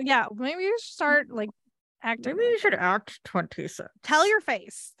 Yeah, maybe you should start like acting. Maybe you should act 26. Tell your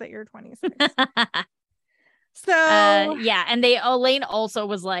face that you're 26. So and Elaine also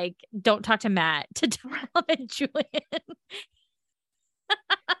was like, don't talk to Matt, to Tom and Julian.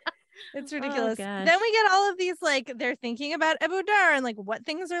 It's ridiculous. Then we get all of these like they're thinking about Abu Dar and like what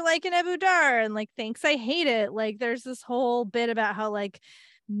things are like in Abu Dar and like thanks I hate it. Like there's this whole bit about how like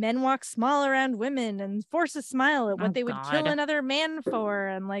men walk small around women and force a smile at what they would kill another man for,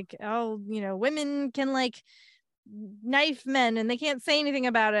 and like, oh, you know, women can like knife men and they can't say anything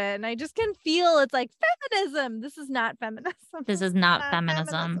about it. And I just can feel it's like feminism. This is not feminism. This is not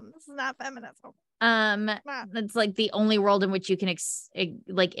feminism. This is not feminism. It's like the only world in which you can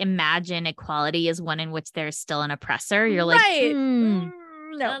like imagine equality is one in which there's still an oppressor. You're like, no,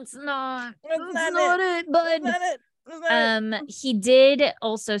 that's not it, bud. He did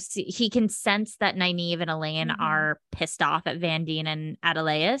also see, he can sense that Nynaeve and Elaine are pissed off at Vandene and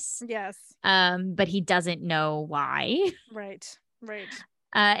Adelaus. Yes. But he doesn't know why. Right.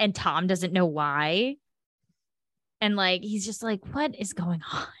 And Tom doesn't know why. And like, he's just like, what is going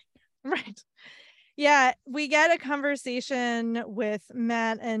on? Right. Yeah, we get a conversation with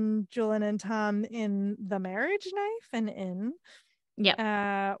Matt and Julian and Tom in the Marriage Knife and Inn.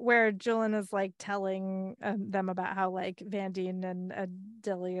 Yeah. Where Julian is like telling them about how like Vandene and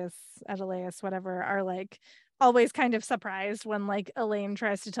Adelaus, whatever, are like always kind of surprised when like Elaine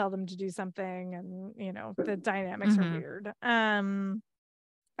tries to tell them to do something, and you know the dynamics are weird.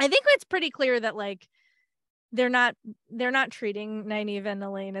 I think it's pretty clear that like they're not treating Nynaeve and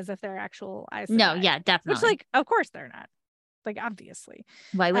Elaine as if they're actual Aes Sedai. No, yeah, definitely. Which, like, of course they're not. Like, obviously.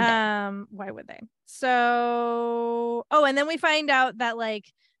 Why would they? Why would they? So, and then we find out that,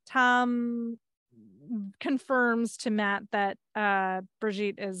 like, Tom confirms to Matt that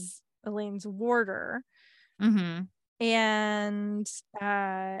Brigitte is Elaine's warder. Mm-hmm. And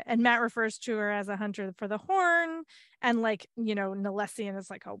Matt refers to her as a hunter for the horn, and, like, you know, Nalessian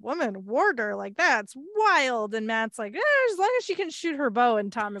is like, a woman warder, like, that's wild. And Matt's like, as long as she can shoot her bow.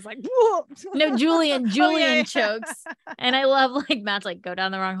 And Tom is like, whoa. No, Julian chokes, and I love, like, Matt's like, go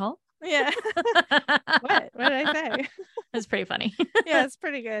down the wrong hole. Yeah. What did I say? It's pretty funny. Yeah, it's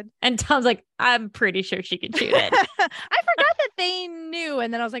pretty good. And Tom's like, I'm pretty sure she can shoot it. I forgot that they knew,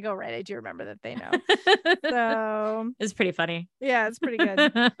 and then I was like, oh right, I do remember that they know. So it's pretty funny. Yeah, it's pretty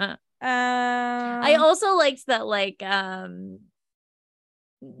good. I also liked that, like,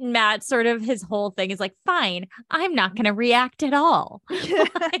 Matt, sort of his whole thing is like, fine, I'm not going to react at all.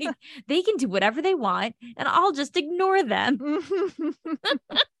 Like, they can do whatever they want and I'll just ignore them.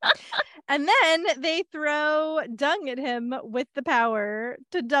 And then they throw dung at him with the power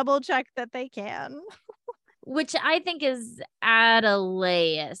to double check that they can. Which I think is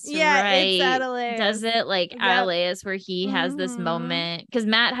Adelaus, yeah, right? It's Adelaus. Does it? Like, yep. Adelaus, where he has this moment, because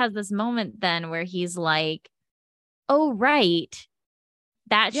Matt has this moment then where he's like, oh, right.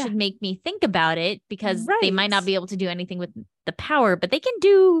 That should make me think about it, because they might not be able to do anything with the power, but they can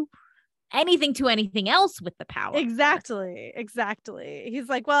do anything to anything else with the power. Exactly. He's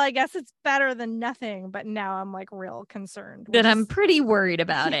like, well, I guess it's better than nothing, but now I'm, like, real concerned. That I'm pretty worried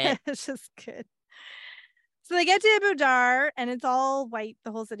about it. It's just good. So they get to Abu Dar, and it's all white.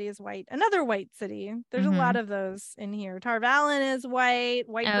 The whole city is white. Another white city. There's a lot of those in here. Tar Valon is white.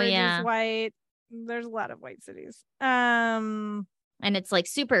 Whitebridge is white. There's a lot of white cities. And it's, like,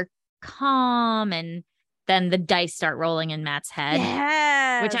 super calm, and then the dice start rolling in Matt's head.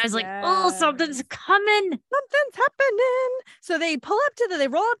 Yes, which I was like, oh, something's coming. Something's happening. So they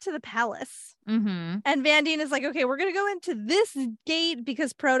roll up to the palace. Mm-hmm. And Vandene is like, okay, we're going to go into this gate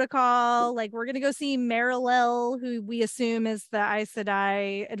because protocol. Like, we're going to go see Marilel, who we assume is the Aes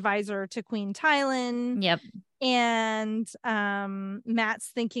Sedai advisor to Queen Tylan. Yep. And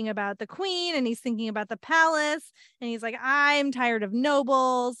Matt's thinking about the queen, and he's thinking about the palace, and he's like, I'm tired of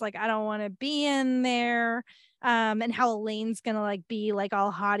nobles, like, I don't want to be in there. And how Elaine's gonna, like, be, like,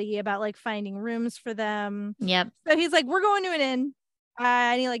 all haughty about, like, finding rooms for them. Yep. So he's like, we're going to an inn.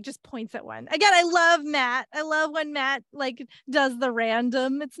 And he, like, just points at one. Again, I love Matt. I love when Matt, like, does the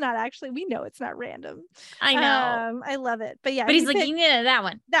random. It's not actually, we know it's not random. I know. I love it. But yeah. But he's like, you need that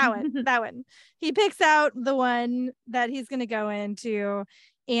one. That one. He picks out the one that he's going to go into,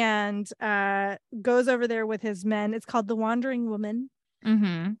 and goes over there with his men. It's called the Wandering Woman.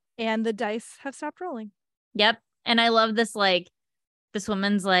 Mm-hmm. And the dice have stopped rolling. Yep. And I love this, like, this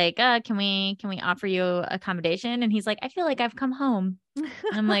woman's like, can we offer you accommodation? And he's like, I feel like I've come home. And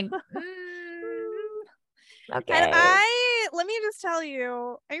I'm like, okay. And let me just tell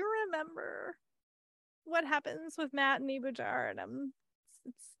you, I remember what happens with Matt and Abu Dar, and I'm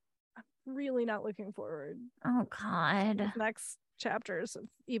really not looking forward. Oh God. Next chapters of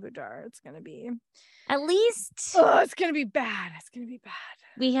Abu Dar, it's gonna be at least. Oh, it's gonna be bad.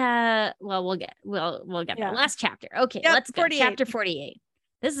 We have, we'll get there. Last chapter. Okay, let's go. 48. Chapter 48.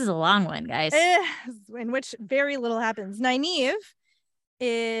 This is a long one, guys. In which very little happens. Nynaeve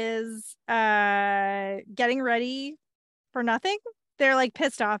is getting ready for nothing. They're, like,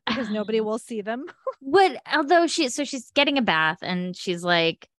 pissed off because nobody will see them. Although she's getting a bath, and she's,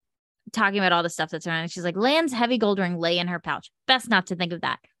 like, talking about all the stuff that's around. She's like, Lan's heavy gold ring lay in her pouch. Best not to think of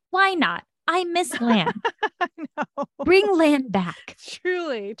that. Why not? I miss Lan. I know. Bring Lan back.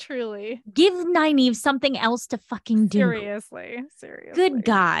 Truly. Give Nynaeve something else to fucking do. Seriously. Good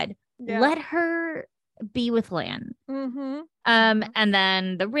God. Yeah. Let her be with Lan. Mm-hmm. And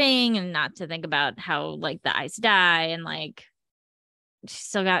then the ring, and not to think about how, like, the Aes Sedai, and, like, she's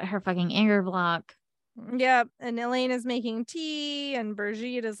still got her fucking anger block. Yep. And Elaine is making tea, and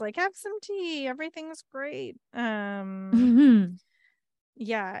Brigitte is like, have some tea. Everything's great. Mm-hmm.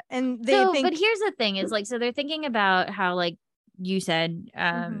 Yeah. And they think, but here's the thing is, like, so they're thinking about how, like you said,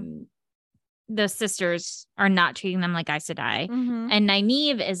 the sisters are not treating them like Aes Sedai. And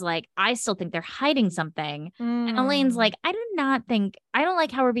Nynaeve is like, I still think they're hiding something. And Elaine's like, I don't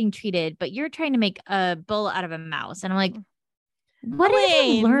like how we're being treated, but you're trying to make a bull out of a mouse. And I'm like, what have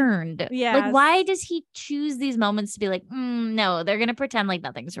you learned? Yeah. Like, why does he choose these moments to be like, no, they're going to pretend like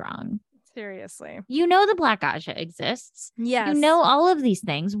nothing's wrong? Seriously. You know the Black Ajah exists. Yes. You know all of these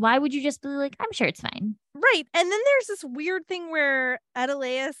things. Why would you just be like, I'm sure it's fine? Right. And then there's this weird thing where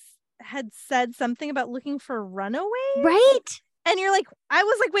Adelaus had said something about looking for runaways. Right. And you're like, I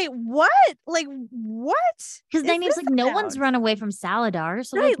was like, wait, what? Like, what? Because Nynaeve's like, no one's run away from Saladar.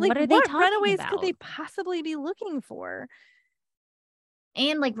 So right, like, what are they talking runaways about? could they possibly be looking for?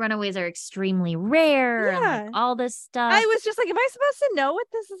 And like runaways are extremely rare and like all this stuff. I was just like, am I supposed to know what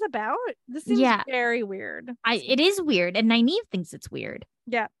this is about? This seems very weird. It is weird. And Nynaeve thinks it's weird.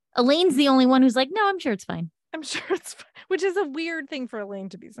 Yeah. Elaine's the only one who's like, no, I'm sure it's fine. I'm sure it's fine. Which is a weird thing for Elaine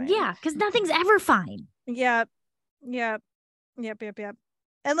to be saying. Yeah, because nothing's ever fine. Yep.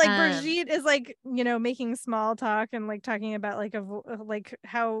 And like Brigitte is like, you know, making small talk and like talking about like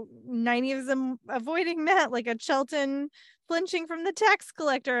how Nynaeve's avoiding Matt, like a Chelton flinching from the tax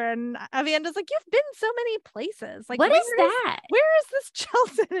collector, and Avienda's like, you've been so many places. Like, what is that? Where is this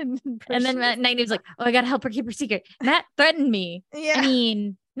Chelton? And then Nynaeve's like, oh, I gotta help her keep her secret. Matt threatened me. Yeah. I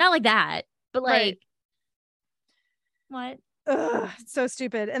mean, not like that, but like, what? Ugh, so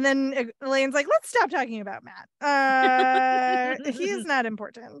stupid. And then Elaine's like, let's stop talking about Matt. He's not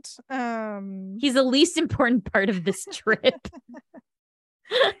important. He's the least important part of this trip.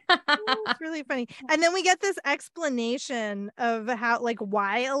 It's really funny. And then we get this explanation of how, like,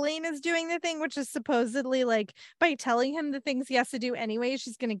 why Elaine is doing the thing, which is supposedly like by telling him the things he has to do anyway,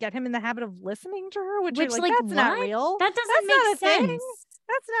 she's going to get him in the habit of listening to her, which like, that's what? Not real. That doesn't make sense. Thing.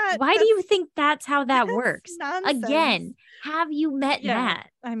 That's not. Why do you think that's how that works? Nonsense. Again, have you met Matt?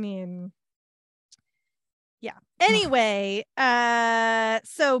 I mean, yeah. Anyway,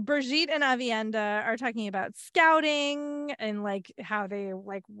 so Brigitte and Avienda are talking about scouting and like how they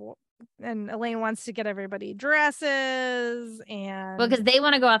like, and Elaine wants to get everybody dresses, and because they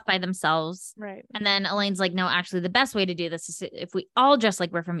want to go off by themselves, right? And then Elaine's like, no, actually, the best way to do this is if we all dress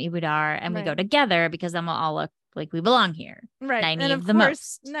like we're from Ibudar and we go together, because then we'll all look like we belong here. Right. Nynaeve and of the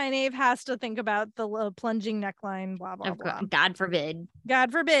course, most. Nynaeve has to think about the plunging neckline, blah, blah, blah. God forbid.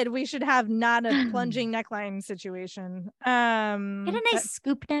 God forbid we should have not a plunging neckline situation. Get a nice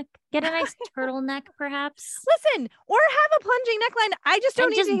scoop neck. Get a nice turtleneck, perhaps. Listen, or have a plunging neckline. I just don't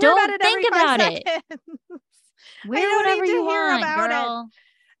need to hear about it think every 5 about it. seconds. Wear whatever you want, girl.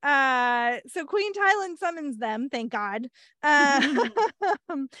 So Queen Tylan summons them, thank God. And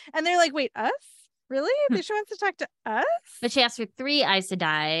they're like, wait, us? Really? She wants to talk to us? But she asked for 3 Aes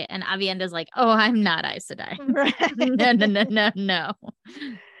Sedai, and Avienda's like, oh, I'm not Aes Sedai. Right. No.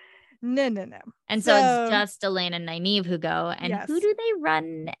 No. And so it's just Elaine and Nynaeve who go. And who do they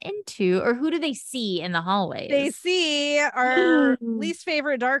run into, or who do they see in the hallways? They see our least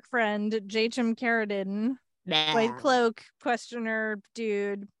favorite dark friend, Jachem Carradine. White cloak, questioner,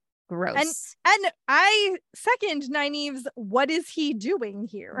 dude. Gross. And I second Nynaeve's, what is he doing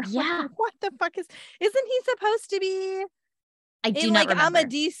here? Yeah. What the fuck isn't he supposed to be? I do not remember.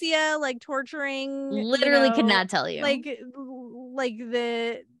 Amadecia, like torturing. Literally could not tell you. Like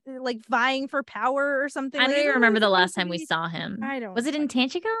vying for power or something. I don't even remember the last time we saw him. I don't. Was it in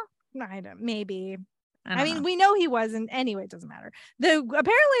Tanchico? Maybe. I mean, we know he wasn't. Anyway, it doesn't matter. Apparently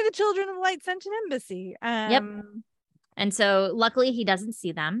the Children of the Light sent an embassy. Yep. And so luckily he doesn't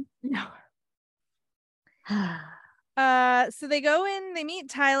see them. No. So they go in, they meet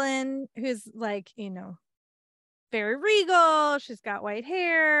Tylan, who's like, very regal. She's got white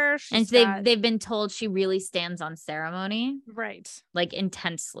hair. They've been told she really stands on ceremony. Right. Like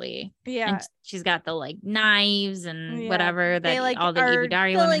intensely. Yeah. And she's got the like knives and whatever that they, like, all the are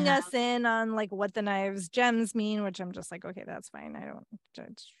Ibudari filling women us in on like what the knives gems mean, which I'm just like, okay, that's fine. I don't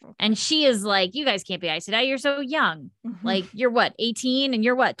judge. And she is like, you guys can't be Aes Sedai. You're so young. Mm-hmm. Like you're what, 18 and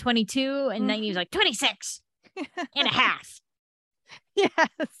you're what, 22? And Nynaeve's like 26 and a half. Yes,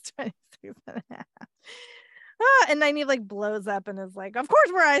 26 and a half. And Nynaeve like blows up and is like, of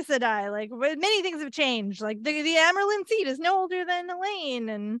course we're Aes Sedai. Like many things have changed. Like the Amyrlin seat is no older than Elaine,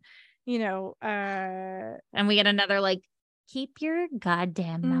 and and we get another like, keep your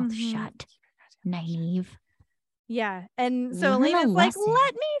goddamn mouth shut, Nynaeve. Yeah. And so Elaine is like,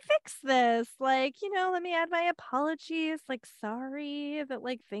 let me fix this. Like, let me add my apologies. Like, sorry that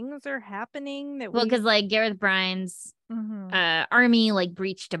like things are happening. Because like Gareth Bryne's army like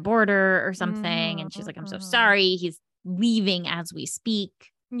breached a border or something. And she's like, I'm so sorry. He's leaving as we speak.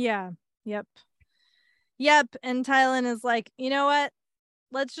 Yeah. Yep. And Tylan is like, you know what?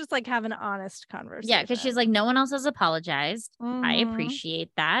 Let's just like have an honest conversation. Yeah. Because she's like, no one else has apologized. I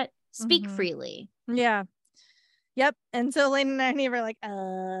appreciate that. Speak freely. Yeah. Yep. And so Elaine and Nynaeve are like,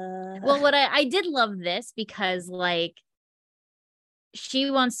 Well, what I did love this because like she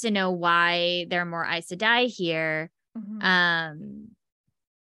wants to know why there are more Aes Sedai here. And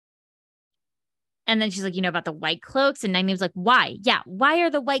And then she's like, about the white cloaks. And Nynaeve's like, why? Yeah, why are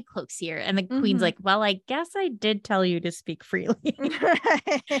the white cloaks here? And the queen's like, well, I guess I did tell you to speak freely.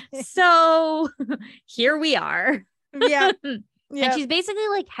 So here we are. Yeah. And she's basically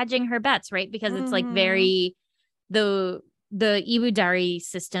like hedging her bets, right? Because it's like very, the Ibudari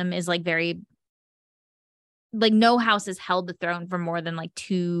system is like very, like no house has held the throne for more than like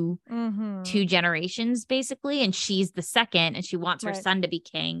two generations basically, and she's the second, and she wants her son to be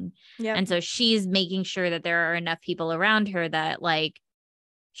king. And so she's making sure that there are enough people around her that like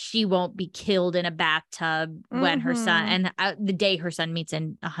she won't be killed in a bathtub when her son, and the day her son meets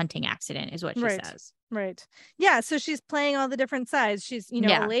in a hunting accident is what she says. Right. Yeah. So she's playing all the different sides. She's,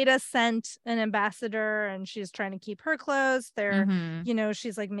 Elaida sent an ambassador and she's trying to keep her close. They're,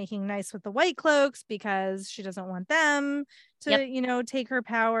 she's like making nice with the white cloaks because she doesn't want them to, take her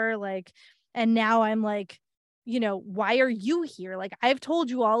power. Like, and now I'm like, why are you here? Like, I've told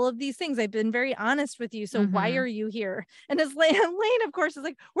you all of these things. I've been very honest with you. So why are you here? And as Lane, of course, is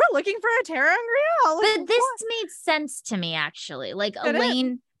like, we're looking for a Terra Angreal. Like, but this made sense to me, actually. Like,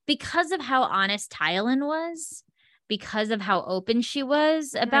 Elaine, because of how honest Tywin was, because of how open she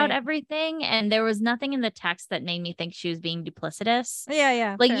was about everything, and there was nothing in the text that made me think she was being duplicitous.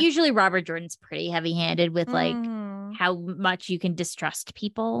 Yeah. Like, usually Robert Jordan's pretty heavy-handed with, like, how much you can distrust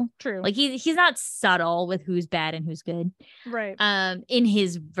people. True. Like, he's not subtle with who's bad and who's good. Right. In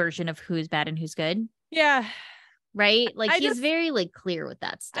his version of who's bad and who's good. Yeah. Right? Like, he's very, like, clear with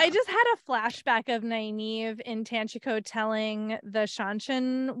that stuff. I just had a flashback of Nynaeve in Tanchico telling the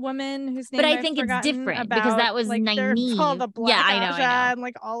Shanshan woman whose name I think it's different because that was like, Nynaeve. All the Black I know. And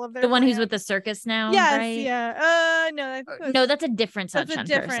like all of their the one plans. who's with the circus now. Yes, right? Yeah. No, that's a different Shanshan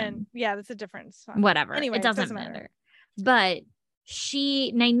person. Yeah, that's a different song. Whatever. Anyway, it doesn't matter. But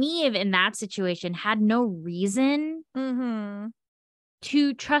Nynaeve in that situation had no reason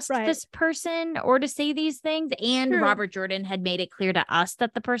to trust this person or to say these things. And Robert Jordan had made it clear to us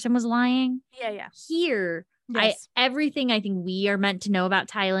that the person was lying. Yeah. Here, everything I think we are meant to know about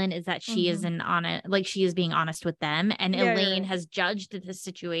Tywin is that she is she is being honest with them. And Elaine has judged this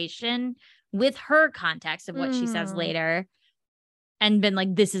situation with her context of what she says later and been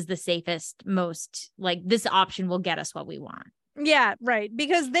like, this is the safest, most, like, this option will get us what we want. Yeah, right.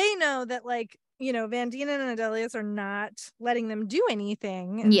 Because they know that, like, Van Dinen and Adelius are not letting them do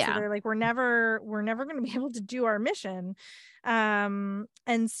anything. And so they're like, we're never going to be able to do our mission. And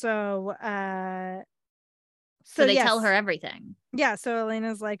so they tell her everything. Yeah. So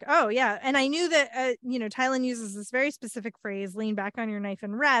Elena's like, oh yeah. And I knew that, Tywin uses this very specific phrase, lean back on your knife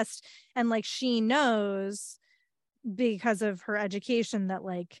and rest. And like, she knows because of her education that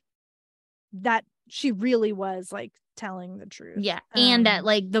like, that she really was like telling the truth. Yeah. And that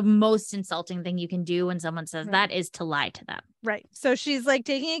like the most insulting thing you can do when someone says that is to lie to them. Right. So she's like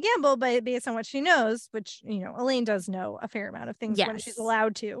taking a gamble based on what she knows, which, Elaine does know a fair amount of things when she's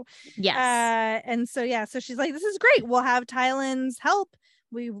allowed to. Yes. And so, so she's like, this is great. We'll have Tywin's help.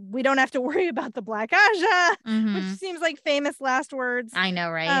 We don't have to worry about the Black Aja, which seems like famous last words. I know,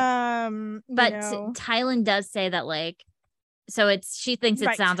 right? But Tywin does say that like, so she thinks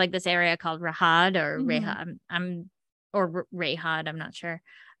it sounds like this area called Rahad or Rehad. Or Rehad, I'm not sure.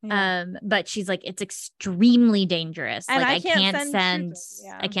 Yeah. But she's like, it's extremely dangerous. And like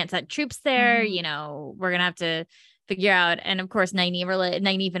I can't send troops there. We're gonna have to figure out. And of course,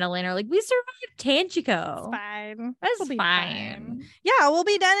 Nynaeve and Elaine are like, we survived Tanchico. It's fine. That's fine. Yeah, we'll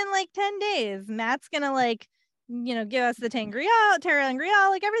be done in like 10 days. Matt's gonna like, give us the Terra Angreal,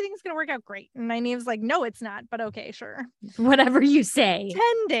 like everything's gonna work out great. And Nynaeve's like, no, it's not, but okay, sure. Whatever you say. 10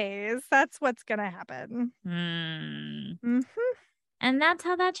 days, that's what's gonna happen. And that's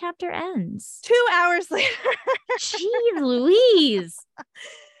how that chapter ends. 2 hours later. Jeez Louise.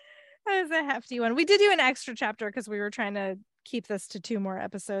 That was a hefty one. We did do an extra chapter because we were trying to keep this to 2 more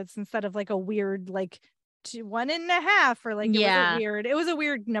episodes instead of like a weird like 1.5 or like it was a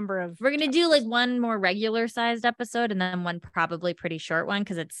weird number of. We're gonna do like one more regular sized episode and then one probably pretty short one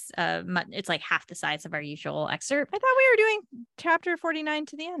because it's like half the size of our usual excerpt. I thought we were doing chapter 49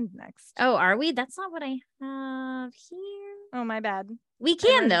 to the end next. Oh, are we? That's not what I have here. Oh, my bad. We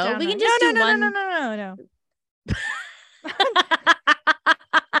can though. We can just do one. No.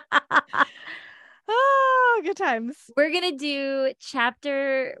 Oh, good times. We're gonna do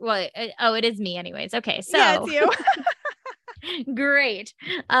chapter. Well, it is me, anyways. Okay, so yeah, it's you. Great.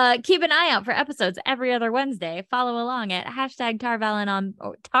 Keep an eye out for episodes every other Wednesday. Follow along at #Tarvalin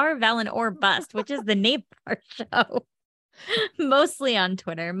or Bust, which is the name of our show. Mostly on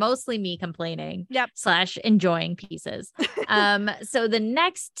Twitter, mostly me complaining. / enjoying pieces. So the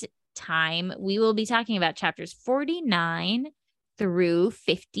next time we will be talking about chapters 49 through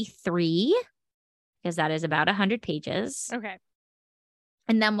 53. because that is about 100 pages. Okay.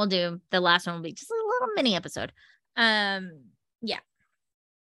 And then we'll do the last one will be just a little mini episode. Yeah.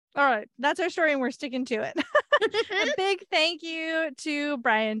 All right. That's our story and we're sticking to it. A big thank you to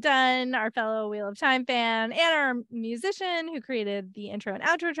Brian Dunn, our fellow Wheel of Time fan, and our musician who created the intro and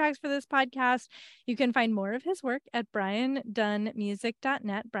outro tracks for this podcast. You can find more of his work at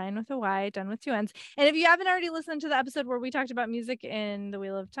briandunnmusic.net, Brian with a Y, Dunn with 2 N's. And if you haven't already listened to the episode where we talked about music in the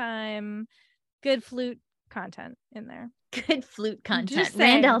Wheel of Time, good flute content in there. Good flute content.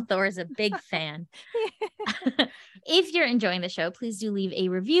 Randall Thor is a big fan. If you're enjoying the show, please do leave a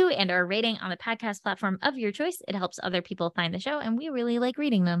review and or rating on the podcast platform of your choice. It helps other people find the show, and we really like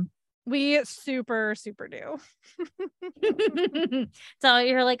reading them. We super do. So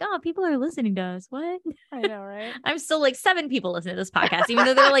you're like, oh, people are listening to us. What? I know, right? I'm still like 7 people listening to this podcast, even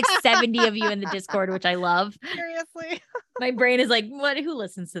though there are like 70 of you in the Discord, which I love. Seriously. My brain is like, what? Who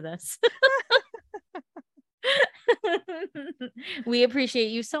listens to this? We appreciate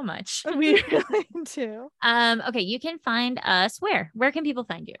you so much. We really do. Okay, you can find us where can people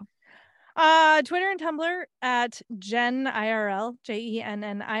find you? Twitter and Tumblr at JenIRL,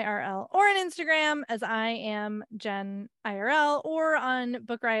 JENNIRL, or on Instagram as I am Jen IRL, or on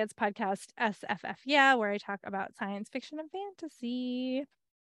Book Riot's podcast SFF Yeah, where I talk about science fiction and fantasy.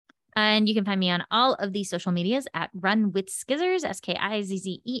 And you can find me on all of these social medias at Run with Skizzers,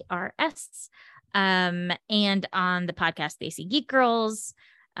 SKIZZERS. And on the podcast They See Geek Girls,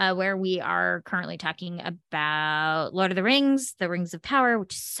 where we are currently talking about Lord of the Rings of Power,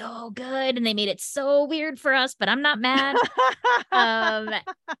 which is so good, and they made it so weird for us, but I'm not mad. I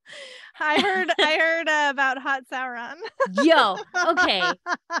heard about Hot Sauron. Yo, okay.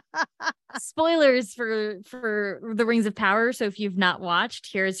 Spoilers for the Rings of Power. So if you've not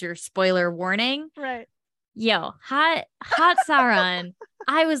watched, here's your spoiler warning. Right. Yo, hot Sauron.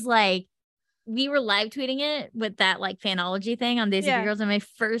 I was like, we were live tweeting it with that like fanology thing on Daisy Girls, and my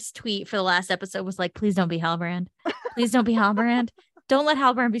first tweet for the last episode was like, please don't be Halbrand. Please don't be Halbrand. Don't let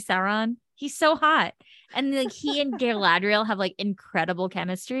Halbrand be Sauron. He's so hot. And like he and Galadriel have like incredible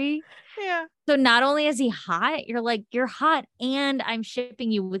chemistry. Yeah. So not only is he hot, you're like, you're hot and I'm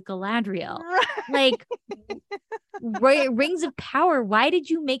shipping you with Galadriel. Right. Like Rings of Power. Why did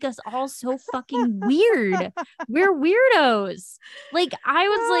you make us all so fucking weird? We're weirdos. Like I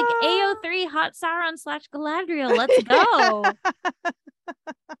was like AO3 Hot Sauron / Galadriel. Let's go.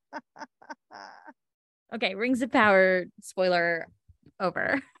 Okay, Rings of Power spoiler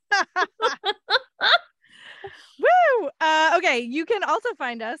over. Woo! Okay, you can also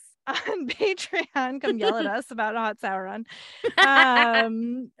find us on Patreon. Come yell at us about Hot Sauron.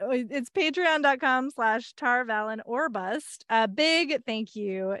 It's patreon.com/tarvalin or bust. A big thank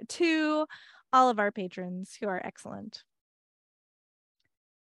you to all of our patrons who are excellent.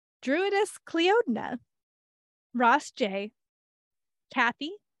 Druidess Cleodna, Ross J,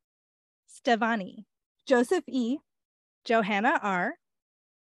 Kathy, Stevani, Joseph E, Johanna R,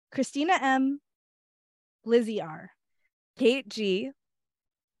 Christina M, Lizzie R, Kate G,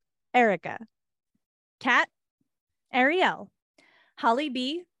 Erica, Kat, Ariel, Holly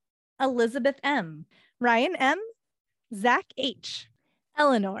B, Elizabeth M, Ryan M, Zach H,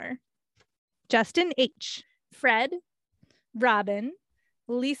 Eleanor, Justin H, Fred, Robin,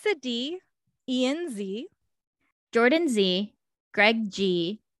 Lisa D, Ian Z, Jordan Z, Greg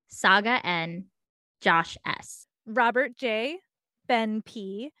G, Saga N, Josh S, Robert J, Ben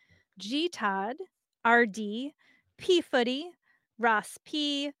P, G Todd, RD, P Footy, Ross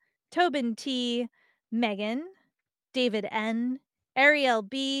P, Tobin T, Megan, David N, Ariel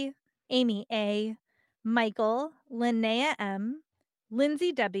B, Amy A, Michael, Linnea M,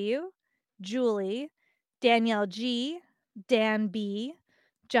 Lindsay W, Julie, Danielle G, Dan B,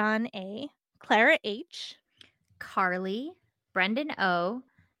 John A, Clara H, Carly, Brendan O,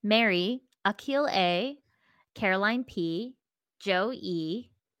 Mary, Akil A, Caroline P, Joe E,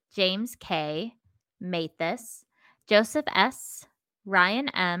 James K, Mathis, Joseph S, Ryan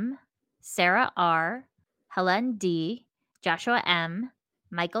M, Sarah R, Helen D, Joshua M,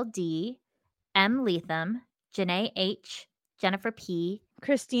 Michael D, M. Leatham, Janae H, Jennifer P,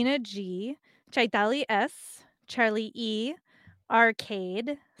 Christina G, Chaitali S, Charlie E,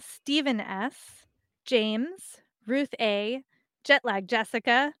 Arcade, Stephen S, James, Ruth A, Jetlag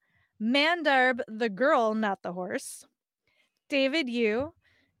Jessica, Mandarb the girl, not the horse, David U,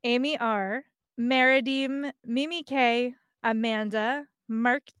 Amy R, Meridim, Mimi K, Amanda,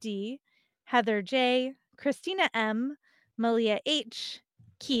 Mark D, Heather J, Christina M, Malia H,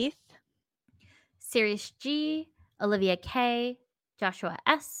 Keith, Sirius G, Olivia K, Joshua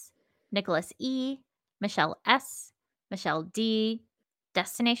S, Nicholas E, Michelle S, Michelle D,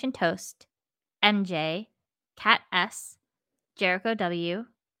 Destination Toast, MJ, Kat S, Jericho W,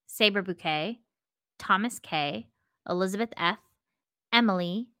 Saber Bouquet, Thomas K, Elizabeth F,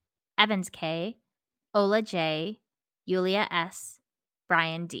 Emily, Evans K, Ola J, Yulia S,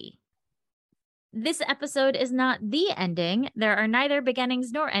 Brian D. This episode is not the ending. There are neither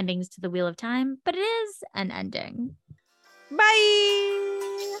beginnings nor endings to the Wheel of Time, but it is an ending. Bye!